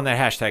 Hit us up on that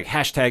hashtag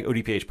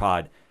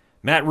ODPHpod.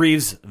 Matt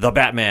Reeves, the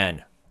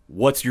Batman.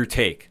 What's your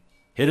take?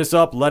 Hit us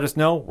up. Let us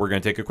know. We're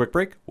going to take a quick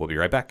break. We'll be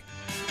right back.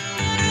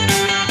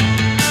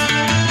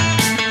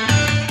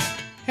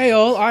 Hey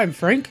all, I'm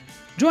Frank.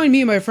 Join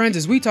me and my friends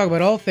as we talk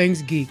about all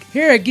things geek.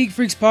 Here at Geek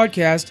Freaks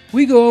Podcast,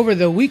 we go over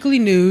the weekly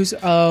news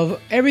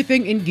of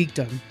everything in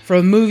geekdom,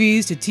 from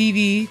movies to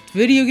TV,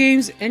 video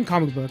games, and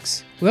comic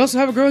books. We also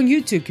have a growing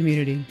YouTube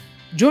community.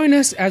 Join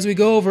us as we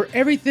go over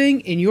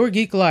everything in your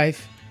geek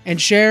life and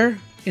share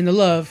in the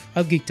love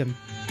of geekdom.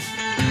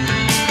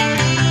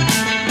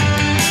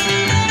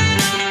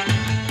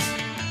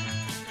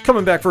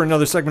 Coming back for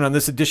another segment on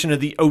this edition of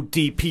the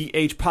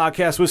ODPH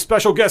Podcast with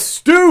special guest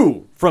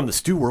Stu from the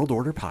Stu World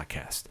Order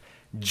Podcast.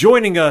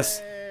 Joining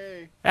us,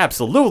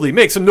 absolutely,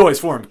 make some noise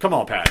for him. Come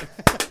on, Pat.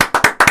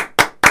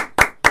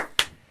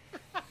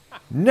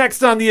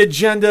 Next on the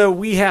agenda,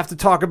 we have to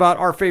talk about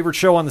our favorite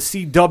show on the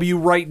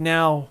CW right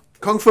now.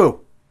 Kung Fu.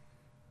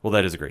 Well,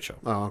 that is a great show.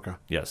 Oh, okay.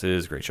 Yes, it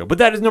is a great show. But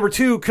that is number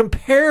 2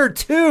 compared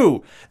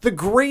to the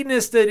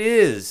greatness that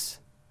is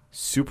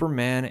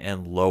Superman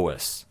and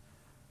Lois.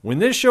 When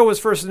this show was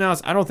first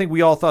announced, I don't think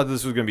we all thought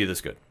this was going to be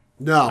this good.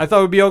 No. I thought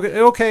it would be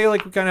okay,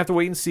 like we kind of have to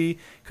wait and see,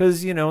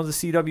 because, the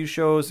CW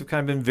shows have kind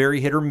of been very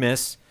hit or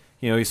miss.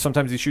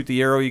 Sometimes you shoot the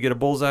arrow, you get a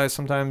bullseye.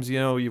 Sometimes,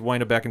 you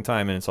wind up back in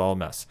time and it's all a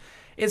mess.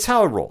 It's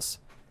how it rolls.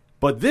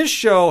 But this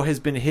show has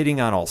been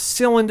hitting on all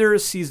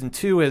cylinders. Season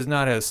 2 has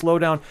not had a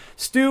slowdown.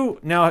 Stu,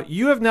 now,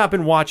 you have not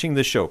been watching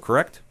this show,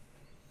 correct?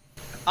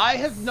 I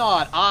have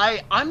not.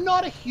 I'm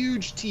not a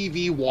huge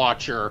TV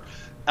watcher.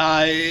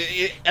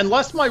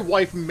 Unless my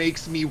wife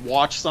makes me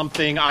watch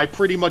something, I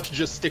pretty much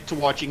just stick to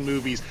watching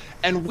movies.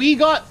 And we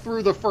got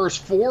through the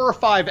first 4 or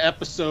 5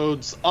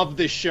 episodes of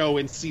this show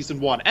in season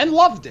 1 and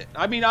loved it.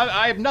 I mean,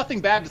 I have nothing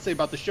bad to say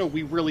about the show.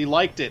 We really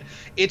liked it.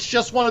 It's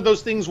just one of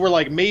those things where,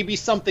 like, maybe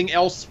something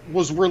else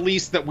was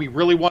released that we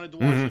really wanted to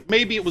watch. Mm-hmm.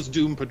 Maybe it was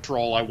Doom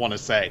Patrol, I want to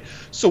say.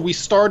 So we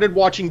started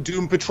watching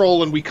Doom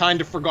Patrol and we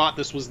kind of forgot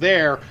this was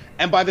there.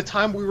 And by the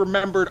time we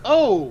remembered,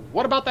 oh,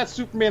 what about that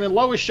Superman and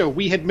Lois show?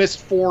 We had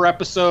missed 4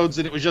 episodes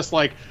and it was just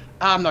like,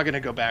 I'm not going to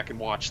go back and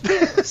watch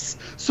this.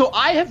 So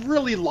I have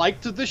really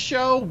liked the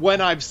show when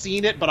I've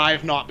seen it, but I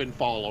have not been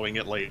following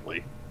it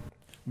lately.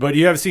 But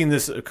you have seen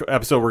this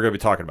episode we're going to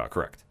be talking about,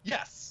 correct?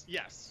 Yes.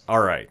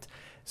 All right.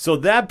 So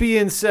that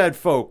being said,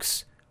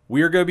 folks,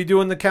 we are going to be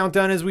doing the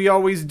countdown as we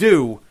always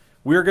do.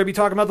 We are going to be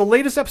talking about the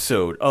latest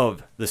episode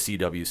of the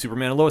CW,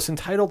 Superman and Lois,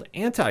 entitled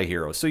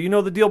Anti-Hero. So you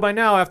know the deal by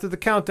now. After the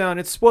countdown,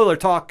 it's spoiler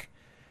talk.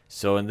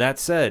 So in that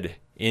said,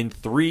 in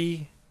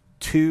 3,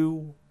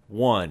 2,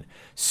 1.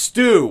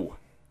 Stu,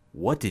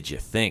 what did you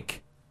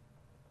think?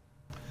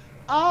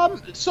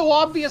 So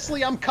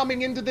obviously I'm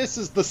coming into this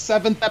as the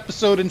 7th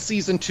episode in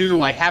season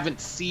 2. I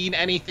haven't seen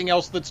anything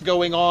else that's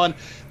going on.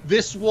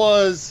 This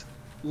was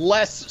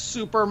less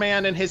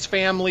Superman and his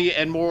family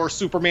and more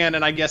Superman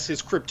and I guess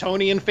his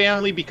Kryptonian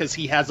family, because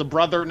he has a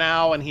brother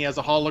now and he has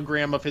a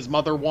hologram of his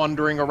mother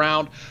wandering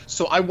around.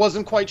 So I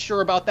wasn't quite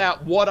sure about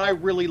that. What I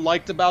really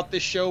liked about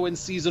this show in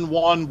season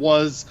 1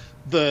 was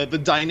the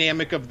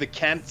dynamic of the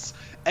Kents.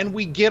 And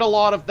we get a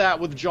lot of that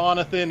with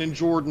Jonathan and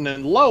Jordan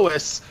and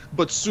Lois,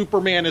 but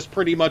Superman is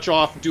pretty much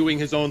off doing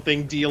his own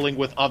thing, dealing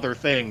with other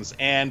things.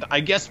 And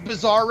I guess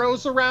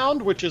Bizarro's around,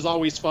 which is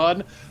always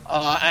fun.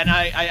 And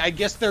I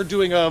guess they're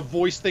doing a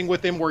voice thing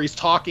with him where he's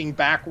talking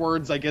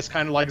backwards, I guess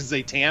kind of like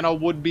Zatanna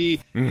would be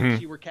if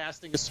he were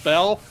casting a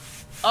spell.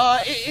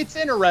 It's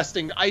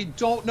interesting. I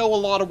don't know a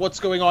lot of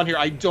what's going on here.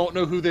 I don't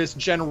know who this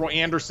General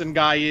Anderson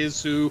guy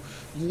is, who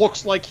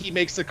looks like he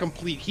makes a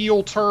complete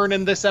heel turn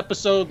in this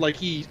episode. Like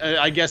he,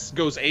 I guess,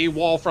 goes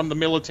AWOL from the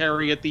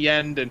military at the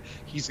end, and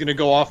he's going to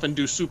go off and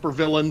do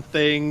supervillain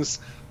things.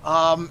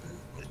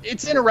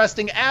 It's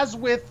interesting. As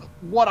with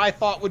what I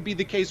thought would be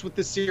the case with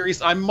this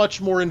series, I'm much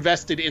more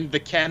invested in the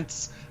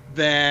Kents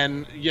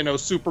than,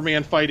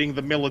 Superman fighting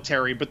the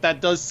military, but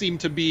that does seem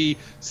to be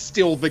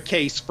still the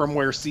case from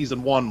where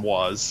season 1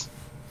 was.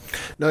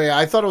 No, yeah,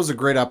 I thought it was a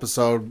great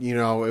episode. It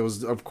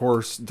was, of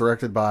course,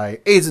 directed by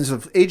Agents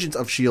of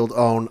S.H.I.E.L.D.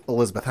 own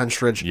Elizabeth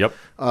Henstridge. Yep.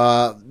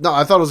 No,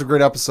 I thought it was a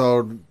great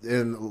episode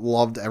and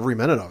loved every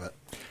minute of it.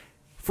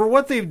 For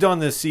what they've done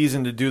this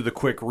season, to do the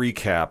quick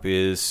recap,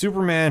 is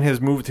Superman has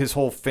moved his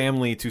whole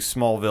family to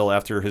Smallville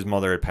after his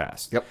mother had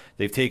passed. Yep.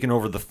 They've taken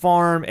over the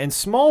farm, and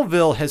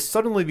Smallville has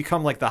suddenly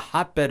become like the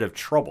hotbed of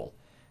trouble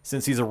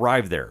since he's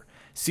arrived there.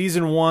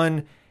 Season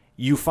 1,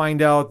 you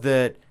find out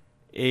that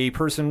a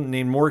person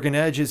named Morgan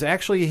Edge is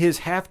actually his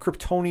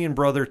half-Kryptonian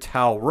brother,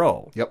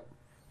 Tal-Rho. Yep.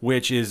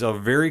 Which is a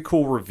very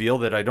cool reveal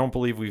that I don't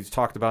believe we've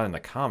talked about in the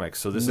comics.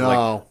 So this is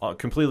like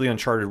completely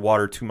uncharted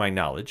water to my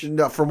knowledge.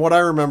 No, from what I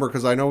remember,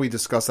 because I know we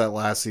discussed that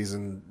last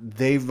season,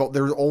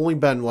 there's only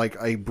been like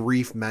a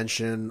brief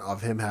mention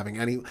of him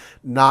having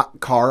not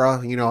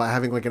Kara,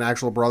 having like an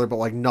actual brother, but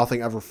like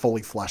nothing ever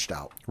fully fleshed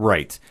out.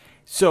 Right.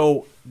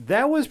 So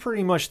that was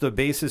pretty much the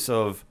basis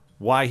of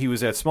why he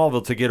was at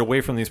Smallville, to get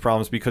away from these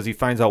problems, because he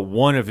finds out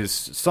one of his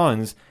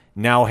sons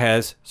now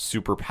has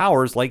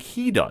superpowers like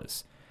he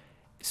does.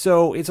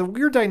 So it's a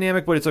weird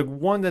dynamic, but it's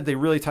one that they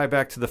really tie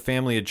back to the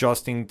family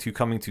adjusting to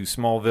coming to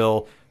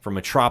Smallville from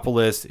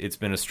Metropolis. It's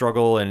been a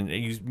struggle, and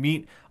you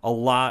meet a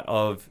lot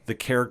of the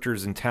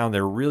characters in town.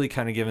 They're really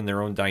kind of giving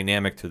their own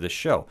dynamic to this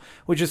show,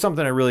 which is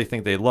something I really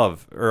think I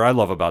love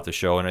about the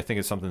show, and I think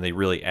it's something they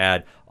really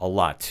add a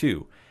lot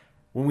to.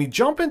 When we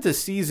jump into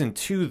season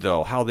 2,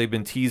 though, how they've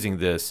been teasing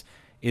this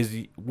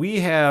is we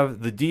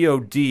have the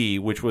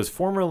DOD, which was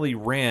formerly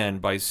ran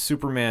by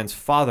Superman's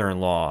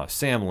father-in-law,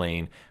 Sam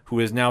Lane, who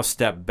has now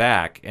stepped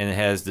back and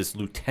has this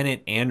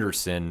Lieutenant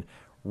Anderson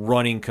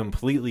running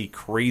completely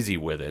crazy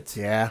with it.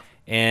 Yeah.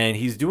 And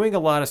he's doing a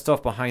lot of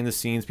stuff behind the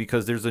scenes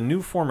because there's a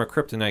new form of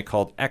kryptonite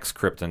called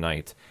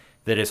X-Kryptonite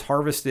that is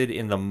harvested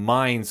in the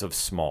mines of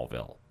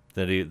Smallville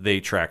that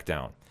they track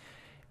down.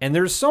 And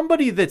there's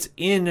somebody that's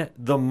in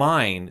the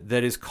mine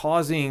that is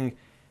causing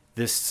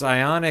this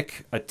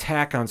psionic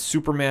attack on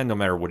Superman no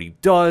matter what he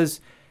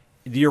does.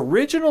 The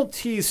original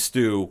tease,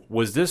 Stu,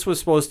 was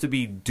supposed to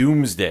be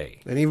Doomsday.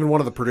 And even one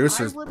of the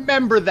producers. I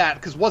remember that,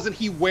 because wasn't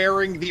he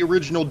wearing the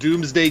original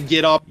Doomsday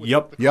get-up with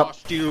the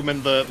costume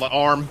and the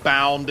arm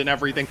bound and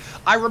everything?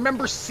 I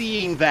remember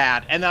seeing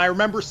that, and I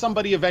remember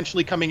somebody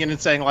eventually coming in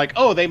and saying, like,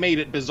 oh, they made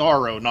it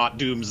Bizarro, not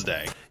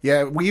Doomsday.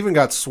 Yeah, we even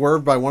got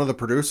swerved by one of the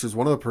producers.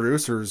 One of the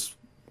producers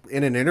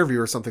in an interview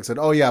or something said,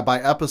 oh yeah,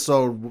 by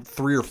episode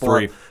 3 or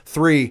 4,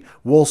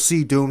 we'll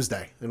see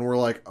Doomsday. And we're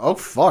like, oh,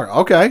 fuck,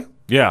 okay.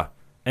 Yeah.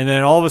 And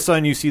then all of a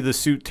sudden you see the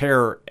suit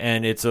tear,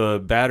 and it's a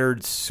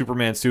battered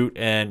Superman suit,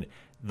 and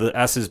the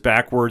S is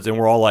backwards, and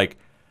we're all like,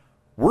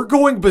 we're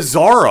going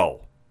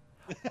Bizarro.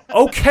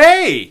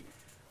 Okay.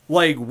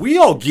 Like, we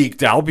all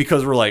geeked out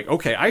because we're like,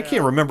 okay, I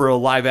can't remember a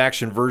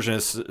live-action version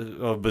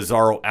of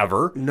Bizarro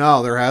ever.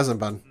 No, there hasn't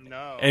been.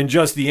 No. And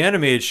just the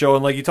animated show,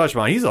 and like you touched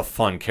on, he's a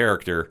fun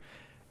character.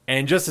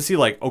 And just to see,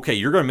 like, okay,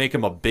 you're going to make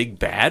him a big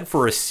bad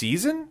for a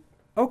season?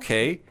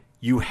 Okay,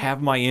 you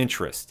have my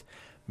interest.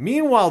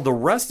 Meanwhile, the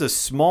rest of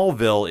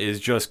Smallville is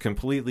just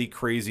completely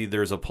crazy.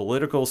 There's a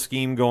political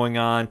scheme going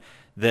on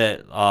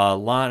that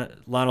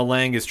Lana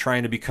Lang is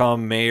trying to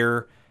become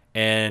mayor,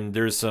 and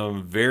there's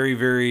some very,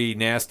 very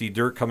nasty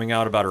dirt coming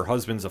out about her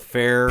husband's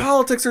affair.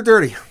 Politics are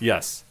dirty.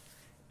 Yes.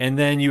 And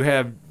then you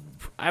have,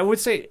 I would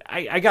say,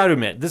 I got to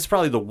admit, this is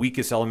probably the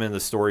weakest element of the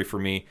story for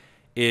me,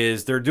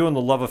 is they're doing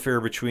the love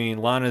affair between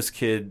Lana's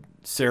kid,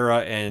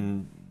 Sarah,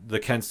 and the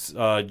Kent's,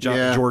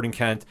 Jordan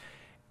Kent.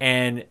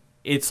 And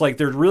it's like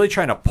they're really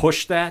trying to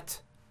push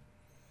that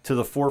to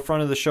the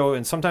forefront of the show.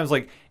 And sometimes,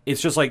 like,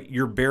 it's just like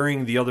you're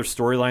burying the other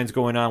storylines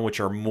going on, which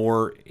are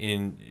more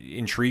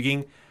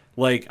intriguing.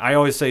 Like, I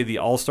always say the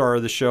all-star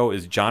of the show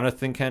is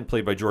Jonathan Kent,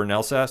 played by Jordan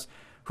Elsas,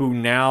 who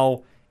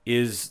now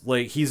is,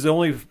 like, he's the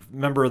only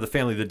member of the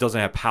family that doesn't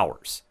have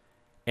powers.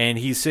 And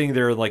he's sitting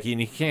there, like, and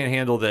he can't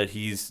handle that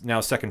he's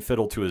now second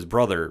fiddle to his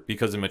brother,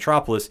 because in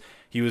Metropolis,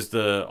 He was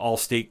the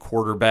all-state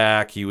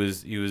quarterback. He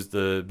was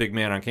the big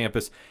man on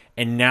campus,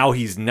 and now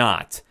he's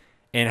not.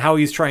 And how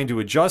he's trying to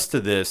adjust to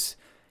this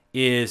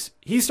is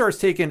he starts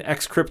taking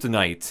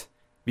X-Kryptonite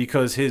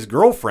because his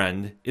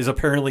girlfriend is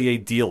apparently a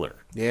dealer.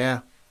 Yeah.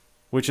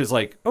 Which is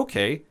like,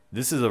 okay,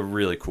 this is a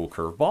really cool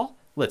curveball.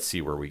 Let's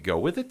see where we go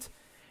with it.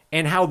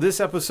 And how this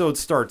episode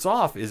starts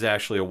off is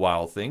actually a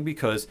wild thing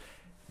because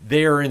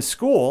they are in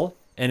school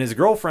and his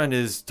girlfriend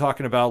is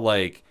talking about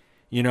like,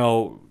 you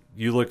know,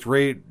 you looked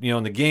great, you know,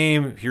 in the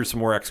game. Here's some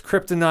more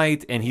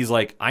X-Kryptonite. And he's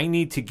like, I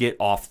need to get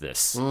off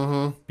this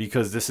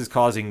because this is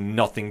causing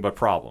nothing but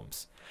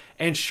problems.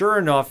 And sure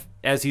enough,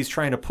 as he's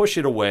trying to push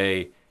it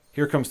away,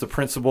 here comes the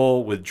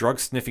principal with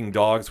drug-sniffing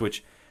dogs,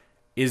 which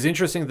is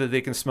interesting that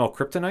they can smell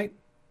kryptonite.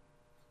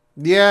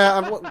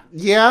 Yeah,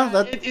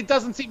 It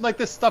doesn't seem like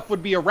this stuff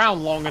would be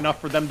around long enough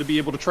for them to be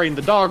able to train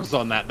the dogs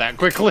on that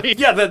quickly.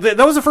 Yeah, that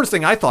was the first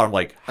thing I thought. I'm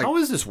like, how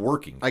is this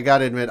working? I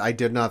gotta admit, I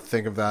did not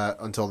think of that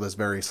until this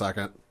very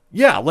second.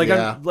 Yeah,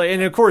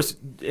 and of course,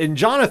 and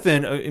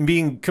Jonathan, and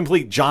being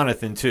complete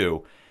Jonathan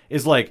too,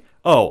 is like,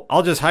 oh,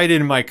 I'll just hide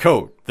it in my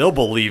coat. They'll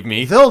believe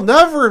me. They'll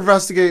never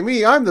investigate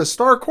me. I'm the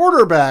star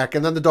quarterback.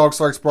 And then the dog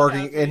starts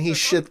barking, and he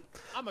shit.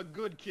 I'm a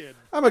good kid.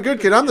 I'm a good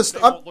kid. I'm the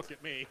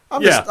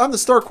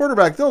star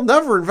quarterback. They'll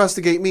never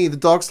investigate me. The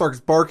dog starts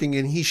barking,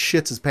 and he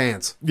shits his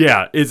pants.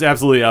 Yeah, it's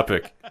absolutely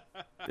epic.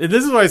 And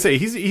this is what I say.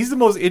 He's the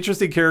most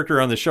interesting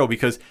character on the show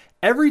because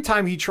every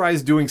time he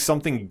tries doing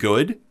something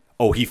good,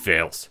 he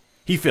fails.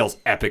 He fails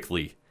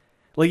epically.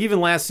 Like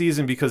even last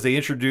season because they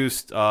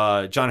introduced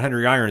John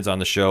Henry Irons on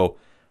the show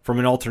from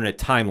an alternate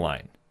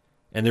timeline.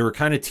 And they were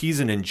kind of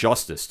teasing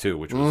Injustice too,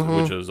 which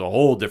was a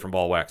whole different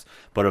ball of wax,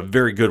 but a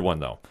very good one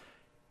though.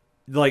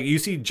 Like you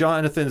see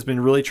Jonathan's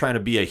been really trying to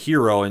be a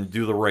hero and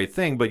do the right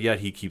thing, but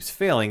yet he keeps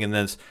failing. And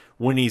then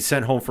when he's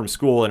sent home from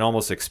school and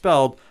almost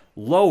expelled,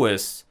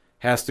 Lois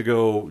has to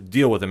go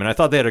deal with him. And I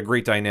thought they had a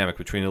great dynamic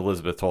between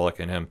Elizabeth Tulloch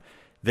and him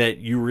that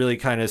you really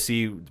kind of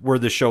see where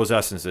the show's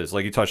essence is,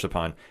 like you touched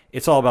upon.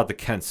 It's all about the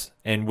Kents.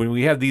 And when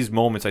we have these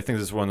moments, I think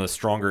this is one of the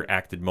stronger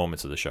acted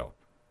moments of the show.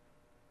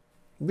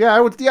 Yeah, I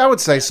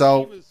would say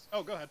so.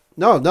 Go ahead.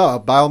 No,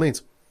 by all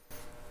means.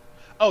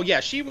 Oh,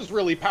 yeah, she was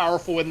really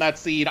powerful in that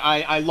scene.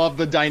 I love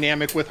the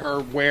dynamic with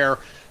her where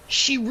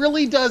she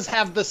really does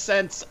have the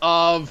sense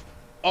of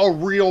a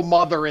real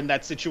mother in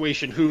that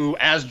situation who,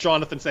 as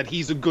Jonathan said,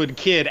 he's a good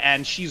kid,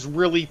 and she's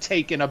really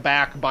taken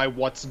aback by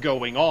what's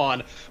going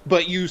on.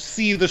 But you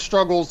see the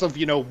struggles of,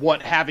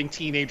 what having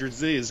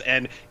teenagers is,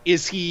 and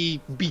is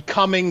he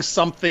becoming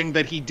something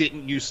that he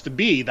didn't used to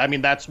be? I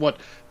mean, that's what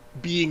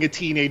being a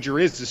teenager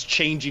is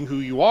changing who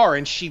you are.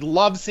 And she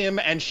loves him,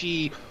 and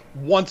she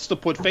wants to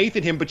put faith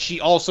in him, but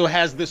she also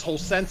has this whole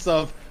sense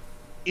of,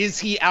 is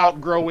he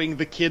outgrowing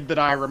the kid that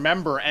I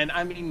remember? And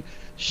I mean,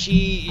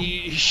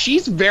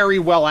 she's very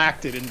well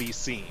acted in these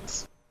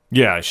scenes.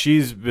 Yeah,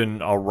 she's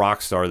been a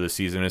rock star this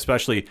season,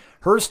 especially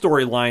her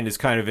storyline is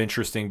kind of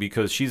interesting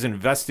because she's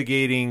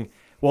investigating.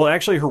 Well,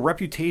 actually, her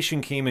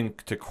reputation came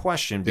into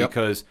question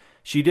because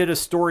she did a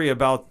story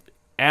about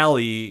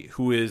Allie,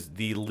 who is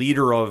the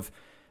leader of,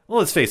 well,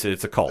 let's face it,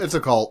 it's a cult. It's a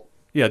cult.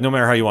 Yeah, no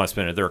matter how you want to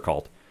spin it, they're a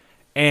cult.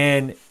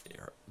 And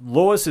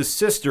Lois's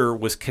sister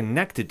was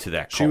connected to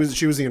that cult.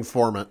 She was the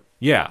informant.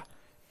 Yeah.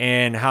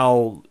 And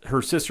how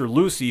her sister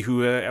Lucy, who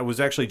was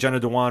actually Jenna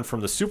Dewan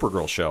from the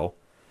Supergirl show,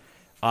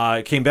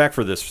 came back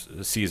for this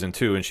season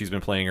too, and she's been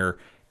playing her.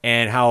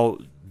 And how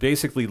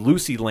basically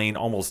Lucy Lane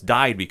almost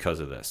died because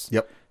of this.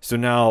 Yep. So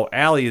now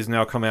Allie has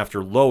now come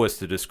after Lois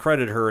to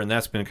discredit her, and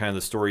that's been kind of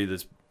the story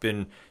that's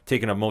been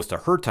taking up most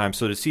of her time.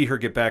 So to see her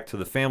get back to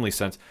the family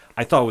sense,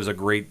 I thought it was a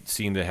great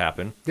scene to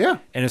happen. Yeah.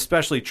 And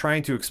especially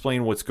trying to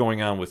explain what's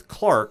going on with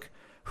Clark,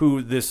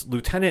 who this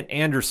Lieutenant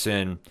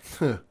Anderson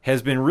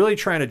has been really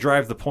trying to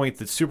drive the point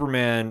that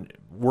Superman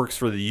works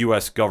for the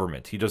U.S.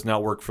 government. He does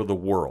not work for the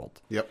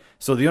world. Yep.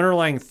 So the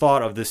underlying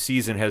thought of this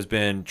season has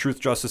been truth,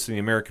 justice, and the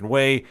American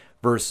way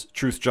versus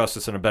truth,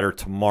 justice, and a better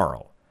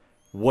tomorrow.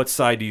 What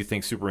side do you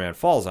think Superman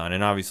falls on?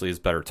 And obviously it's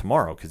better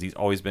tomorrow because he's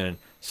always been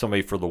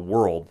somebody for the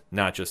world,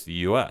 not just the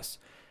U.S.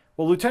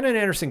 Well, Lieutenant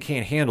Anderson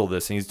can't handle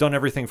this, and he's done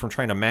everything from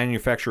trying to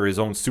manufacture his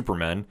own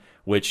Supermen,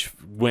 which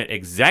went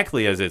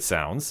exactly as it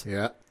sounds.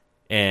 Yeah.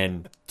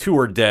 And 2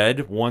 are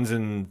dead. One's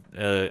in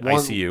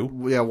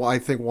ICU. Yeah, well, I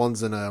think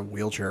one's in a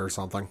wheelchair or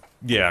something.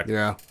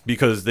 Yeah.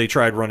 Because they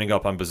tried running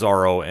up on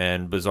Bizarro,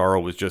 and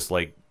Bizarro was just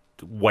like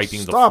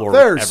wiping the floor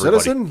there, with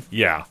everybody. citizen.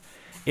 Yeah.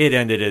 It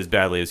ended as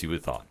badly as you would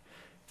have thought.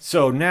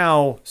 So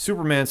now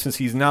Superman, since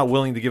he's not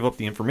willing to give up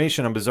the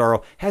information on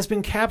Bizarro, has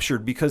been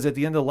captured because at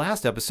the end of the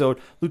last episode,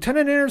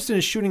 Lieutenant Anderson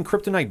is shooting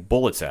kryptonite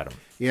bullets at him.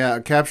 Yeah,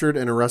 captured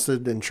and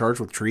arrested and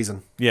charged with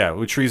treason. Yeah,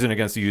 with treason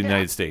against the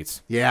United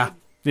States. Yeah.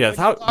 Yeah,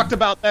 talked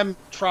about them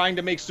trying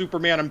to make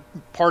Superman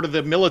part of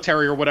the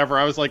military or whatever.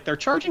 I was like, they're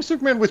charging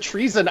Superman with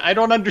treason. I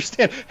don't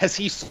understand. Has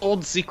he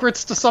sold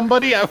secrets to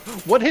somebody?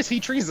 What has he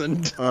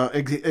treasoned?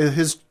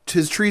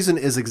 His treason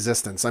is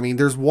existence. I mean,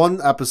 there's one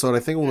episode.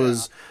 I think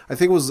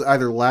it was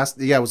either last.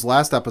 Yeah, it was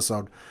last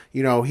episode.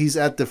 He's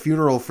at the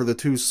funeral for the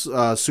 2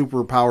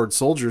 super powered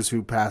soldiers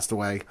who passed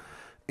away,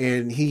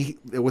 and he,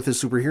 with his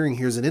super hearing,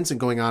 hears an incident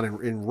going on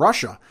in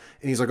Russia,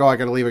 and he's like, "Oh, I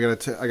gotta leave. I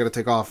gotta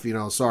take off.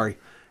 Sorry."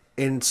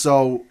 And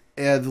so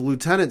the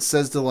lieutenant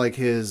says to like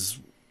his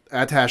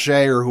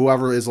attaché or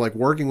whoever is like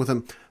working with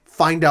him,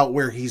 find out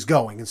where he's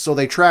going. And so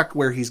they track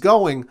where he's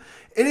going,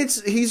 and it's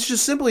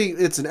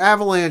an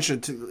avalanche,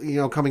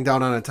 coming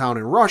down on a town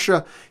in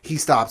Russia. He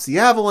stops the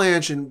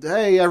avalanche, and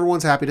hey,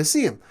 everyone's happy to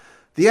see him.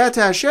 The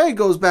attaché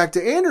goes back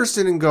to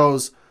Anderson and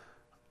goes,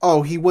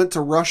 "Oh, he went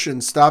to Russia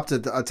and stopped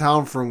a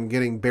town from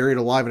getting buried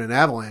alive in an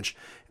avalanche."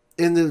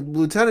 And the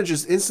lieutenant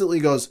just instantly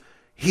goes,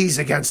 "He's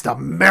against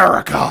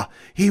America.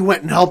 He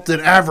went and helped an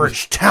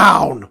average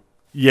town."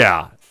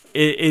 Yeah,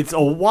 it's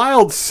a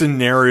wild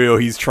scenario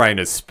he's trying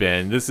to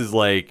spin. This is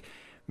like,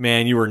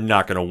 man, you are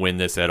not going to win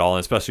this at all,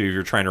 especially if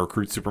you're trying to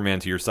recruit Superman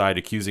to your side.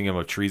 Accusing him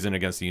of treason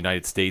against the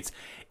United States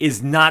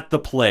is not the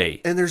play.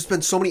 And there's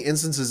been so many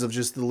instances of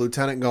just the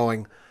lieutenant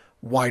going,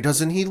 "Why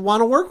doesn't he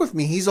want to work with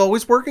me? He's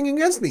always working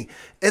against me."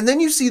 And then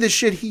you see the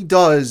shit he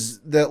does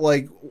that,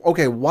 like,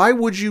 okay, why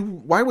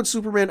would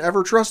Superman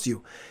ever trust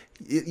you?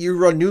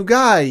 You're a new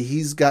guy.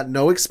 He's got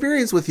no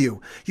experience with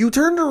you. You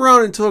turned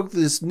around and took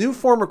this new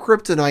form of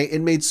kryptonite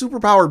and made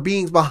superpower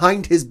beings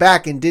behind his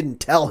back and didn't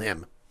tell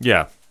him.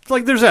 Yeah.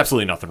 Like, there's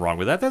absolutely nothing wrong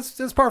with that.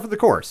 That's par for the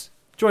course.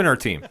 Join our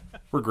team.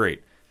 We're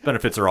great.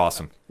 Benefits are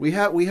awesome. We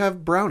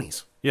have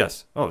brownies.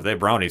 Yes. Oh, if they have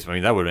brownies, I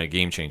mean, that would have been a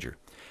game changer.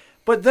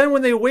 But then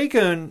when they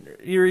awaken,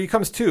 he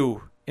comes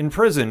to in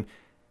prison.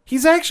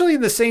 He's actually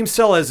in the same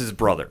cell as his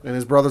brother. And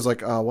his brother's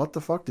like, "What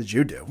the fuck did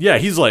you do?" Yeah,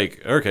 he's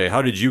like, "Okay,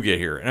 how did you get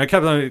here?" And I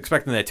kept on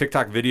expecting that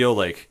TikTok video,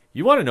 like,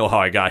 "You want to know how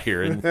I got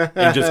here?" And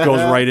just goes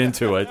right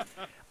into it.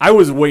 I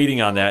was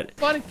waiting on that.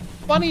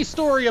 Funny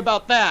story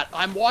about that.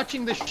 I'm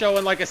watching this show,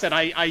 and like I said,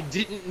 I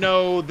didn't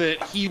know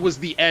that he was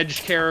the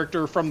Edge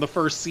character from the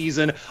first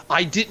season.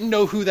 I didn't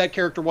know who that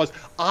character was.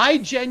 I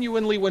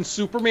genuinely, when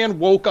Superman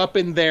woke up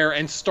in there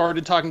and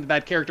started talking to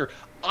that character,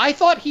 I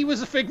thought he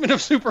was a figment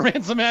of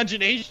Superman's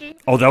imagination.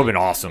 Oh, that would have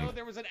been awesome.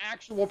 There was an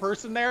actual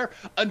person there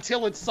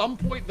until at some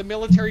point the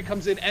military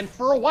comes in, and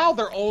for a while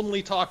they're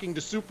only talking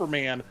to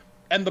Superman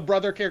and the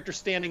brother character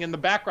standing in the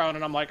background,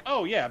 and I'm like,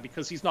 oh yeah,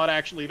 because he's not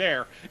actually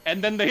there.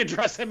 And then they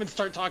address him and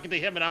start talking to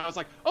him, and I was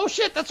like, oh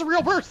shit, that's a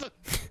real person.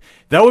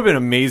 That would have been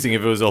amazing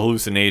if it was a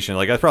hallucination.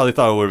 Like, I probably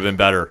thought it would have been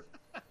better.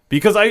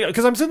 Because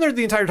I'm sitting there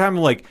the entire time,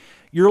 I'm like,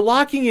 you're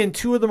locking in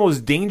two of the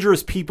most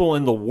dangerous people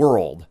in the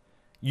world.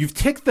 You've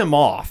ticked them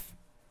off.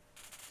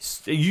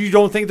 You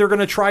don't think they're going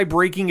to try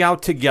breaking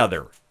out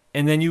together.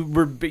 And then you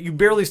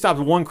barely stopped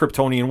one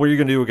Kryptonian. What are you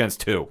going to do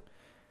against two?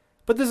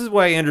 But this is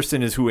why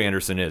Anderson is who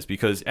Anderson is.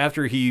 Because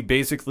after he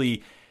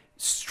basically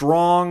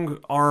strong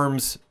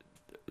arms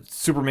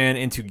Superman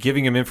into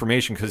giving him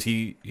information, because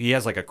he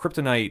has like a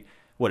kryptonite,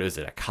 what is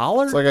it, a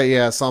collar? It's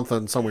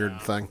like some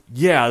weird thing.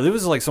 Yeah, there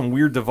was like some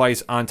weird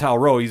device on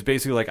Tal-Rho. He's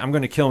basically like, I'm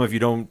going to kill him if you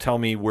don't tell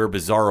me where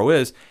Bizarro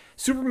is.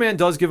 Superman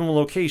does give him a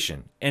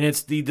location, and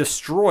it's the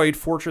destroyed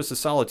Fortress of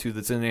Solitude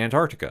that's in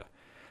Antarctica.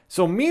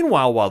 So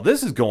meanwhile, while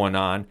this is going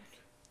on,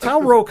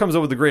 Tal-Rho comes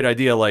up with a great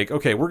idea, like,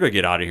 okay, we're going to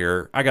get out of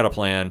here. I got a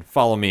plan.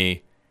 Follow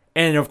me.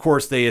 And, of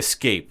course, they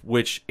escape,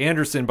 which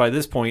Anderson, by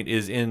this point,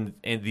 is in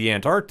the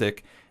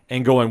Antarctic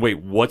and going, wait,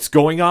 what's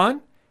going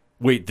on?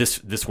 Wait,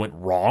 this went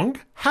wrong?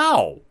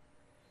 How?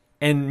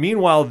 And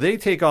meanwhile, they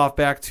take off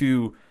back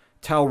to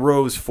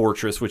Tal-Rho's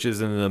fortress, which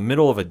is in the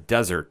middle of a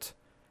desert.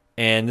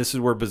 And this is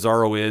where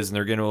Bizarro is, and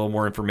they're getting a little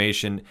more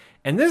information.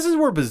 And this is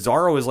where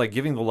Bizarro is like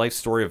giving the life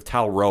story of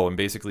Tal-Rho and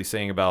basically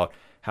saying about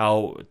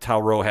how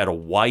Tal-Rho had a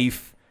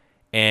wife,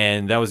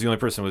 and that was the only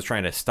person who was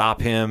trying to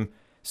stop him.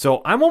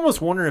 So I'm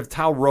almost wondering if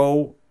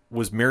Tal-Rho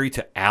was married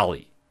to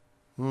Allie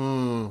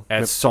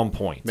at some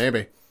point.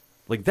 Maybe.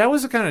 Like, that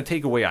was the kind of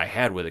takeaway I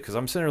had with it, because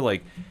I'm sitting there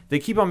like, they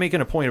keep on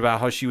making a point about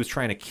how she was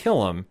trying to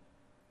kill him,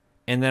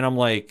 and then I'm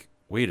like,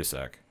 wait a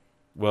sec.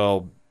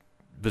 Well,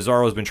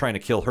 Bizarro's been trying to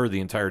kill her the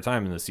entire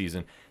time in the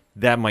season.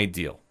 That might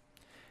deal.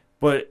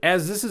 But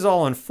as this is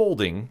all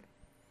unfolding,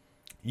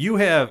 you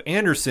have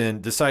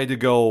Anderson decide to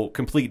go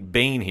complete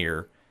Bane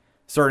here,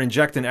 start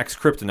injecting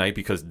X-Kryptonite,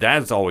 because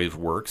that always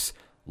works,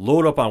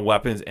 load up on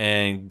weapons,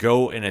 and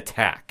go and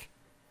attack.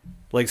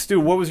 Like, Stu,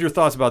 what was your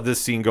thoughts about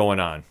this scene going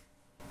on?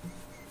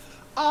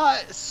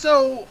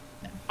 So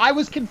I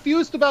was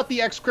confused about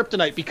the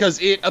X-Kryptonite because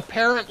it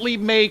apparently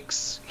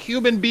makes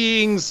human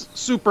beings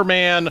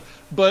Superman,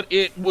 but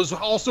it was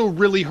also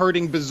really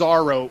hurting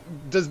Bizarro.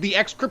 Does the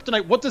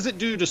X-Kryptonite, what does it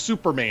do to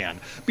Superman?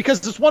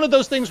 Because it's one of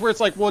those things where it's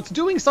like, well, it's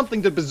doing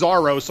something to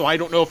Bizarro, so I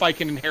don't know if I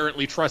can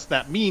inherently trust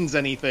that means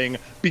anything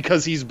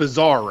because he's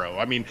Bizarro.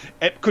 I mean,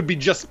 it could be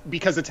just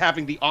because it's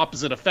having the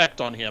opposite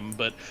effect on him.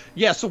 But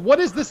yeah, so what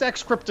is this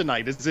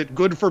X-Kryptonite? Is it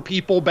good for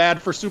people, bad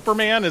for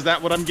Superman? Is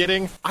that what I'm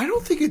getting? I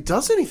don't think it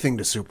does anything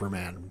to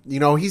Superman.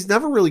 You know, he's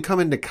never really come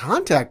into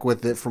contact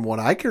with it from what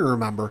I can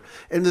remember.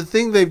 And the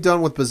thing they've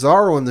done with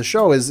Bizarro in the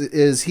show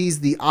is he's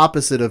the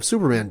opposite of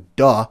Superman,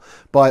 duh.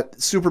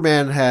 But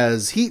Superman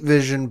has heat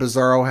vision,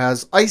 Bizarro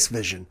has ice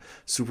vision.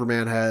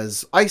 Superman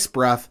has ice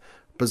breath,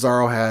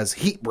 Bizarro has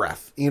heat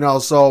breath. You know,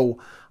 so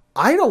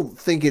I don't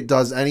think it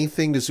does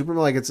anything to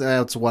Superman. Like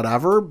it's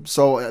whatever.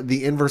 So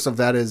the inverse of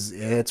that is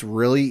it's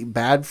really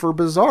bad for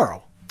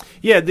Bizarro.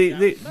 Yeah,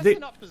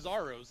 messing up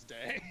Bizarro's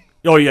day.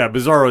 Oh yeah,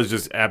 Bizarro is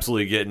just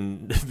absolutely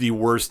getting the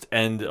worst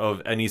end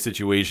of any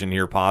situation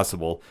here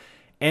possible.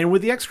 And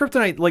with the X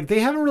Kryptonite, like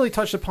they haven't really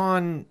touched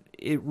upon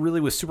it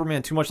really with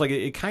Superman too much. Like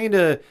it kind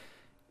of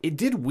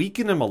did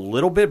weaken him a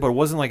little bit, but it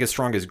wasn't like as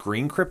strong as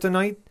Green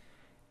Kryptonite.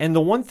 And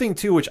the one thing,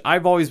 too, which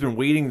I've always been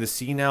waiting to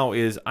see now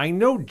is I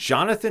know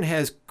Jonathan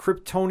has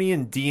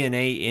Kryptonian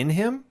DNA in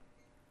him.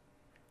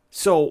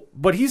 So,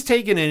 but he's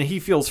taken it and he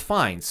feels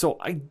fine. So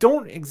I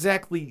don't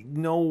exactly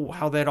know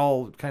how that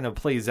all kind of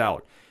plays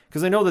out.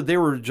 Because I know that they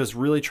were just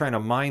really trying to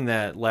mine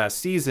that last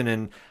season.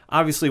 And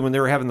obviously when they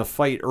were having the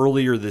fight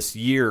earlier this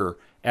year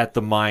at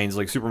the mines,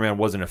 like Superman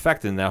wasn't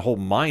affected. And that whole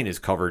mine is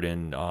covered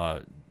in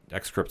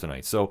X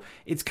Kryptonite. So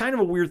it's kind of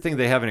a weird thing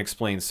they haven't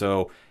explained.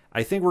 So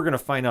I think we're going to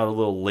find out a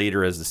little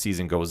later as the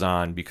season goes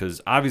on,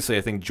 because obviously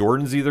I think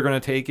Jordan's either going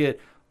to take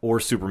it or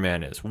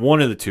Superman is. One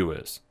of the two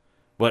is.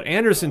 But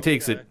Anderson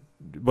takes it.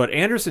 But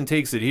Anderson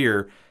takes it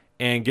here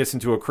and gets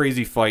into a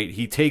crazy fight.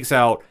 He takes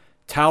out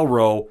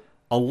Tal-Rho.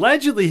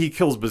 Allegedly he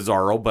kills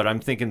Bizarro, but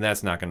I'm thinking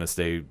that's not going to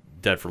stay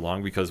dead for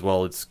long because,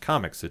 well, it's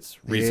comics. It's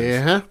reasons.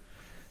 Yeah.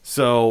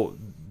 So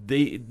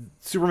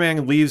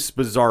Superman leaves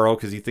Bizarro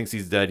because he thinks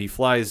he's dead. He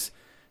flies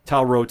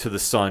Tal-Rho to the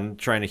sun,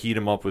 trying to heat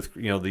him up with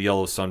the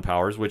yellow sun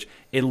powers, which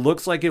it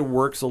looks like it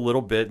works a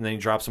little bit, and then he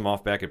drops him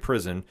off back at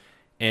prison.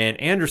 And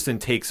Anderson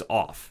takes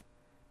off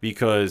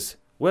because,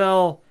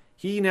 well,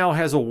 he now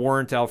has a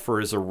warrant out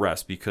for his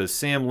arrest because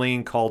Sam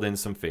Lane called in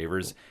some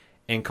favors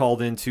and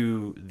called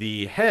into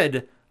the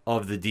head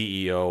of the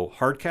DEO,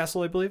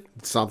 Hardcastle, I believe.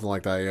 Something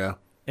like that, yeah.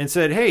 And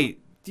said, hey,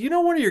 do you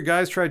know one of your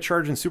guys tried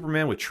charging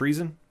Superman with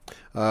treason?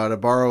 To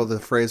borrow the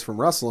phrase from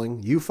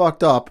wrestling, you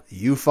fucked up,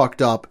 you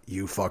fucked up,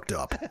 you fucked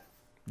up.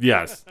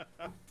 Yes.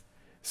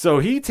 So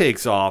he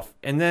takes off,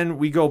 and then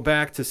we go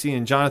back to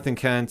seeing Jonathan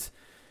Kent,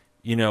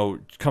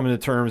 coming to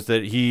terms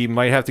that he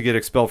might have to get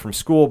expelled from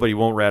school, but he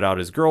won't rat out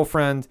his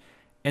girlfriend.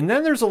 And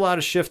then there's a lot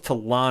of shift to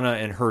Lana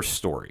and her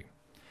story.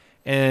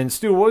 And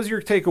Stu, what was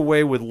your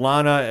takeaway with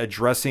Lana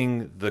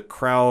addressing the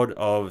crowd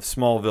of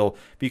Smallville?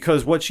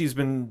 Because what she's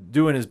been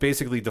doing is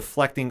basically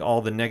deflecting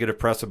all the negative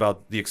press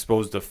about the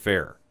exposed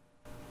affair.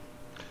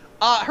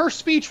 Her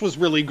speech was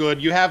really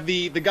good. You have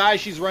the guy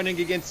she's running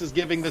against is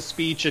giving the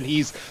speech, and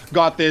he's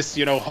got this,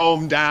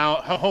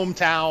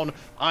 hometown.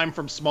 I'm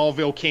from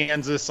Smallville,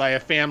 Kansas. I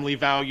have family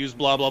values,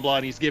 blah, blah, blah.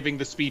 And he's giving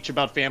the speech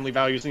about family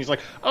values. And he's like,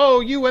 oh,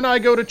 you and I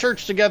go to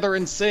church together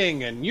and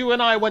sing. And you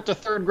and I went to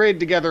third grade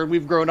together, and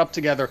we've grown up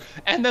together.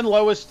 And then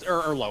Lois,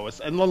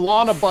 and then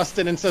Lana busts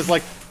in and says,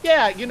 like,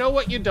 yeah, you know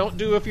what you don't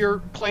do if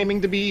you're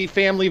claiming to be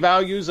family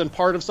values and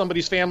part of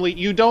somebody's family?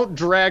 You don't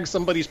drag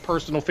somebody's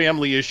personal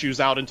family issues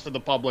out into the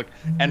public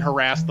and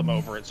harass them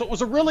over it. So it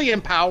was a really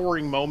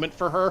empowering moment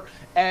for her.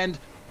 And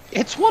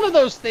it's one of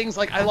those things,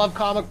 like, I love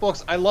comic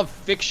books, I love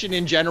fiction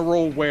in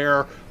general,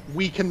 where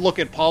we can look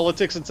at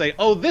politics and say,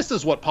 oh, this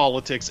is what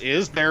politics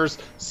is. There's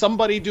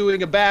somebody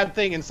doing a bad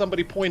thing and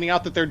somebody pointing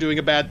out that they're doing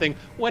a bad thing,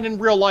 when in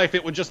real life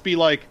it would just be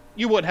like,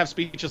 you wouldn't have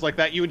speeches like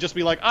that. You would just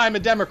be like, I'm a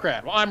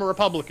Democrat, well, I'm a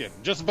Republican.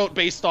 Just vote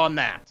based on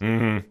that.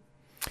 Mm-hmm.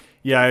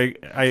 Yeah,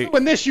 So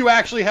in this, you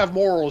actually have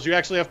morals. You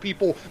actually have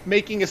people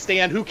making a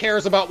stand. Who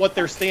cares about what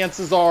their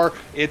stances are?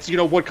 It's,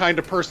 what kind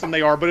of person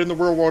they are. But in the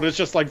real world, it's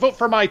just like, vote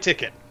for my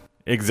ticket.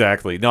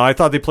 Exactly. No, I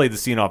thought they played the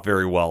scene off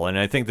very well, and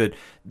I think that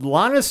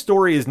Lana's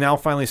story is now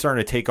finally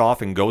starting to take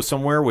off and go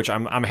somewhere, which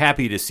I'm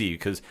happy to see,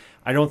 because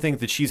I don't think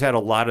that she's had a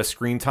lot of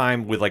screen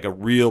time with like a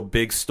real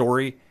big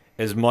story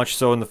as much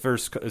so in the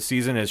first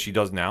season as she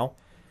does now.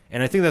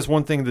 And I think that's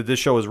one thing that this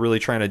show is really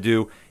trying to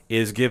do,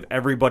 is give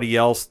everybody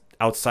else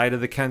outside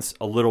of the Kents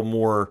a little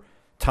more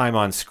time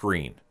on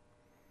screen.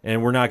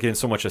 And we're not getting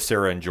so much of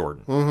Sarah and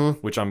Jordan,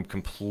 which I'm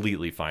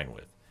completely fine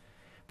with.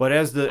 But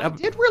as I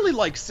did really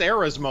like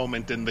Sarah's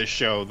moment in this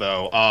show,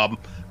 though,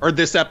 or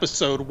this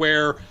episode,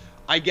 where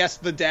I guess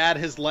the dad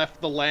has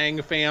left the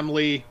Lang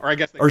family, or I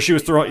guess he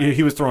was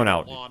thrown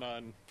out.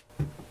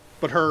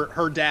 But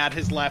her dad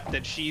has left,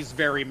 and she's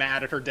very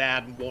mad at her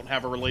dad and won't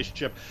have a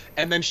relationship.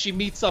 And then she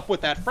meets up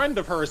with that friend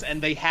of hers,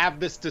 and they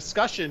have this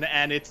discussion,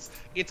 and it's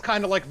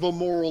kind of like the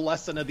moral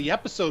lesson of the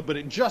episode, but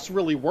it just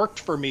really worked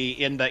for me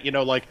in that,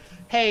 like,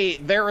 hey,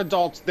 they're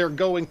adults, they're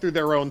going through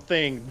their own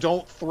thing.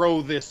 Don't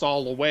throw this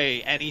all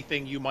away,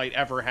 anything you might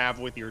ever have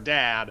with your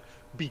dad,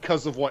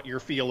 because of what you're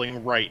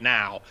feeling right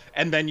now.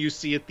 And then you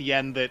see at the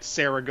end that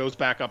Sarah goes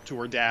back up to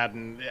her dad,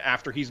 and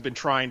after he's been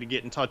trying to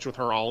get in touch with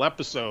her all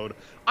episode.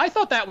 I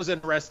thought that was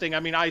interesting. I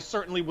mean, I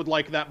certainly would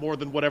like that more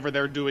than whatever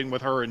they're doing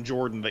with her and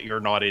Jordan that you're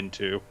not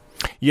into.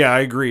 Yeah, I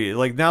agree.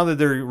 Like, now that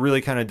they're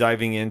really kind of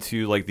diving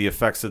into like the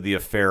effects of the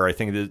affair, I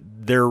think that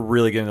they're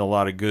really getting a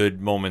lot of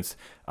good moments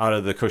out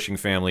of the Cushing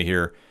family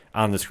here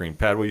on the screen.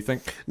 Pat, what do you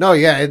think? No,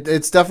 yeah,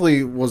 it's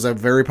definitely was a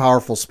very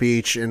powerful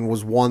speech, and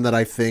was one that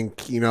I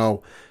think,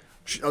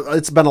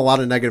 It's been a lot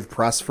of negative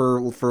press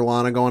for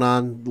Lana going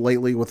on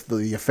lately with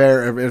the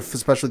affair,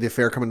 especially the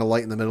affair coming to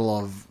light in the middle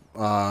of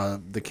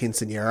the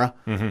quinceañera.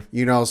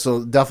 Mm-hmm.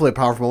 So definitely a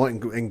powerful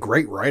moment and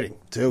great writing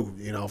too,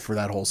 for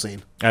that whole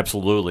scene.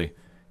 Absolutely.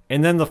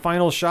 And then the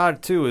final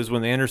shot too is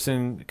when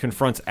Anderson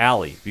confronts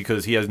Allie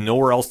because he has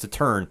nowhere else to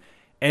turn.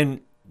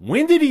 And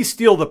when did he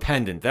steal the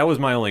pendant? That was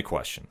my only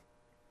question.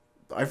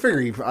 I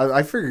figure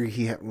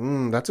he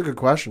that's a good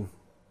question.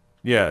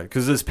 Yeah,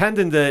 because this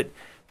pendant that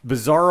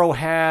Bizarro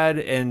had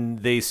and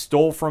they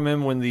stole from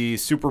him when the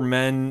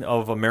Supermen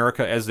of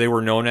America, as they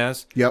were known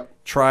as,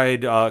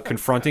 tried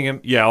confronting him.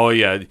 Yeah, oh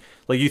yeah.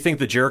 Like, you think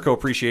the Jericho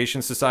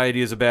Appreciation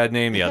Society is a bad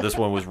name? Yeah, this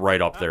one was right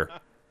up there.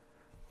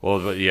 Well,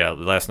 but yeah,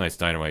 last night's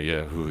Dynamite,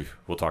 yeah,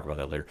 we'll talk about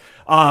that later.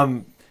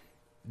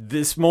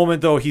 This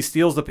moment, though, he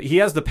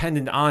has the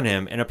pendant on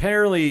him, and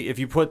apparently if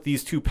you put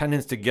these two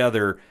pendants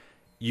together,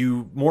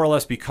 you more or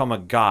less become a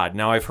god.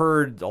 Now, I've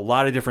heard a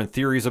lot of different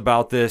theories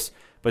about this,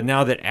 but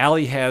now that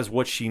Allie has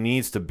what she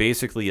needs to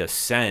basically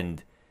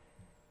ascend,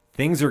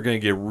 things are going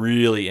to get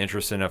really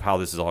interesting of how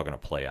this is all going to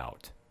play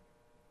out.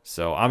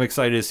 So I'm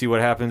excited to see what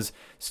happens.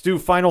 Stu,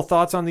 final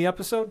thoughts on the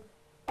episode?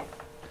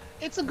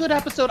 It's a good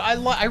episode.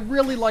 I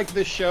really like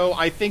this show.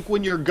 I think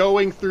when you're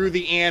going through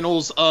the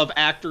annals of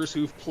actors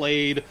who've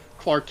played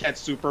Clark Kent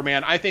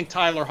Superman, I think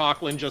Tyler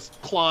Hoechlin just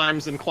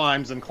climbs and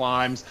climbs and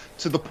climbs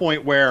to the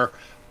point where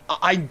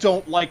I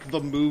don't like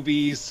the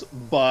movies,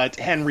 but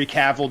Henry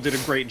Cavill did a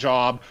great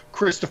job.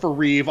 Christopher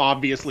Reeve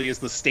obviously is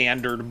the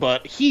standard,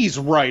 but he's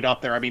right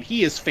up there. I mean,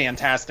 he is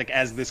fantastic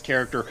as this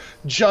character.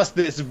 Just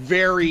this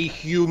very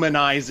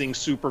humanizing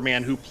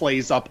Superman who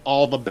plays up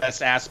all the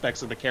best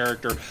aspects of the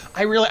character.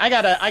 I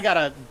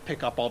gotta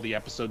pick up all the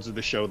episodes of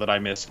the show that I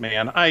missed,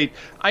 man. I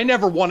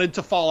never wanted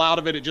to fall out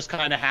of it. It just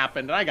kind of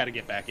happened, and I gotta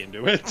get back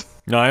into it.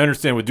 No, I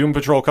understand. With Doom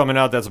Patrol coming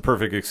out, that's a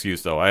perfect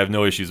excuse, though. I have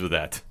no issues with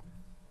that.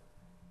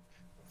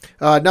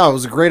 No, it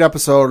was a great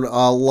episode.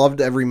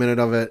 Loved every minute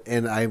of it,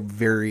 and I'm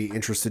very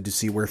interested to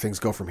see where things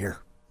go from here.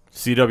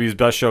 CW's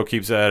best show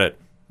keeps at it.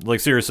 Like,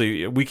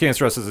 seriously, we can't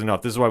stress this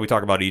enough. This is why we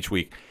talk about it each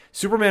week.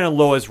 Superman and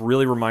Lois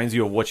really reminds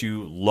you of what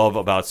you love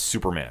about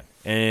Superman.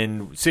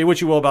 And say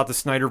what you will about the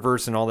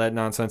Snyderverse and all that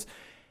nonsense.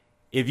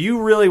 If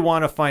you really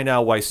want to find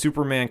out why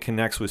Superman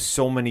connects with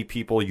so many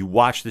people, you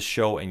watch this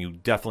show and you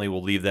definitely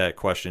will leave that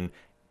question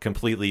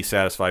completely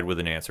satisfied with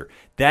an answer.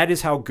 That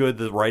is how good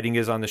the writing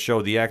is on the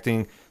show. The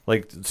acting,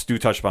 like Stu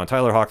touched upon,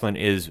 Tyler Hoechlin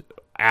is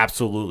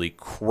absolutely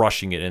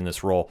crushing it in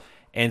this role.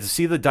 And to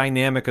see the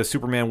dynamic of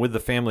Superman with the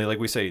family, like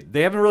we say,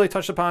 they haven't really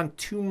touched upon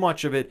too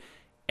much of it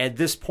at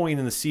this point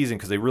in the season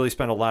because they really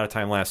spent a lot of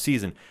time last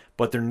season,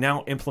 but they're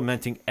now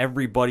implementing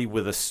everybody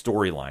with a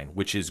storyline,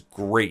 which is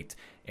great.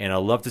 And I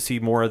love to see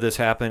more of this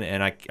happen,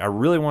 and I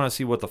really want to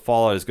see what the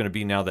fallout is going to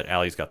be now that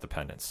Allie's got the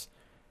pendants.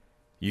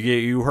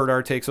 You heard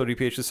our takes,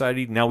 ODPH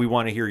Society. Now we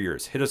want to hear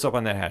yours. Hit us up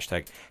on that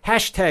hashtag.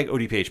 Hashtag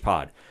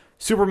ODPHpod.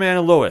 Superman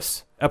and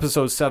Lois,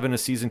 episode 7 of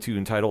season 2,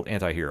 entitled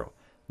Antihero.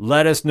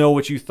 Let us know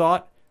what you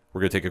thought. We're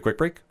going to take a quick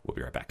break. We'll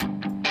be right back.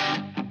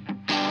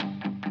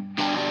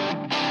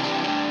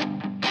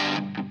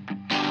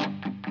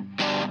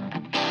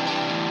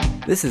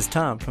 This is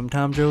Tom from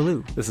Tom Joe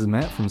Lou. This is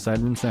Matt from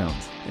Sideroom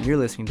Sounds. And you're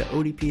listening to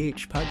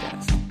ODPH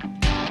Podcast.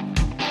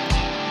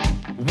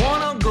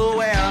 Wanna go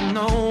where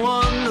no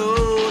one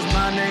knows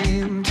my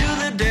name, to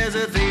the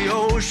desert, the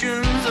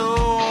oceans,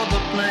 or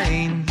the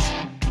plains.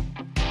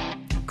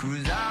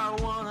 'Cause I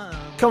wanna...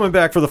 Coming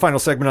back for the final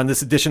segment on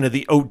this edition of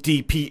the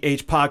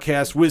ODPH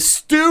Podcast with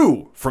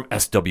Stu from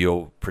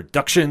SWO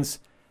Productions.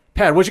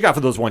 Pat, what you got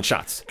for those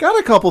one-shots? Got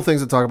a couple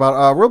things to talk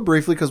about. Real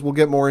briefly, because we'll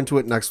get more into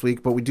it next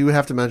week, but we do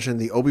have to mention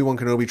the Obi-Wan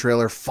Kenobi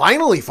trailer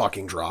finally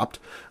fucking dropped,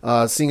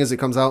 seeing as it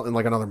comes out in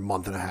like another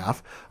month and a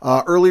half.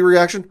 Early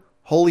reaction,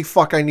 holy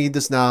fuck, I need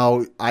this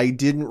now. I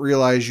didn't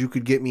realize you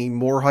could get me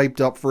more hyped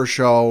up for a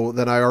show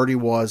than I already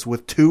was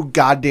with 2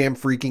 goddamn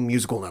freaking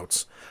musical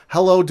notes.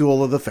 Hello,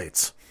 Duel of the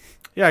Fates.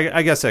 Yeah,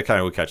 I guess that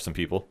kind of would catch some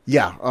people.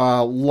 Yeah,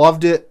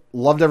 loved it.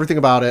 Loved everything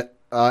about it.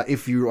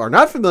 If you are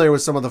not familiar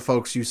with some of the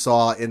folks you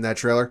saw in that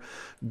trailer,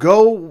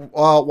 go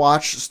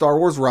watch Star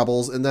Wars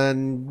Rebels and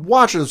then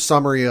watch a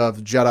summary of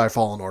Jedi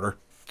Fallen Order.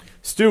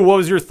 Stu, what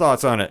was your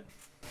thoughts on it?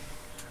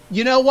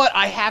 You know what?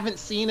 I haven't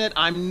seen it.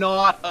 I'm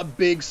not a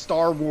big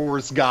Star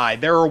Wars guy.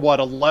 There are,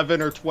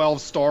 11 or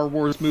 12 Star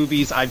Wars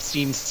movies. I've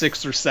seen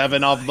 6 or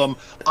 7 of them.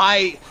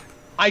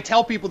 I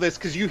tell people this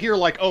because you hear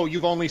like, oh,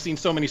 you've only seen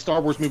so many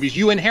Star Wars movies.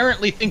 You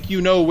inherently think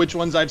you know which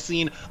ones I've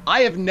seen.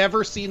 I have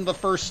never seen the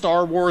first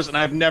Star Wars, and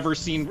I've never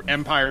seen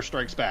Empire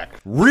Strikes Back.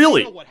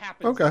 Really? I know what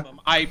happens to them.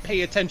 I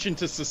pay attention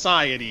to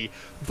society,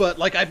 but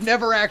like I've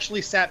never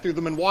actually sat through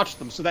them and watched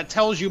them. So that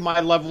tells you my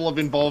level of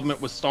involvement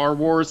with Star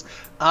Wars.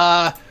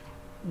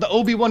 The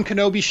Obi-Wan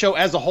Kenobi show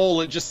as a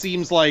whole, it just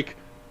seems like,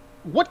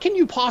 what can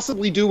you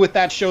possibly do with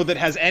that show that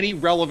has any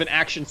relevant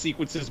action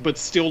sequences but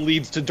still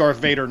leads to Darth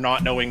Vader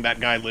not knowing that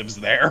guy lives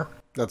there?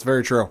 That's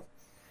very true.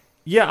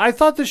 Yeah, I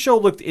thought the show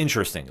looked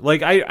interesting.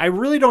 Like, I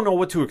really don't know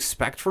what to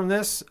expect from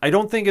this. I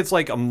don't think it's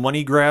like a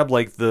money grab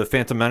like the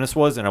Phantom Menace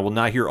was, and I will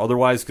not hear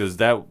otherwise, because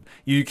that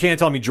you can't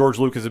tell me George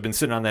Lucas had been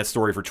sitting on that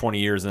story for 20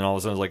 years and all of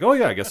a sudden it's like, oh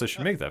yeah, I guess I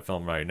should make that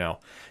film right now.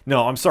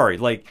 No, I'm sorry.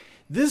 Like,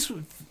 this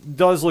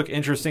does look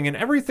interesting, and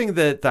everything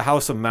that the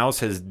House of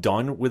Mouse has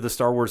done with the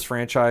Star Wars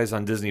franchise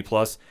on Disney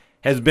Plus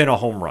has been a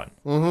home run.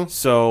 Mm-hmm.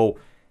 So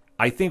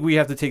I think we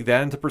have to take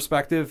that into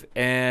perspective,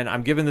 and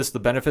I'm giving this the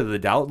benefit of the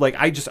doubt. Like,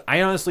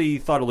 I honestly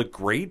thought it looked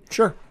great.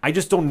 Sure. I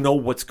just don't know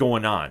what's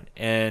going on,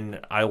 and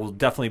I will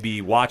definitely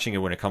be watching it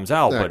when it comes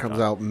out. Yeah, it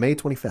comes out May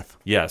 25th.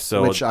 Yeah,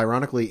 so which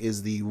ironically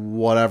is the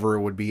whatever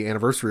would be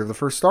anniversary of the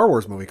first Star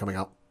Wars movie coming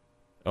out.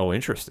 Oh,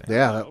 interesting.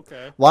 Yeah.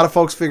 Okay. A lot of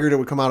folks figured it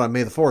would come out on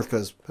May the 4th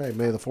because, hey,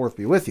 May the 4th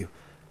be with you,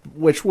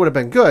 which would have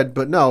been good,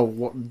 but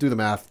no, do the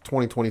math.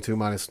 2022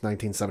 minus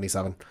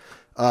 1977.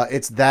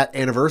 It's that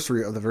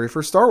anniversary of the very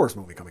first Star Wars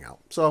movie coming out.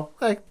 So,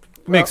 hey.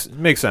 Makes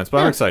sense, but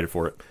yeah. I'm excited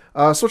for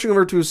it. Switching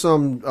over to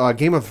some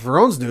Game of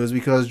Thrones news,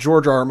 because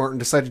George R. R. Martin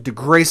decided to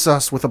grace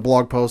us with a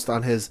blog post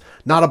on his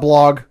not a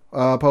blog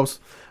post.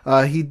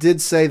 He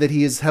did say that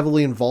he is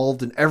heavily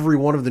involved in every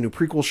one of the new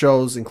prequel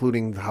shows,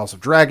 including The House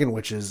of Dragon,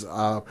 which is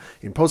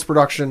in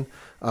post-production.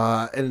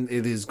 And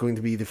it is going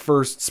to be the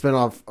first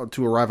spinoff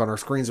to arrive on our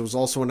screens. It was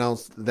also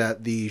announced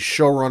that the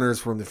showrunners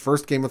from the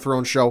first Game of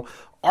Thrones show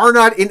are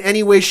not in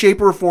any way, shape,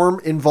 or form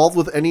involved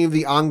with any of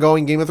the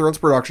ongoing Game of Thrones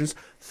productions.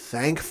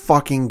 Thank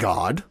fucking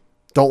God.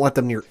 Don't let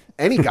them near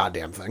any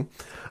goddamn thing.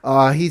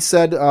 He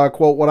said,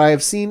 quote, "What I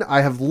have seen,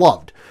 I have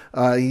loved."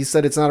 He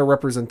said it's not a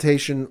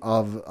representation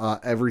of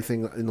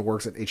everything in the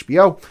works at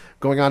HBO.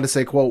 Going on to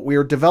say, quote, "We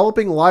are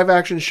developing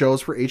live-action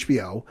shows for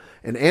HBO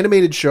and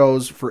animated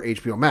shows for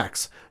HBO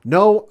Max.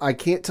 No, I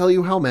can't tell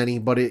you how many,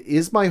 but it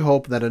is my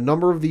hope that a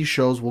number of these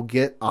shows will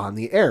get on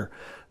the air.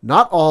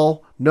 Not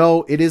all.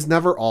 No, it is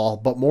never all,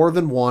 but more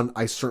than one.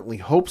 I certainly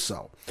hope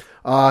so."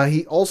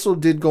 He also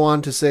did go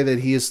on to say that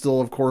he is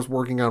still, of course,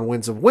 working on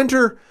Winds of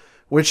Winter,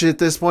 which at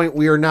this point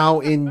we are now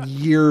in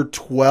year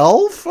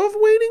 12 of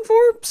waiting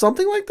for,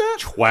 something like that.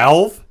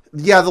 12?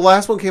 Yeah, the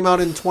last one came out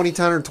in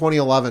 2010 or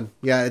 2011.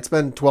 Yeah, it's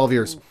been 12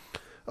 years.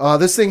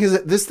 This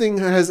thing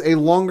has a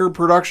longer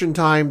production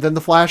time than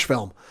the Flash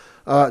film.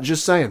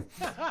 Just saying.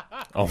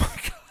 Oh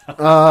my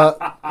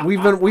God.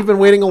 We've been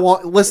waiting a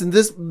while. Listen,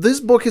 this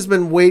book has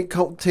been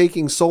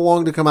taking so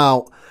long to come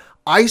out.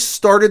 I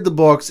started the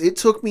books. It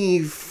took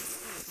me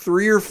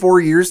 3 or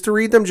 4 years to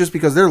read them just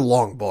because they're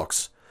long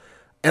books.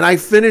 And I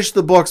finished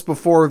the books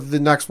before the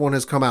next one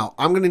has come out.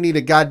 I'm going to need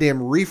a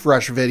goddamn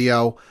refresh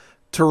video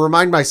to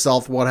remind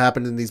myself what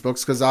happened in these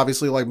books, because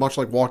obviously, like much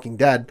like Walking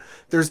Dead,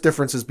 there's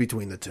differences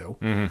between the two.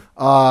 Mm-hmm.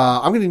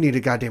 I'm going to need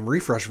a goddamn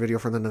refresh video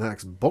for when the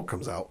next book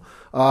comes out.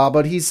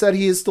 But he said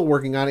he is still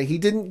working on it. He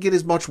didn't get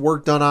as much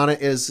work done on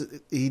it as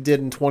he did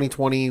in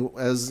 2020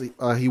 as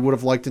he would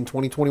have liked in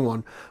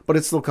 2021, but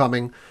it's still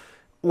coming.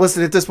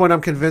 Listen, at this point,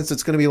 I'm convinced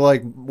it's going to be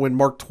like when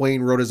Mark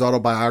Twain wrote his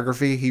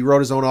autobiography. He wrote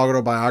his own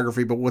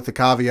autobiography, but with the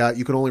caveat,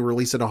 you can only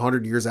release it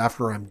 100 years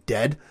after I'm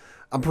dead.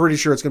 I'm pretty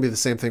sure it's going to be the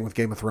same thing with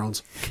Game of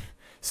Thrones.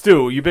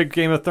 Stu, you big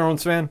Game of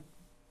Thrones fan?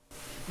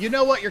 You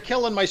know what? You're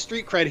killing my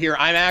street cred here.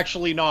 I'm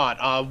actually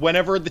not.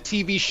 Whenever the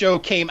TV show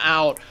came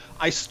out,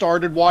 I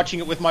started watching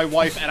it with my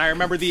wife, and I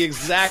remember the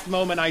exact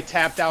moment I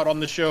tapped out on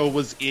the show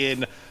was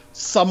in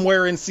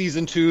somewhere in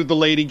season 2. The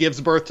lady gives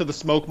birth to the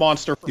smoke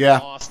monster from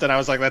Lost, and I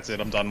was like, that's it.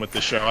 I'm done with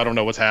this show. I don't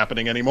know what's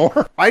happening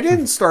anymore. I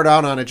didn't start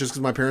out on it just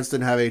because my parents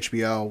didn't have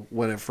HBO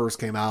when it first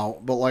came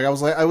out. But I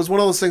was one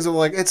of those things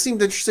that it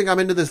seemed interesting. I'm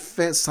into this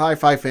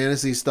sci-fi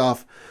fantasy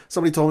stuff.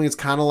 Somebody told me it's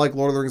kind of like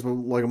Lord of the Rings, but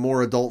like a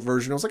more adult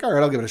version. I was like, all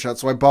right, I'll give it a shot.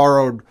 So I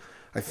borrowed,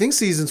 I think,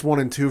 seasons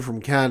 1 and 2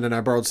 from Ken, and I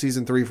borrowed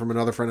season 3 from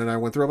another friend, and I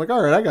went through. I'm like,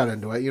 all right, I got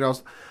into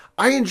it.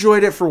 I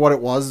enjoyed it for what it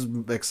was,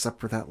 except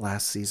for that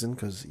last season,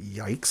 because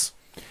yikes.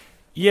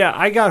 Yeah,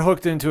 I got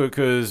hooked into it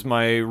because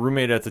my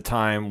roommate at the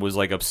time was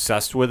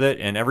obsessed with it,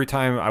 and every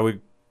time I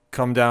would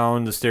come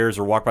down the stairs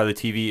or walk by the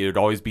TV, it would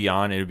always be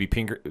on. It would be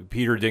Peter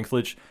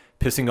Dinklage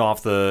pissing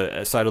off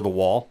the side of the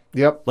wall.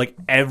 Yep.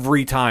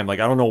 Every time. I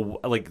don't know,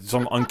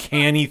 some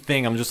uncanny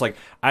thing. I'm just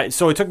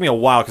so it took me a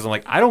while because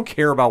I'm I don't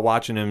care about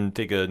watching him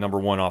take a number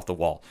 1 off the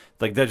wall.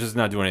 That's just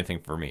not doing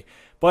anything for me.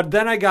 But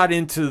then I got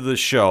into the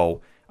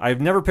show. I've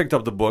never picked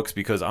up the books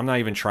because I'm not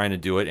even trying to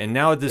do it. And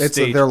now at this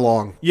stage, they're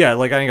long. Yeah,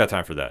 I ain't got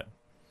time for that.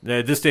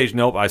 At this stage,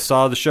 nope. I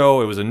saw the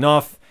show. It was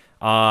enough.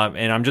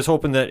 And I'm just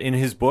hoping that in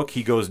his book,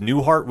 he goes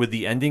Newhart with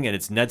the ending, and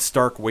it's Ned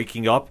Stark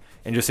waking up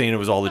and just saying it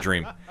was all a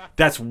dream.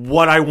 That's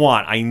what I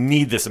want. I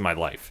need this in my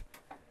life.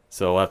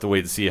 So I'll have to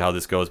wait to see how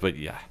this goes. But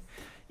yeah.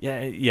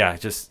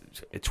 Just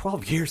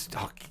 12 years.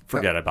 Oh,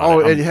 forget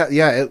about it.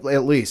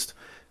 At least.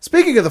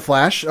 Speaking of The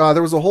Flash,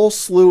 there was a whole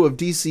slew of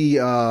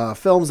DC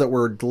films that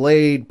were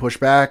delayed,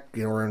 pushed back,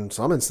 or in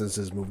some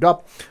instances moved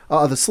up.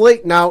 The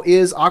slate now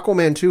is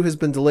Aquaman 2 has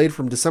been delayed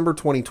from December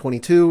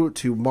 2022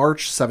 to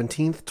March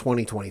 17th,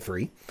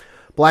 2023.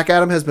 Black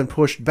Adam has been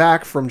pushed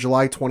back from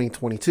July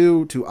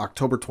 2022 to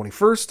October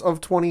 21st of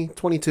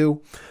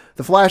 2022.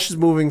 The Flash is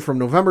moving from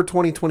November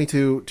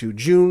 2022 to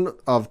June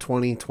of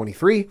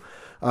 2023.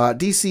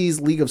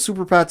 DC's League of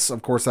Super Pets,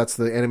 of course, that's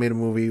the animated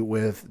movie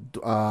with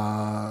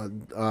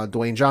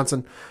Dwayne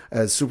Johnson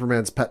as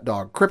Superman's pet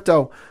dog,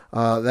 Krypto.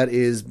 That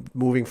is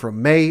moving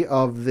from May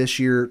of this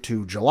year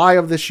to July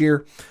of this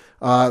year.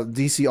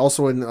 DC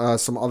also in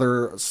some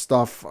other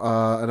stuff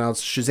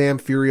announced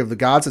Shazam! Fury of the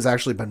Gods has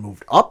actually been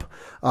moved up.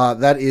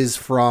 That is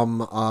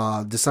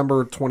from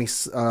December 20,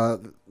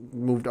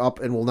 moved up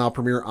and will now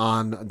premiere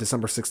on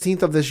December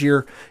 16th of this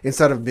year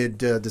instead of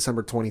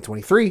mid-December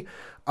 2023.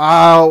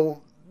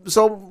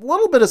 So a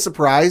little bit of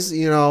surprise,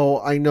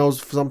 I know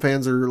some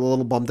fans are a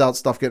little bummed out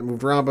stuff getting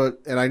moved around,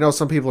 and I know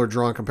some people are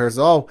drawing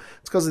comparisons.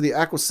 It's because of the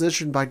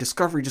acquisition by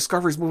Discovery.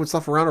 Discovery's moving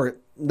stuff around.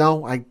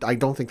 No, I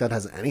don't think that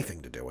has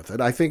anything to do with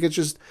it. I think it's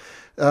just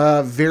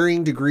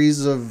varying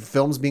degrees of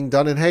films being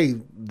done. And hey,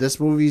 this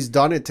movie's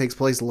done. It takes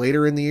place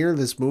later in the year.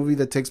 This movie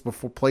that takes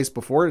place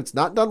before it's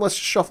not done. Let's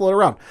just shuffle it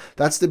around.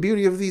 That's the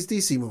beauty of these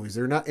DC movies.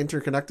 They're not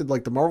interconnected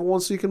like the Marvel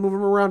ones, so you can move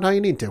them around how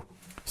you need to.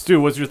 Stu,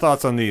 what's your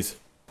thoughts on these?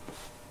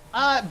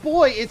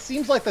 Boy, it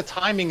seems like the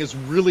timing is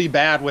really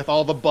bad with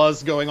all the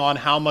buzz going on,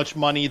 how much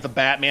money the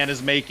Batman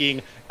is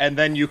making, and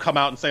then you come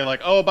out and say,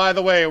 like, oh, by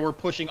the way, we're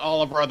pushing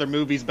all of our other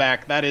movies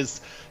back. That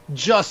is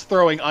just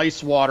throwing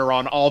ice water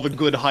on all the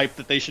good hype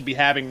that they should be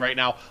having right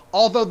now.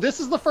 Although this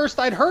is the first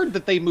I'd heard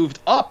that they moved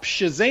up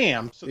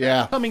Shazam. So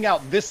that's coming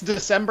out this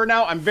December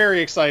now. I'm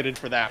very excited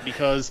for that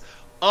because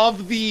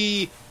of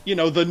the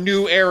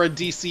new era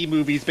DC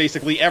movies,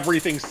 basically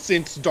everything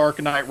since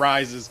Dark Knight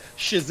Rises,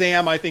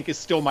 Shazam, I think, is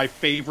still my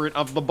favorite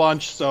of the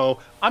bunch, so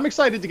I'm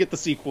excited to get the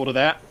sequel to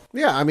that.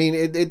 Yeah, I mean,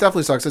 it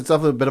definitely sucks. It's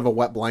definitely a bit of a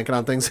wet blanket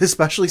on things,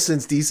 especially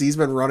since DC's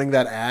been running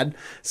that ad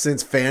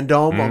since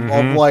Fandom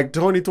of like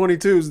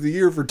 2022 is the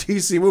year for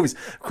DC movies.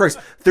 Christ,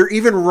 they're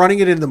even running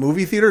it in the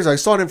movie theaters. I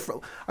saw it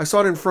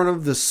in front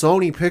of the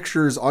Sony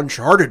Pictures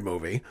Uncharted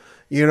movie.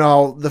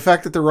 The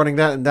fact that they're running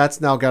that, and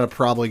that's now got to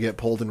probably get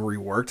pulled and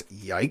reworked.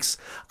 Yikes.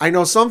 I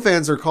know some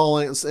fans are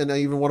calling, and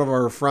even one of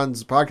our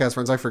podcast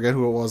friends, I forget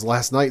who it was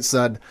last night,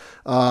 said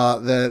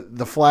that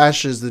The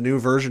Flash is the new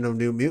version of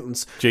New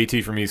Mutants.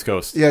 JT from East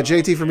Coast. Yeah,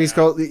 JT from East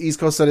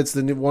Coast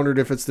said wondered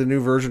if it's the new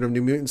version of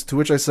New Mutants, to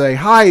which I say,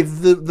 hi,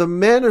 the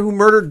man who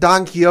murdered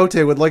Don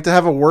Quixote would like to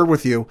have a word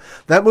with you.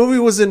 That movie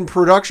was in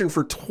production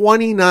for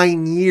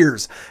 29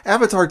 years.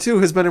 Avatar 2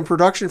 has been in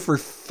production for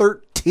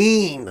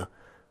 13.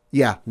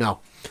 Yeah,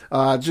 no.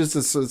 Just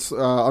it's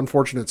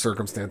unfortunate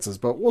circumstances,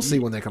 but we'll see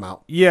when they come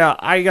out. Yeah,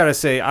 I gotta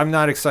say, I'm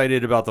not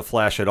excited about The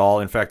Flash at all.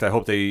 In fact, I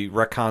hope they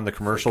retcon the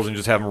commercials and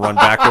just have them run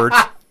backwards.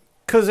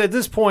 Because at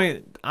this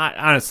point,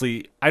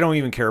 honestly, I don't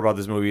even care about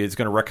this movie. It's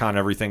going to retcon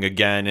everything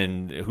again,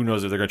 and who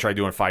knows if they're going to try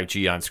doing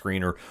 5G on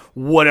screen or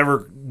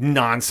whatever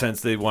nonsense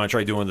they want to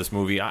try doing this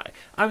movie.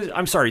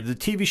 I'm sorry, the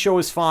TV show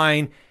is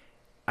fine.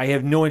 I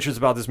have no interest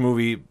about this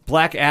movie.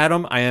 Black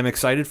Adam, I am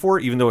excited for,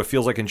 even though it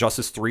feels like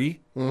Injustice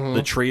 3.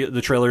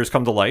 The trailer has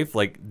come to life.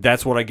 Like,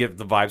 that's what I get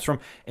the vibes from.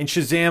 And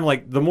Shazam,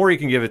 like, the more you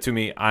can give it to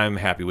me, I'm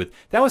happy with.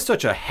 That was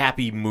such a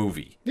happy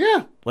movie.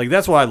 Yeah. Like,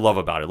 that's what I love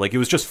about it. Like, it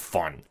was just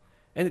fun.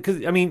 And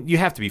because, I mean, you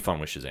have to be fun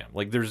with Shazam.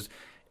 Like,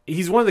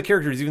 he's one of the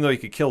characters, even though he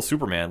could kill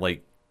Superman,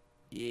 like,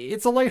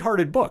 it's a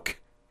lighthearted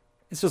book.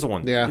 It's just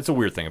it's a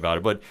weird thing about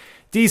it. But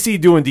DC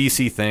doing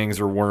DC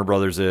things, or Warner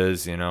Brothers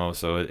is,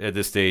 so at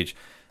this stage,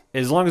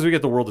 as long as we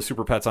get the World of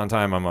Super Pets on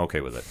time, I'm okay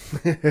with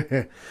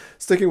it.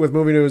 Sticking with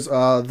movie news,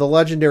 the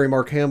legendary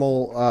Mark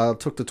Hamill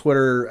took to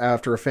Twitter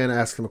after a fan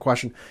asked him a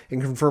question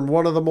and confirmed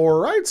one of the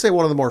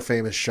more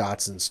famous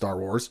shots in Star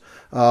Wars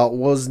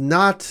was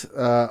not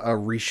a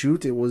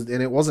reshoot.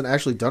 It wasn't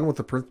actually done with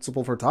the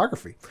principal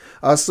photography.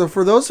 So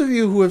for those of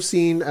you who have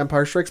seen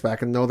Empire Strikes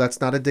Back, and no,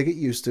 that's not a dig at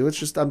used to. It's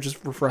just I'm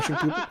just refreshing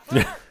people,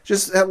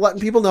 just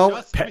letting people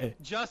know.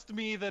 Just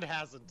me that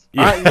hasn't.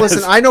 Yes.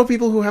 Listen, I know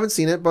people who haven't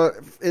seen it, but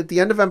at the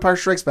end of Empire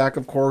Strikes Back,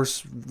 of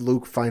course,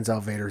 Luke finds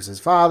out Vader's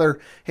his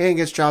father. Hand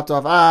gets chopped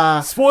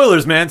off.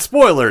 Spoilers, man.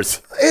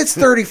 Spoilers. It's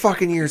 30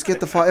 fucking years.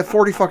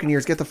 40 fucking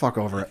years. Get the fuck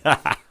over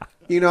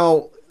it.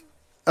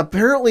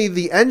 Apparently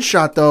the end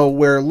shot, though,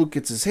 where Luke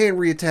gets his hand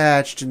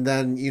reattached and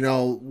then,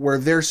 where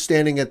they're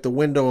standing at the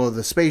window of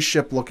the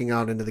spaceship looking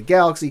out into the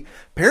galaxy,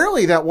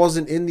 apparently that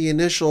wasn't done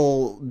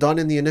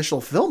in the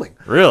initial filming.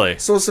 Really?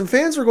 So some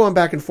fans were going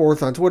back and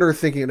forth on Twitter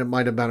thinking it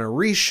might have been a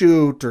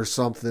reshoot or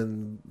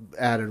something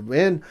added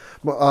in.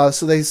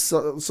 So they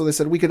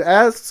said we could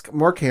ask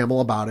Mark Hamill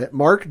about it.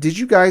 Mark, did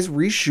you guys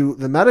reshoot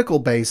the medical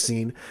bay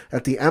scene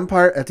at the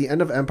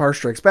end of Empire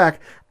Strikes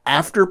Back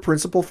after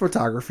principal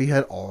photography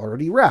had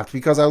already wrapped?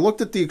 Because I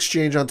looked at the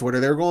exchange on Twitter.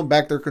 They were going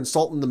back. They're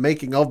consulting the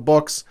making of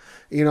books.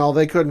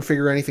 They couldn't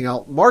figure anything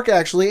out. Mark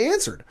actually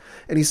answered.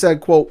 And he said,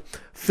 quote,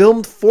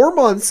 filmed 4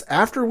 months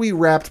after we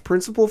wrapped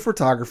principal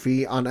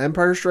photography on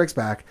Empire Strikes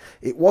Back.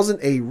 It wasn't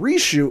a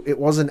reshoot. It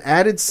was an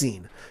added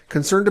scene.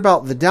 Concerned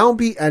about the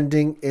downbeat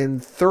ending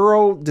and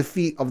thorough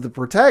defeat of the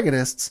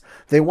protagonists,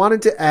 they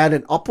wanted to add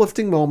an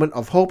uplifting moment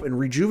of hope and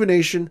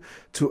rejuvenation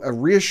to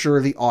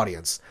reassure the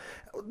audience.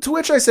 To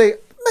which I say,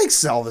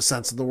 makes all the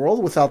sense in the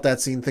world. Without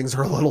that scene, things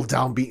are a little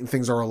downbeat and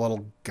things are a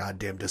little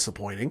goddamn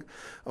disappointing.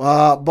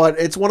 But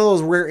it's one of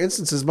those rare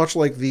instances, much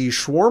like the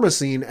shawarma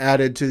scene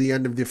added to the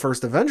end of the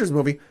first Avengers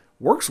movie,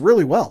 works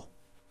really well.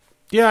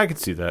 Yeah, I could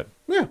see that.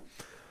 Yeah.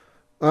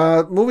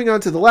 Moving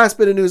on to the last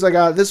bit of news I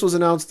got. This was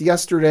announced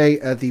yesterday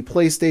at the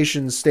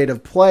PlayStation State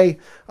of Play.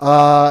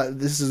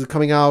 This is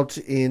coming out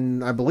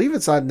in, I believe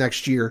it's out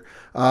next year.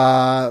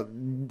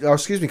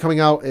 Coming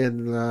out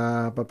in,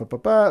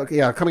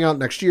 coming out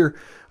next year.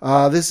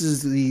 This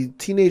is the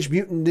Teenage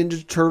Mutant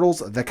Ninja Turtles,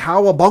 the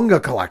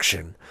Cowabunga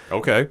Collection.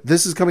 Okay.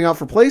 This is coming out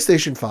for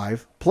PlayStation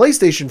 5,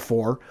 PlayStation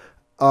 4,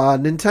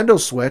 Nintendo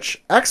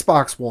Switch,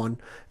 Xbox One,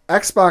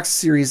 Xbox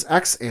Series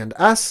X and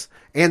S,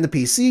 and the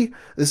PC.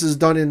 This is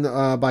done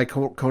by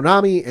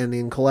Konami and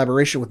in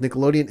collaboration with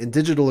Nickelodeon and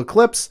Digital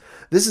Eclipse.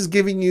 This is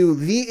giving you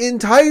the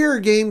entire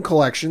game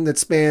collection that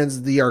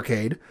spans the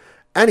arcade,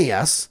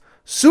 NES,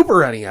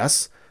 Super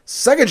NES,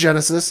 Sega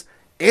Genesis,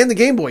 and the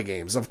Game Boy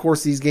games. Of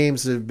course, these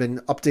games have been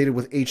updated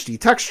with HD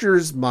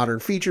textures, modern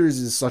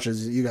features such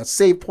as you got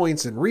save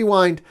points and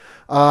rewind.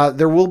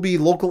 There will be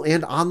local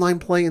and online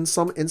play in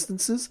some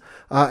instances,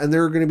 and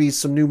there are going to be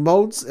some new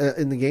modes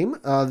in the game.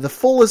 The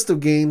full list of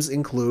games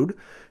include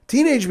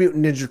Teenage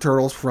Mutant Ninja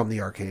Turtles from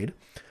the arcade,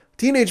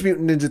 Teenage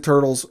Mutant Ninja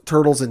Turtles,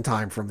 Turtles in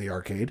Time from the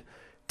arcade,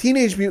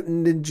 Teenage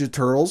Mutant Ninja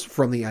Turtles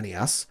from the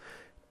NES,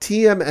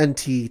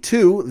 TMNT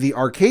 2, the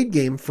arcade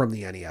game from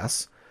the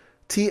NES,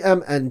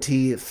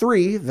 TMNT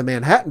 3, the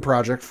Manhattan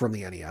Project from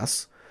the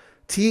NES,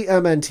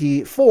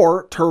 TMNT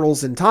 4,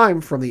 Turtles in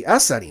Time from the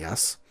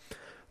SNES,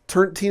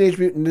 Teenage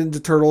Mutant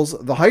Ninja Turtles,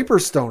 the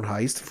Hyperstone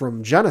Heist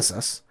from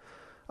Genesis,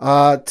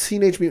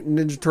 Teenage Mutant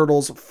Ninja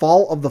Turtles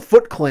Fall of the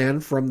Foot Clan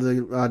from the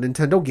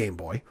Nintendo Game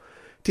Boy,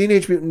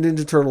 Teenage Mutant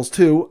Ninja Turtles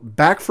 2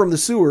 Back from the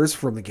Sewers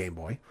from the Game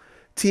Boy,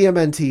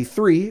 TMNT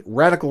 3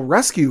 Radical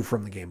Rescue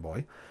from the Game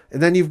Boy,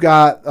 and then you've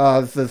got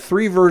the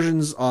 3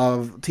 versions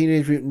of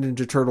Teenage Mutant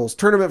Ninja Turtles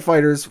Tournament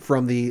Fighters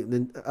from the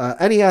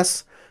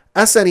NES,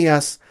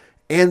 SNES,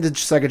 and the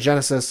Sega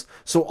Genesis.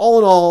 So all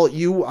in all,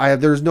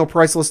 there's no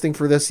price listing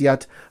for this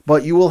yet,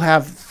 but you will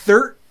have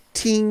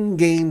 13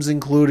 games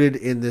included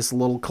in this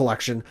little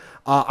collection.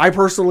 I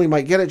personally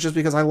might get it just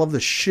because I love the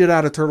shit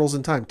out of Turtles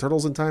in Time.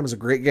 Turtles in Time is a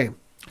great game.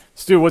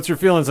 Stu, what's your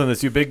feelings on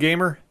this? You a big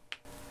gamer?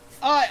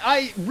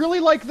 I really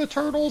like the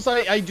Turtles.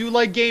 I do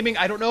like gaming.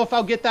 I don't know if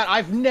I'll get that.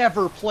 I've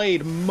never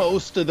played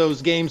most of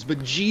those games,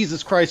 but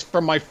Jesus Christ,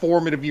 from my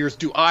formative years,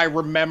 do I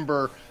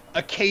remember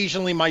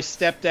occasionally my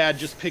stepdad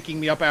just picking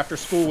me up after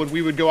school when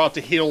we would go out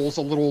to Hills,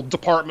 a little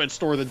department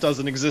store that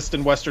doesn't exist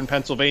in Western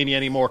Pennsylvania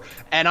anymore,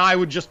 and I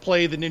would just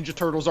play the Ninja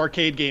Turtles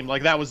arcade game.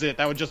 Like, that was it.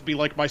 That would just be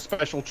like my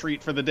special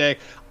treat for the day.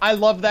 I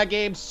love that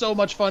game. So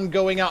much fun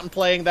going out and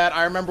playing that.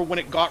 I remember when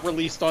it got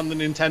released on the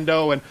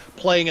Nintendo and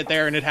playing it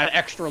there, and it had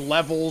extra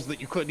levels that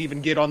you couldn't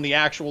even get on the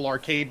actual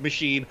arcade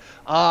machine.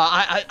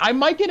 I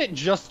might get it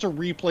just to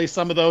replay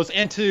some of those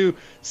and to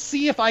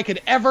see if I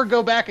could ever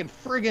go back and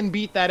friggin'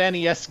 beat that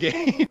NES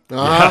game.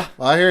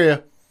 I hear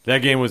you. That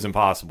game was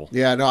impossible.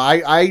 Yeah, no,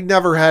 I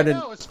never had it.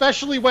 No,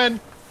 especially when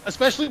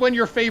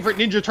your favorite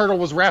Ninja Turtle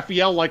was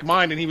Raphael like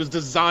mine, and he was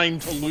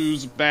designed to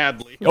lose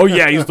badly. Oh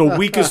yeah, he's the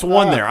weakest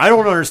one there. I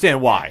don't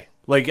understand why.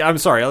 Like, I'm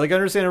sorry. Like, I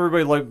understand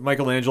everybody like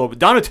Michelangelo, but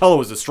Donatello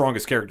was the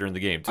strongest character in the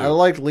game too. I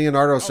liked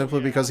Leonardo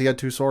simply because he had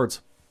 2 swords.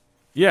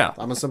 Yeah.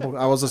 I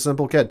was a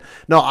simple kid.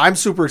 No, I'm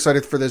super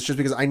excited for this just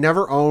because I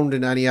never owned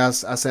an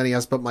NES,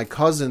 SNES, but my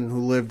cousin who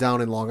lived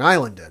down in Long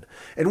Island did.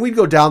 And we'd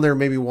go down there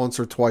maybe once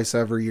or twice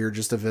every year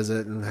just to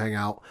visit and hang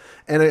out.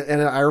 And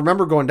I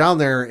remember going down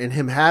there and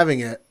him having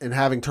it and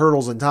having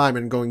Turtles in Time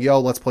and going, yo,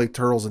 let's play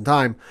Turtles in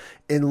Time,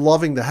 and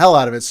loving the hell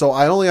out of it. So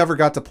I only ever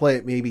got to play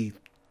it maybe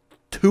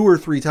 2 or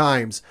 3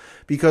 times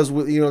because,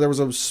 you know, there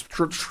was a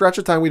stretch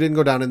of time we didn't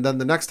go down. And then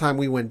the next time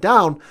we went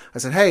down, I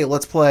said, hey,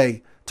 let's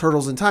play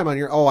Turtles in Time on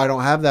your. Oh, I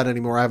don't have that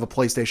anymore. I have a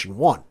PlayStation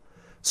 1.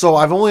 So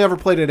I've only ever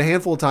played it a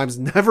handful of times,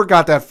 never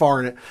got that far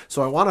in it.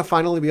 So I want to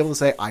finally be able to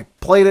say I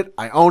played it,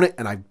 I own it,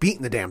 and I've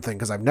beaten the damn thing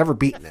because I've never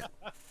beaten it.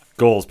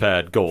 Goals,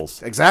 Pad,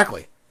 goals.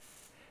 Exactly.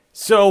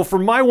 So for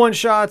my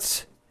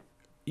one-shots,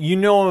 you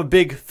know I'm a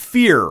big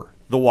Fear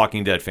the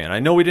Walking Dead fan. I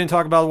know we didn't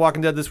talk about The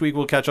Walking Dead this week.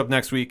 We'll catch up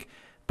next week.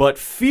 But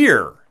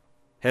Fear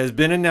has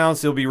been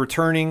announced. It'll be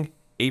returning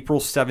April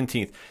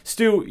 17th.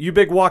 Stu, you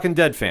big Walking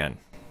Dead fan?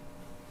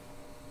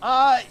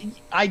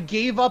 I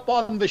gave up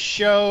on the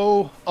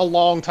show a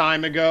long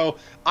time ago.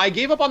 I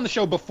gave up on the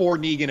show before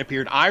Negan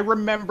appeared. I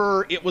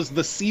remember it was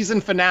the season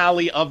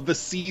finale of the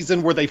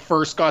season where they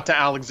first got to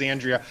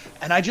Alexandria.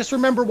 And I just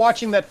remember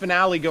watching that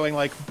finale going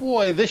like,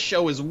 boy, this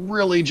show is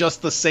really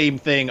just the same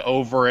thing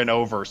over and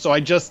over. So I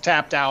just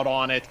tapped out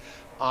on it.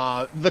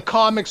 The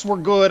comics were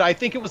good. I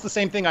think it was the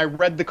same thing. I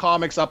read the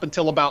comics up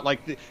until about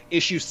like the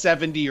issue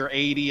 70 or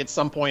 80. At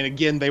some point,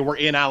 again, they were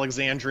in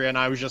Alexandria, and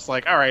I was just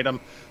like, all right, I'm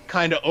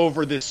kind of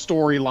over this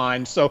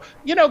storyline. So,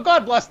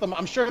 God bless them.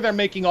 I'm sure they're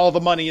making all the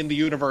money in the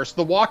universe.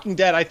 The Walking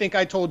Dead, I think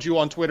I told you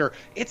on Twitter,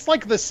 it's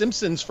like The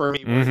Simpsons for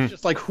me. Where It's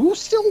just like, who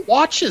still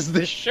watches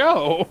this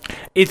show?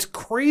 It's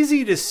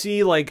crazy to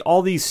see like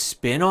all these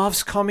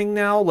spin-offs coming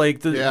now. Like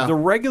the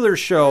regular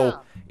show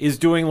is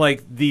doing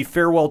like the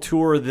farewell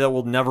tour that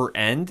will never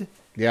end.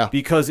 Yeah.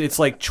 Because it's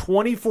like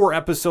 24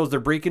 episodes. They're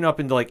breaking up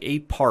into like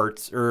 8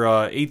 parts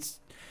or 8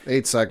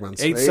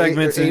 segments. 8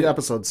 segments. 8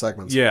 episode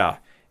segments. Yeah.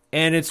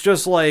 And it's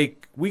just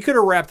like, we could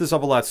have wrapped this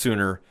up a lot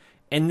sooner.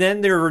 And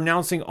then they're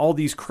announcing all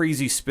these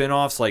crazy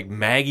spin-offs, like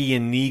Maggie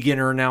and Negan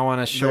are now on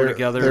a show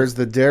together. There's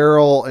the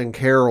Daryl and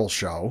Carol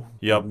show.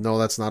 Yep. No,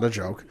 that's not a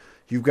joke.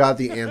 You've got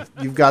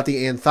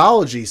the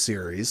anthology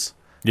series.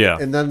 Yeah.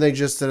 And then they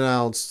just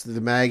announced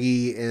the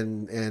Maggie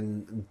and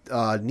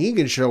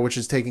Negan show, which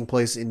is taking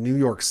place in New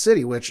York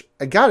City, which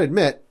I gotta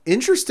admit,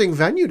 interesting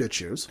venue to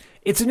choose.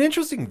 It's an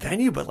interesting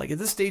venue, but like at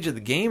this stage of the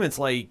game, it's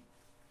like,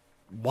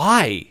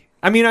 why?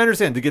 I mean, I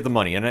understand to get the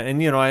money, and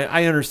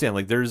I understand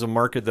like there's a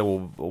market that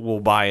will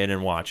buy it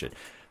and watch it.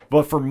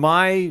 But for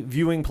my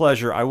viewing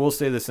pleasure, I will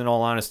say this in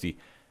all honesty: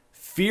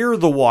 Fear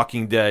the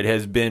Walking Dead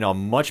has been a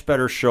much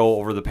better show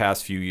over the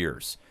past few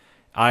years.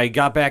 I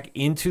got back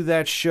into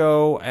that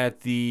show at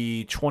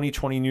the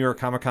 2020 New York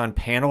Comic Con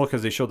panel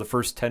because they showed the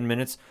first 10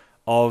 minutes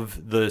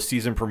of the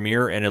season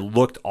premiere, and it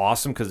looked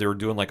awesome because they were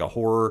doing like a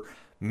horror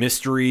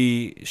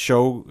mystery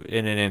show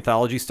in an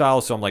anthology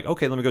style. So I'm like,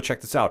 okay, let me go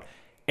check this out.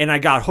 And I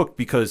got hooked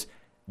because,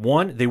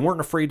 one, they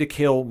weren't afraid to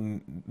kill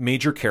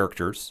major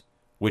characters,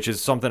 which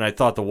is something I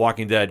thought The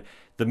Walking Dead,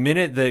 the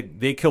minute that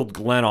they killed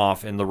Glenn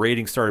off and the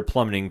ratings started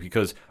plummeting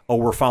because,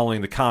 we're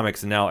following the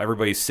comics and now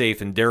everybody's safe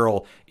and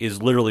Daryl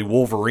is literally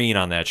Wolverine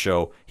on that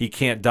show. He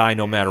can't die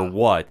no matter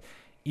what.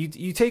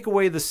 You take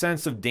away the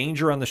sense of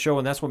danger on the show,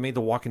 and that's what made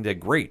The Walking Dead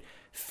great.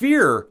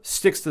 Fear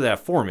sticks to that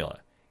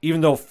formula,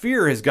 even though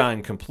Fear has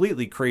gotten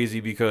completely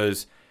crazy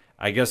because,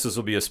 I guess this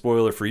will be a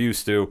spoiler for you,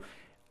 Stu.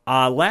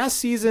 Last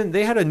season,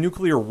 they had a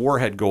nuclear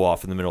warhead go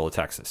off in the middle of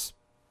Texas.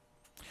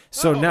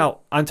 So now,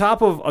 on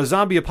top of a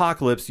zombie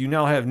apocalypse, you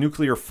now have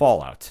nuclear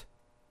fallout.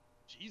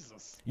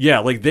 Jesus. Yeah,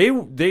 like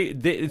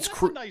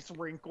it's a nice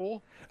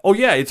wrinkle. Oh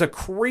yeah, it's a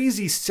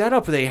crazy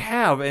setup they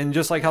have, and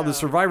just like how the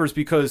Survivors,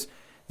 because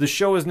the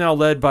show is now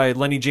led by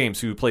Lenny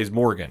James, who plays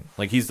Morgan.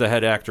 Like he's the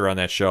head actor on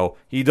that show.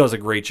 He does a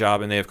great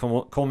job, and they have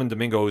Coleman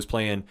Domingo who's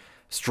playing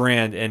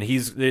Strand, and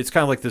it's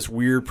kind of like this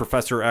weird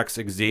Professor X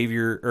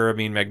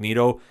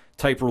Magneto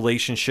type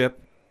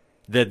relationship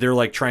that they're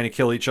like trying to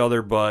kill each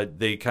other, but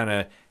they kind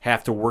of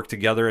have to work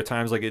together at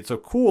times. Like it's a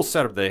cool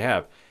setup they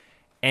have,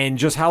 and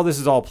just how this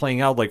is all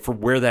playing out, like for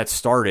where that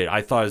started,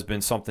 I thought has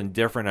been something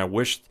different. I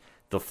wish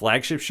the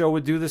flagship show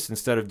would do this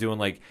instead of doing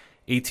like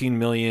 18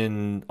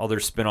 million other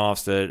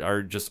spinoffs that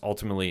are just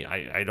ultimately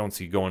I don't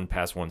see going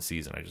past one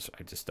season.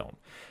 I just don't.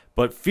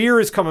 But Fear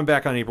is coming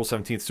back on April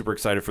 17th. Super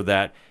excited for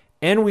that.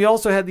 And we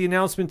also had the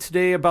announcement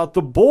today about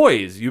The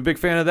Boys. You a big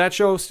fan of that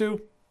show,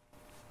 Stu?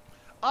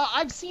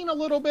 I've seen a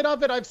little bit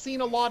of it. I've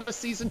seen a lot of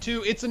season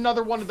 2. It's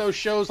another one of those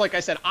shows. Like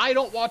I said, I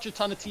don't watch a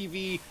ton of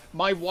TV.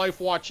 My wife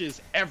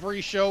watches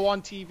every show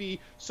on TV.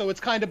 So it's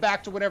kind of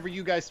back to whatever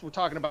you guys were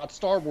talking about,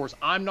 Star Wars.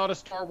 I'm not a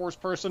Star Wars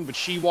person, but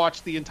she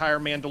watched the entire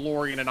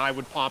Mandalorian, and I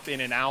would pop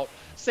in and out.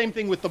 Same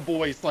thing with The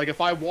Boys. Like if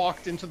I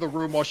walked into the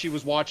room while she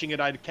was watching it,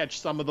 I'd catch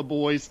some of The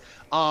Boys.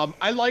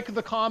 I like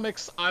the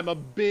comics. I'm a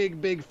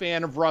big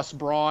fan of Russ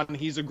Braun.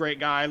 He's a great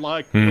guy. I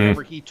like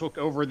whenever he took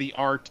over the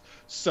art.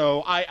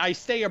 So I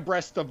stay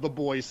abreast of The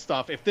Boys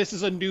stuff. If this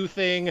is a new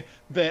thing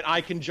that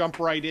I can jump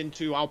right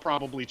into, I'll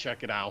probably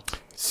check it out.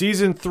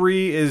 Season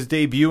 3 is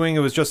debuting. It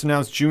was just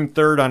announced June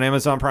 3rd on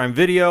Amazon Prime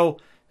Video.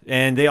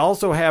 And they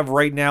also have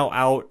right now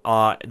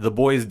out The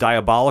Boys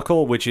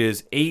Diabolical, which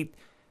is 8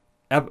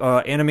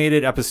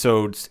 animated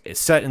episodes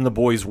set in The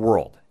Boys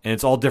world. And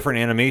it's all different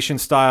animation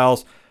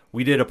styles.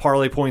 We did a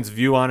Parlay Points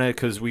view on it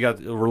because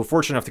we're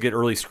fortunate enough to get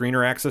early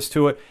screener access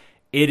to it.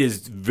 It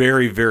is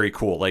very, very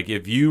cool. Like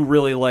if you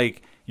really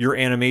like your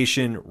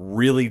animation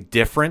really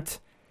different,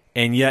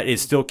 and yet it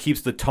still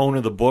keeps the tone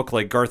of the book.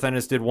 Like Garth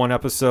Ennis did one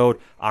episode,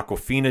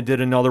 Awkwafina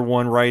did another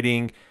one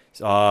writing,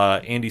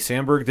 Andy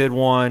Samberg did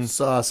one,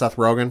 Seth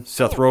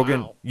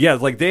Rogen. Wow. Yeah,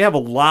 like they have a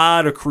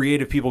lot of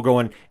creative people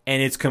going,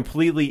 and it's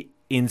completely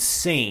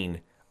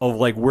insane of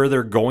like where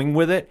they're going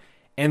with it.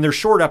 And they're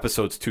short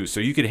episodes too, so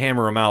you could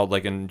hammer them out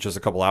like in just a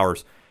couple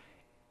hours.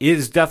 It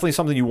is definitely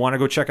something you want to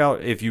go check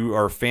out if you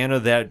are a fan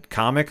of that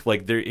comic.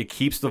 Like it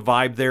keeps the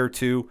vibe there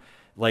too.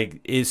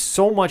 Like is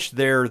so much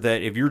there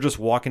that if you're just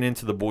walking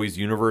into the Boys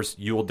universe,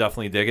 you will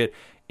definitely dig it,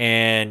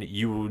 and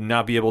you will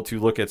not be able to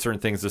look at certain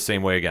things the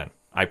same way again.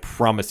 I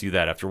promise you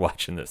that after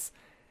watching this,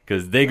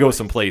 because they go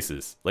some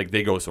places. Like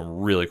they go some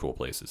really cool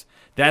places.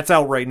 That's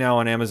out right now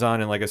on Amazon,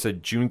 and like I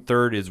said, June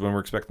 3rd is when we're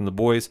expecting The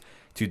Boys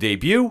to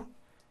debut.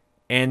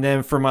 And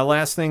then for my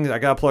last thing, I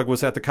got to plug,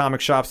 was at the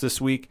comic shops this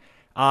week.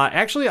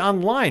 Actually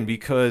online,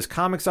 because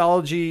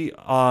Comixology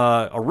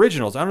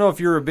Originals. I don't know if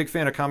you're a big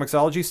fan of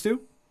Comixology,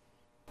 Stu?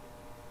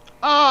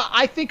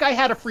 I think I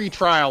had a free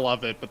trial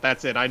of it, but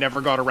that's it. I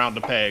never got around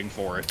to paying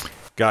for it.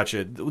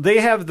 Gotcha. They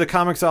have the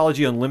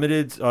Comixology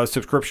Unlimited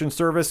subscription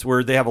service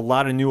where they have a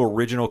lot of new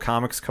original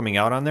comics coming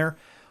out on there.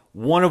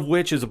 One of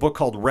which is a book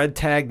called Red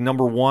Tag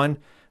 #1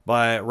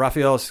 by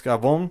Rafael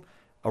Scavone,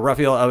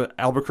 Rafael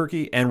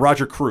Albuquerque, and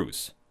Roger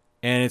Cruz.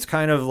 And it's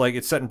kind of like,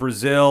 it's set in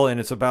Brazil, and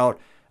it's about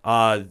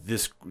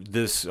this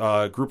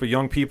group of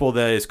young people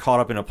that is caught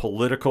up in a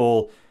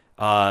political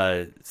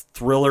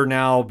thriller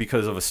now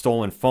because of a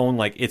stolen phone.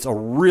 Like, it's a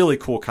really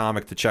cool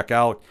comic to check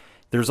out.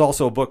 There's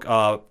also a book,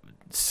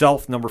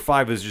 Self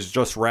 #5 is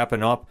just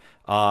wrapping up,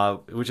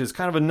 which is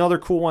kind of another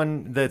cool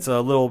one that's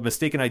a little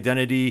mistaken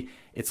identity.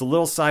 It's a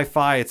little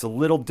sci-fi. It's a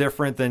little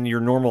different than your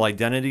normal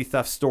identity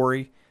theft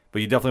story,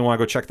 but you definitely want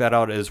to go check that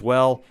out as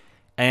well.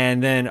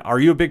 And then, are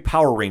you a big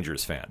Power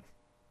Rangers fan?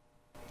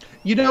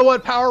 You know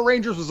what? Power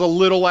Rangers was a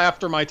little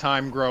after my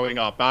time growing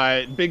up.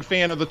 Big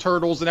fan of the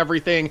Turtles and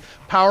everything.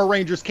 Power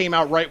Rangers came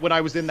out right when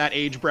I was in that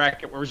age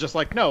bracket where it was just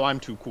like, no, I'm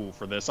too cool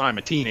for this. I'm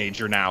a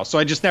teenager now. So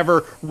I just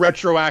never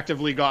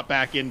retroactively got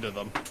back into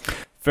them.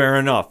 Fair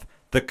enough.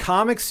 The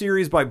comic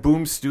series by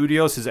Boom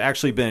Studios has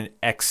actually been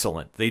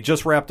excellent. They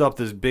just wrapped up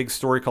this big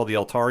story called the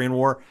Eltarian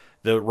War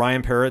that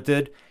Ryan Parrott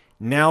did.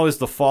 Now is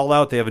the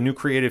fallout. They have a new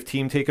creative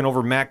team taking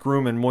over, Matt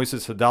Groom and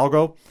Moises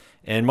Hidalgo.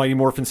 And Mighty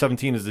Morphin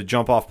 17 is the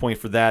jump-off point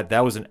for that.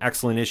 That was an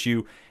excellent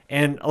issue.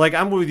 And, like,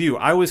 I'm with you.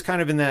 I was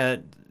kind of in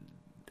that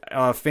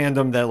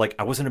fandom that, like,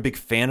 I wasn't a big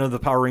fan of the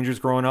Power Rangers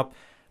growing up,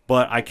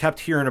 but I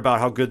kept hearing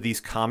about how good these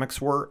comics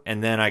were,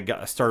 and then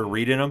I started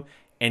reading them,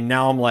 and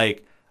now I'm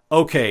like,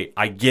 okay,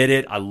 I get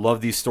it. I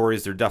love these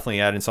stories. They're definitely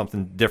adding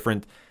something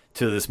different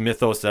to this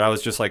mythos that I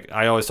was just like,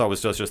 I always thought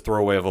was just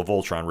throwaway of a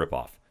Voltron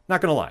ripoff.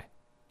 Not going to lie.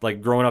 Like,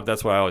 growing up,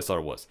 that's what I always thought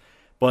it was.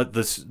 But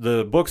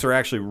the books are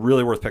actually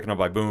really worth picking up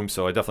by Boom,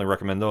 so I definitely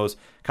recommend those.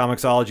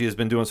 Comixology has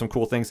been doing some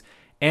cool things.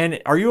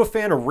 And are you a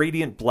fan of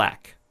Radiant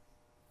Black?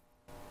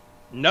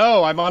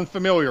 No, I'm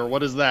unfamiliar.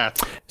 What is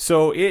that?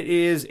 So it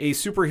is a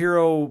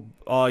superhero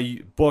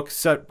book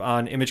set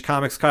on Image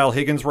Comics. Kyle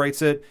Higgins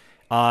writes it.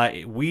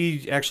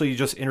 We actually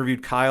just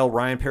interviewed Kyle,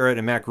 Ryan Parrott,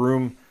 and Matt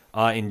Groom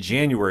in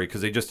January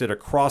because they just did a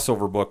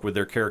crossover book with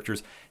their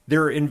characters.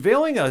 They're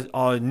unveiling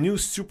a new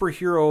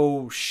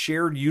superhero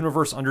shared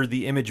universe under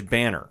the Image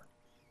banner.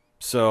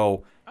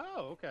 So,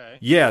 okay.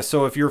 Yeah,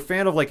 so if you're a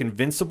fan of like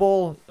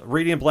Invincible,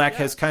 Radiant Black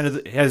has kind of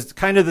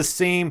the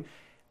same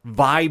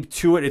vibe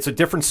to it. It's a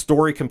different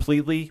story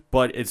completely,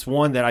 but it's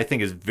one that I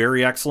think is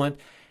very excellent.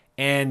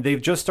 And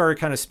they've just started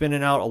kind of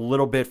spinning out a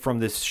little bit from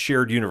this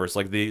shared universe.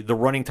 Like the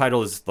running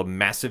title is the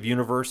Massive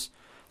Universe.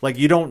 Like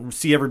you don't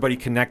see everybody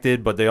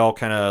connected, but they all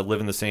kind of live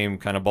in the same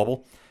kind of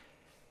bubble.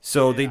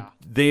 So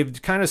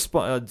they've kind of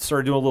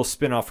started doing a little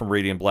spin-off from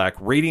Radiant Black.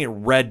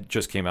 Radiant Red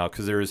just came out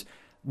because there's,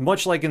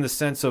 much like in the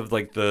sense of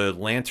like the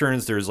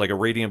lanterns, there's like a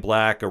Radiant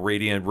Black, a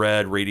Radiant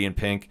Red, Radiant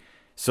Pink.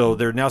 So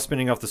they're now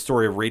spinning off the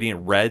story of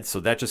Radiant Red. So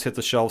that just hit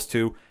the shelves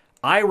too.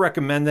 I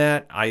recommend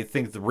that. I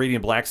think the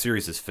Radiant Black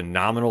series is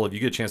phenomenal. If you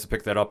get a chance to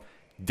pick that up,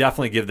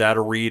 definitely give that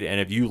a read. And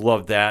if you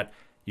love that,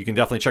 you can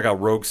definitely check out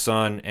Rogue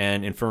Sun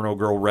and Inferno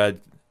Girl Red.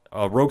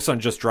 Rogue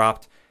Sun just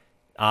dropped.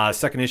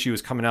 Second issue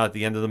is coming out at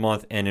the end of the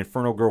month, and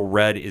Inferno Girl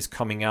Red is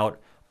coming out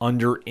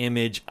under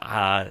Image.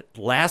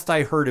 Last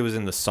I heard, it was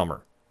in the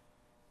summer.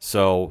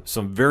 So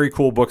some very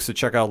cool books to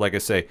check out, like I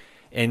say.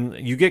 And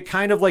you get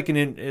kind of like I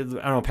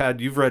don't know, Pat,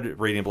 you've read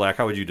Radiant Black.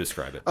 How would you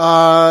describe it?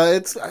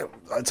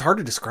 It's hard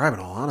to describe in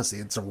all honesty.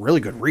 It's a really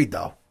good read,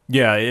 though.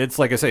 Yeah, it's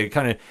like I say, it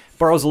kind of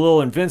borrows a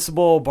little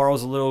Invincible,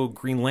 borrows a little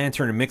Green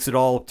Lantern, and mix it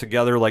all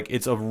together. Like,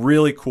 it's a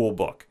really cool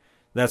book.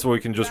 That's what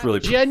we can just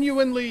That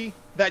genuinely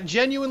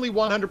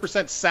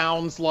 100%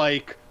 sounds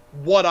like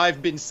what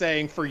I've been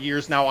saying for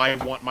years now I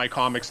want my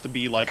comics to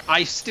be like.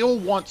 I still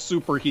want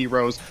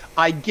superheroes.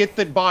 I get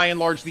that by and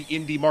large the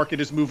indie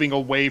market is moving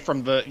away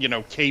from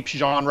the, cape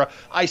genre.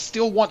 I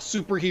still want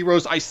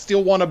superheroes. I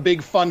still want a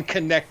big, fun,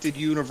 connected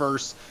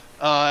universe.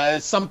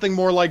 Something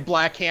more like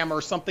Black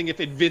Hammer, something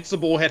if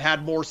Invincible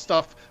had more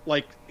stuff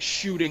like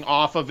shooting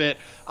off of it.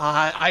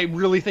 I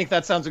really think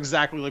that sounds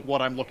exactly like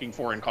what I'm looking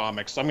for in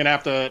comics. So I'm going to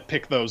have to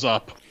pick those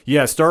up.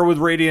 Yeah, start with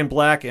Radiant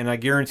Black, and I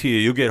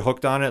guarantee you'll get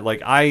hooked on it.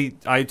 Like,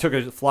 I took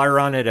a flyer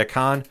on it at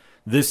Con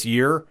this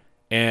year,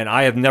 and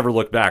I have never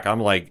looked back. I'm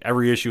like,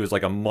 every issue is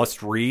like a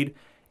must-read.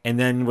 And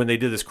then when they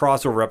did this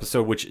crossover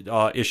episode, which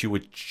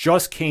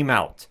just came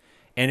out,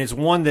 and it's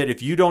one that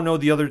if you don't know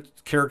the other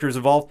characters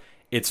involved,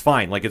 it's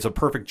fine. Like, it's a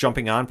perfect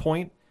jumping on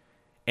point.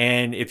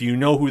 And if you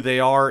know who they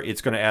are,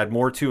 it's going to add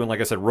more to. And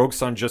like I said, Rogue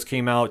Sun just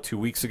came out 2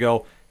 weeks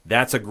ago.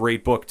 That's a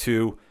great book,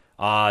 too.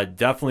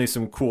 Definitely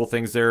some cool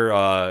things there.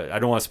 I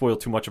don't want to spoil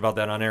too much about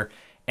that on air.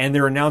 And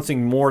they're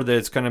announcing more that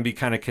it's going to be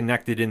kind of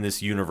connected in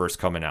this universe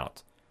coming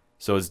out.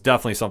 So it's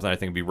definitely something I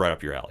think would be right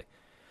up your alley.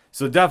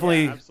 So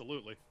definitely, yeah,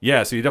 absolutely.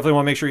 Yeah, so you definitely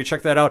want to make sure you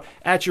check that out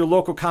at your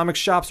local comic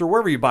shops or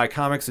wherever you buy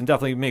comics, and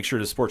definitely make sure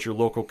to support your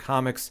local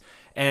comics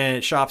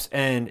and shops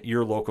and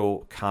your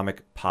local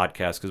comic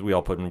podcast, because we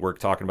all put in work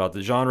talking about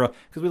the genre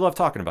because we love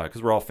talking about it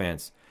because we're all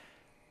fans.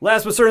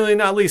 Last but certainly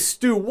not least,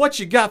 Stu, what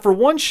you got for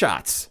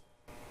one-shots?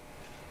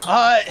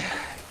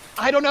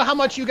 I don't know how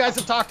much you guys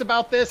have talked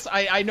about this.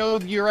 I know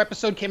your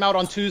episode came out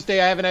on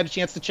Tuesday. I haven't had a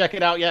chance to check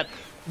it out yet.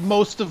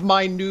 Most of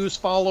my news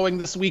following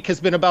this week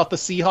has been about the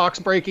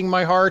Seahawks breaking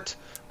my heart.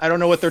 I don't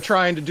know what they're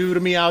trying to do to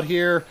me out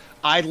here.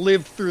 I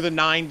lived through the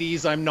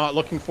 90s. I'm not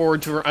looking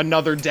forward to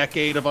another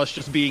decade of us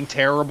just being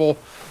terrible.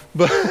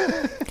 But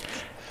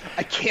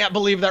I can't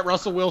believe that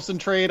Russell Wilson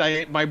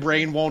trade. My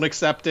brain won't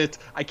accept it.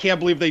 I can't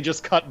believe they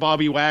just cut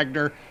Bobby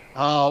Wagner.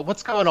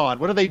 What's going on?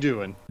 What are they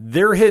doing?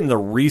 They're hitting the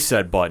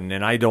reset button,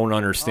 and I don't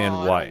understand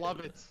why. I love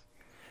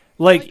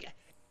it.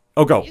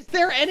 Go. Is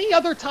there any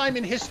other time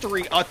in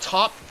history a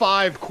top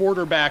 5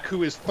 quarterback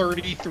who is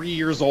 33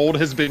 years old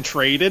has been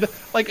traded?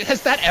 Like,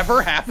 has that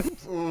ever happened?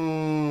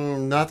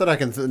 Not that I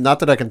can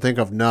think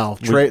of. No,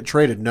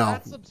 traded. No,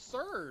 that's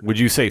absurd. Would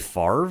you say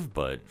Favre?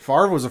 But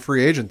Favre was a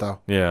free agent though.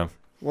 Yeah.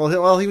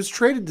 Well, he was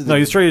traded to. He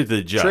was traded to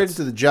the Jets. Traded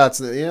to the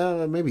Jets.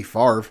 Yeah, maybe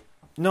Favre.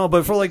 No,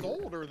 but for like he was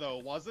older though,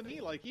 wasn't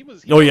he? Like he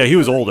was. He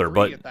was older,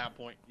 but at that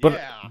point,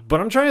 but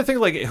I'm trying to think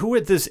like who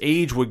at this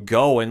age would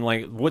go, and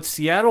like what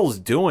Seattle's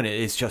doing.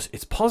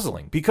 It's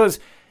puzzling because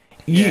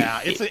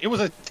it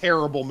was a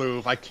terrible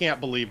move. I can't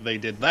believe they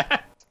did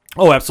that.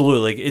 Oh,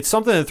 absolutely. Like, it's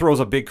something that throws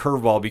a big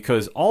curveball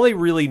because all they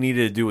really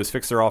needed to do was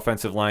fix their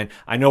offensive line.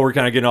 I know we're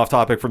kind of getting off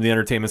topic from the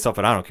entertainment stuff,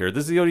 but I don't care.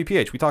 This is the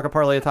ODPH. We talk a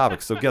parlay of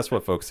topics. So guess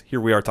what, folks? Here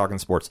we are talking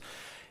sports.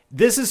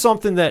 This is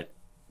something that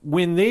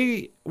when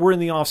they were in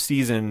the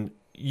offseason,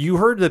 you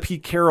heard that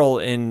Pete Carroll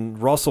and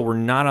Russell were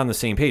not on the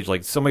same page.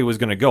 Like somebody was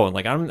going to go. And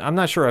like I'm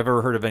not sure I've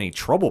ever heard of any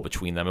trouble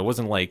between them. It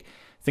wasn't like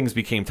things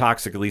became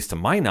toxic, at least to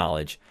my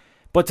knowledge.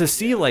 But to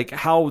see like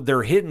how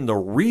they're hitting the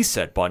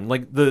reset button,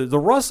 like the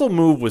Russell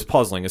move was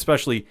puzzling,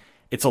 especially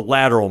it's a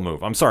lateral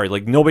move. I'm sorry,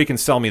 like nobody can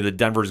sell me that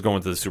Denver's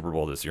going to the Super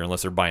Bowl this year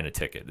unless they're buying a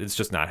ticket. It's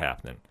just not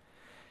happening.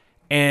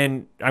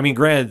 And I mean,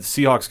 granted,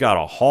 Seahawks got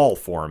a haul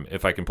for him,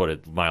 if I can put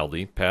it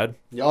mildly. Pad?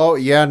 Oh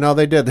yeah, no,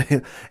 they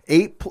did.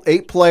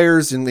 eight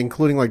players,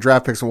 including like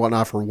draft picks and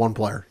whatnot, for one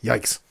player.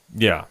 Yikes.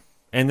 Yeah,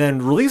 and then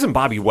releasing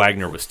Bobby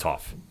Wagner was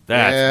tough.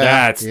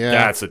 That's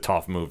a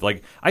tough move.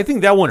 Like I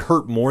think that one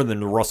hurt more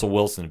than Russell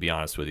Wilson, to be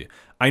honest with you.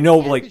 I know,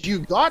 like you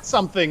got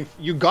something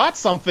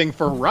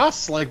for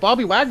Russ, like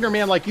Bobby Wagner,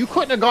 man. Like you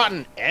couldn't have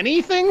gotten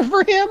anything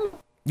for him.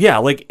 Yeah,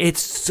 like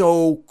it's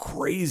so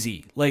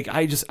crazy. Like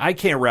I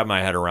can't wrap my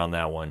head around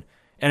that one.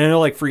 And I know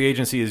like free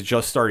agency has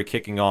just started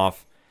kicking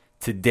off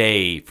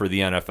today for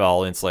the NFL.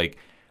 And it's like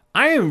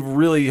I am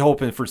really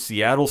hoping for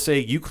Seattle's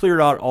sake, you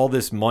cleared out all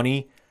this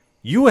money.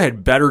 You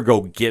had better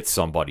go get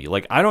somebody.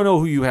 Like, I don't know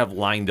who you have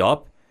lined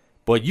up,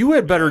 but you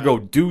had better go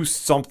do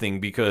something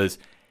because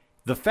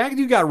the fact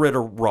you got rid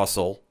of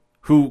Russell,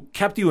 who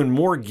kept you in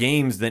more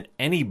games than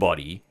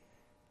anybody,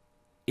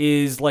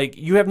 is like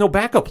you have no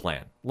backup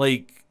plan.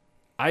 Like,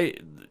 I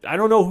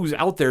don't know who's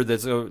out there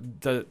that's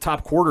the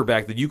top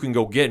quarterback that you can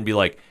go get and be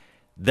like,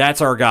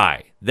 that's our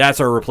guy. That's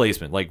our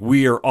replacement. Like,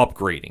 we are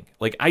upgrading.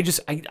 Like, I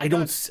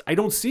don't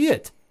see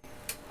it.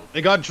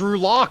 They got Drew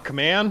Lock,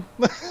 man.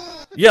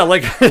 Yeah,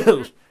 like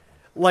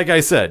I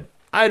said,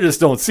 I just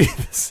don't see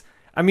this.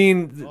 I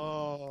mean,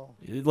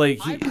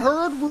 I've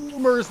heard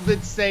rumors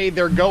that say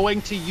they're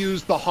going to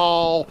use the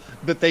haul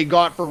that they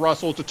got for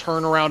Russell to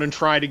turn around and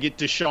try to get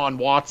Deshaun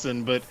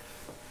Watson, but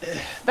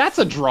that's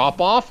a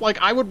drop-off.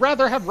 Like, I would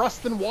rather have Russ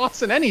than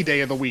Watson any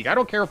day of the week. I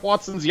don't care if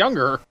Watson's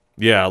younger.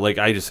 Yeah, like,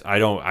 I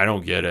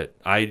don't get it.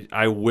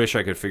 I wish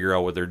I could figure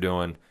out what they're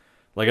doing.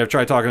 Like, I've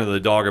tried talking to the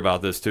dog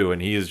about this, too,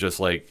 and he is just,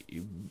 like,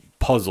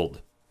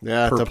 puzzled.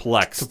 Yeah,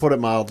 perplexed. To put it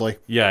mildly.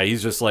 Yeah,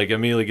 he's just like,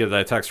 immediately get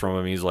that text from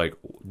him. He's like,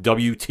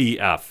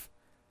 WTF.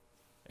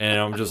 And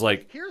I'm just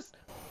like...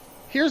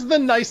 Here's the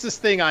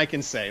nicest thing I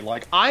can say.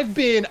 Like, I've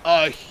been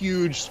a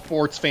huge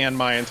sports fan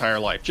my entire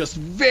life. Just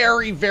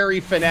very,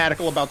 very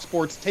fanatical about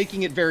sports,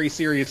 taking it very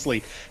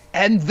seriously.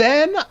 And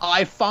then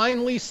I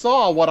finally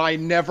saw what I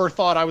never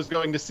thought I was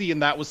going to see,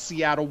 and that was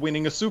Seattle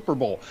winning a Super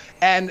Bowl.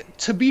 And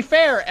to be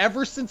fair,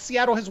 ever since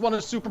Seattle has won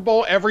a Super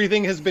Bowl,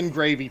 everything has been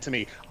gravy to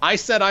me. I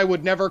said I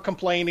would never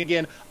complain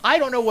again. I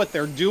don't know what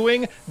they're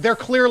doing. They're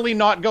clearly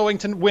not going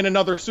to win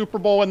another Super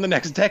Bowl in the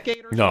next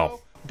decade or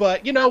so.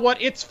 But you know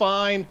what? It's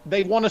fine.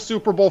 They won a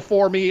Super Bowl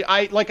for me.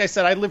 Like I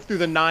said, I lived through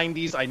the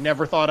 90s. I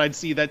never thought I'd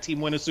see that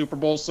team win a Super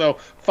Bowl. So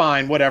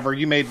fine, whatever.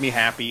 You made me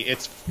happy.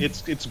 It's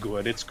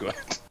good. It's good.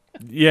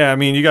 Yeah, I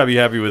mean, you gotta be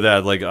happy with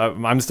that. Like,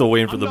 I'm still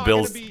waiting for the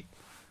Bills.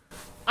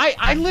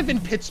 I live in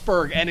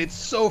Pittsburgh, and it's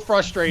so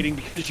frustrating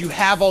because you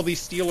have all these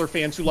Steeler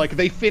fans who, like,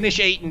 they finish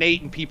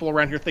 8-8, and people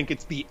around here think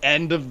it's the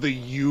end of the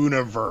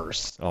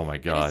universe. Oh my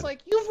God! And it's like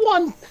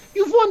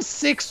you've won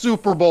 6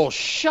 Super Bowls.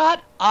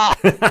 Shut up.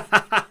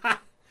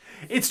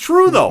 It's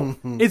true though.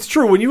 It's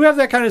true. When you have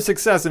that kind of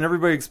success and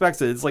everybody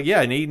expects it, it's like,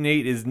 yeah, an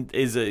 8-8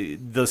 is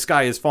the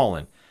sky is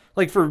falling.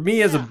 Like for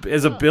me as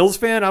a Bills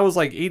fan, I was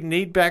like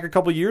 8-8 back a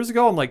couple years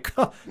ago. I'm like,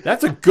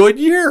 that's a good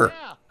year.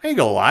 Yeah. I ain't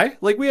gonna lie.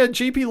 Like we had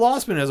JP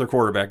Lossman as our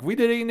quarterback. We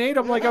did 8-8.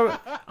 I'm like,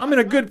 I'm in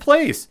a good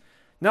place.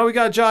 Now we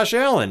got Josh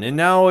Allen, and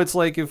now it's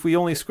like if we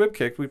only squib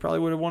kicked, we probably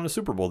would have won a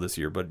Super Bowl this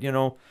year. But,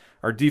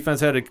 our defense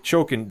had a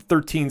choke in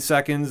 13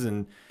 seconds,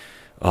 and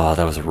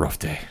that was a rough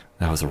day.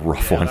 That was a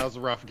rough one. That was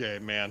a rough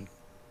game, man.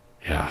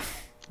 Yeah.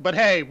 But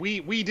hey,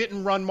 we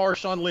didn't run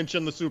Marshawn Lynch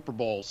in the Super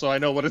Bowl, so I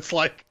know what it's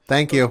like.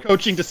 Thank you.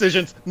 Coaching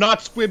decisions,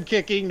 not squib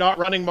kicking, not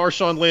running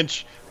Marshawn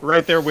Lynch,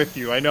 right there with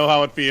you. I know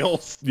how it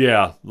feels.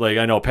 Yeah, like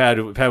I know Pat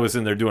was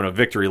in there doing a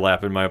victory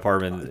lap in my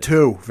apartment.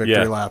 2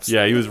 victory laps.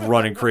 Yeah, he was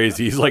running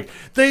crazy. He's like,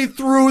 they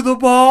threw the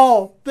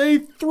ball. They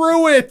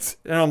threw it.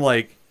 And I'm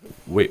like,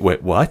 wait,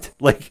 what?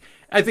 Like,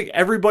 I think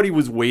everybody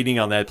was waiting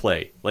on that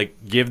play. Like,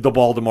 give the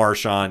ball to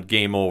Marshawn,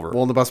 game over.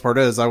 Well, and the best part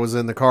is I was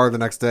in the car the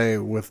next day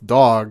with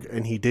Dog,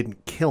 and he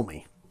didn't kill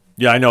me.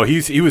 Yeah, I know.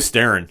 He was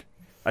staring.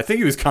 I think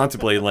he was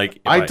contemplating,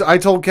 like... I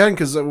told Ken,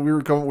 because we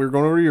were going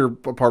over to your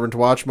apartment to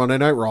watch Monday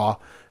Night Raw,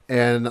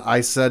 and I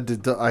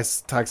said, I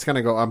text Ken,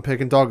 I go, I'm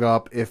picking Dog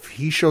up. If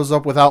he shows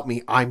up without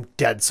me, I'm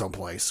dead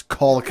someplace.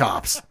 Call the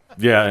cops.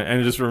 Yeah,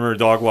 and I just remember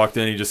Dog walked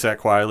in, he just sat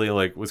quietly,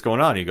 like, what's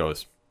going on? He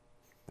goes,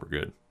 we're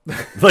good.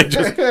 Like,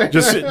 just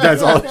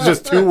that's all.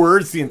 Just 2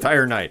 words the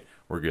entire night.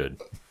 We're good.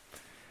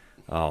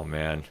 Oh,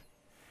 man.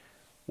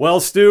 Well,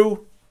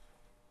 Stu,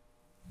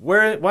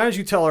 why don't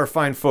you tell our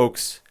fine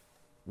folks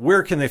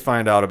where can they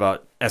find out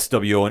about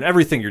SWO and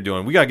everything you're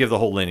doing? We got to give the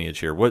whole lineage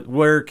here.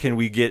 Where can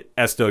we get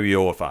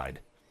SWOified?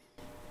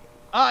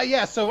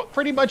 Yeah, so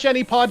pretty much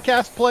any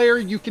podcast player,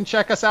 you can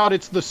check us out.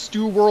 It's the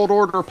Stu World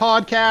Order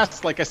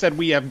podcast. Like I said,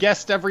 we have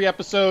guests every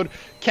episode.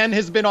 Ken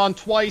has been on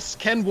twice.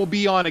 Ken will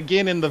be on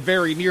again in the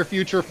very near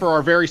future for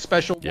our very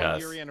special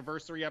 1-year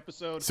anniversary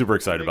episode. Super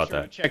excited about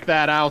that. Check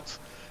that out.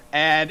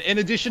 And in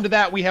addition to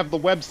that, we have the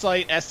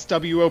website,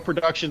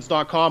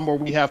 swoproductions.com, where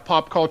we have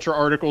pop culture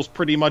articles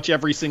pretty much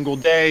every single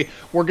day.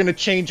 We're going to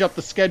change up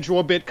the schedule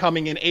a bit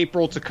coming in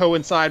April to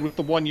coincide with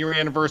the 1-year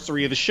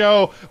anniversary of the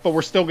show, but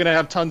we're still going to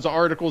have tons of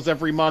articles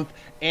every month.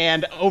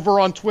 And over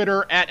on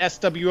Twitter, at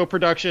SWO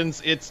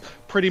Productions, it's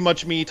pretty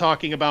much me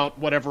talking about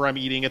whatever I'm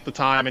eating at the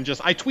time. And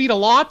I tweet a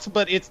lot,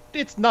 but it's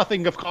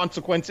nothing of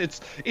consequence.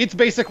 It's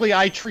basically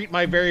I treat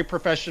my very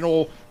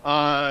professional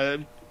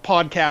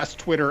podcast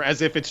Twitter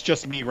as if it's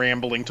just me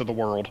rambling to the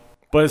world.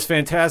 But it's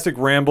fantastic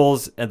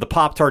rambles, and the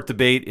Pop-Tart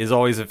debate is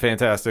always a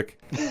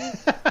fantastic.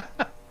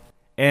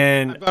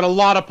 And I've got a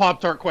lot of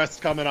Pop-Tart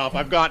quests coming up.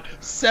 I've got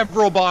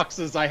several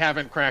boxes I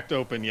haven't cracked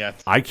open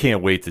yet. I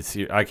can't wait to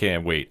see. I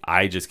can't wait.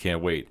 I just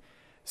can't wait.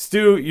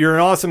 Stu, you're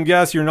an awesome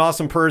guest. You're an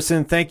awesome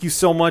person. Thank you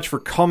so much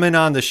for coming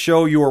on the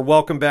show. You are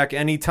welcome back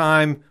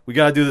anytime. We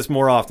got to do this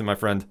more often, my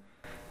friend.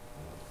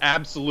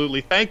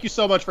 Absolutely. Thank you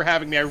so much for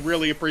having me. I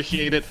really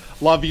appreciate it.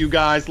 Love you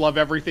guys. Love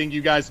everything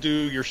you guys do.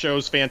 Your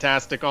show's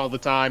fantastic all the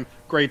time.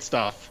 Great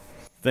stuff.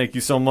 Thank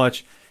you so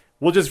much.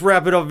 We'll just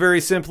wrap it up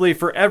very simply.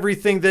 For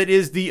everything that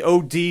is the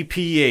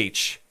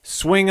ODPH,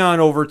 swing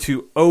on over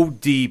to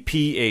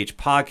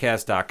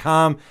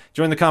odphpodcast.com.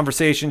 Join the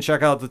conversation.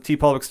 Check out the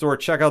TeePublic store.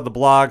 Check out the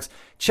blogs.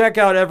 Check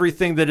out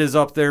everything that is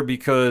up there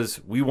because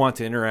we want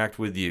to interact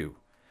with you.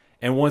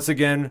 And once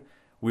again,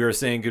 we are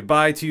saying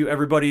goodbye to you,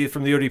 everybody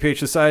from the ODPH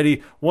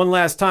Society. One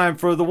last time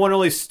for the one and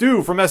only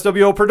Stu from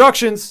SWO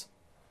Productions.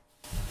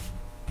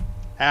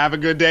 Have a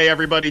good day,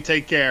 everybody.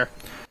 Take care.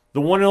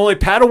 The one and only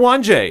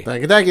Padawan J.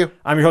 Thank you.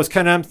 I'm your host,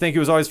 Ken M. Thank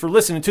you as always for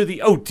listening to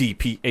the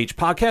ODPH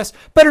podcast,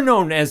 better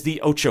known as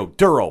the Ocho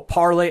Duro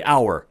Parlay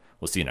Hour.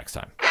 We'll see you next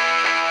time.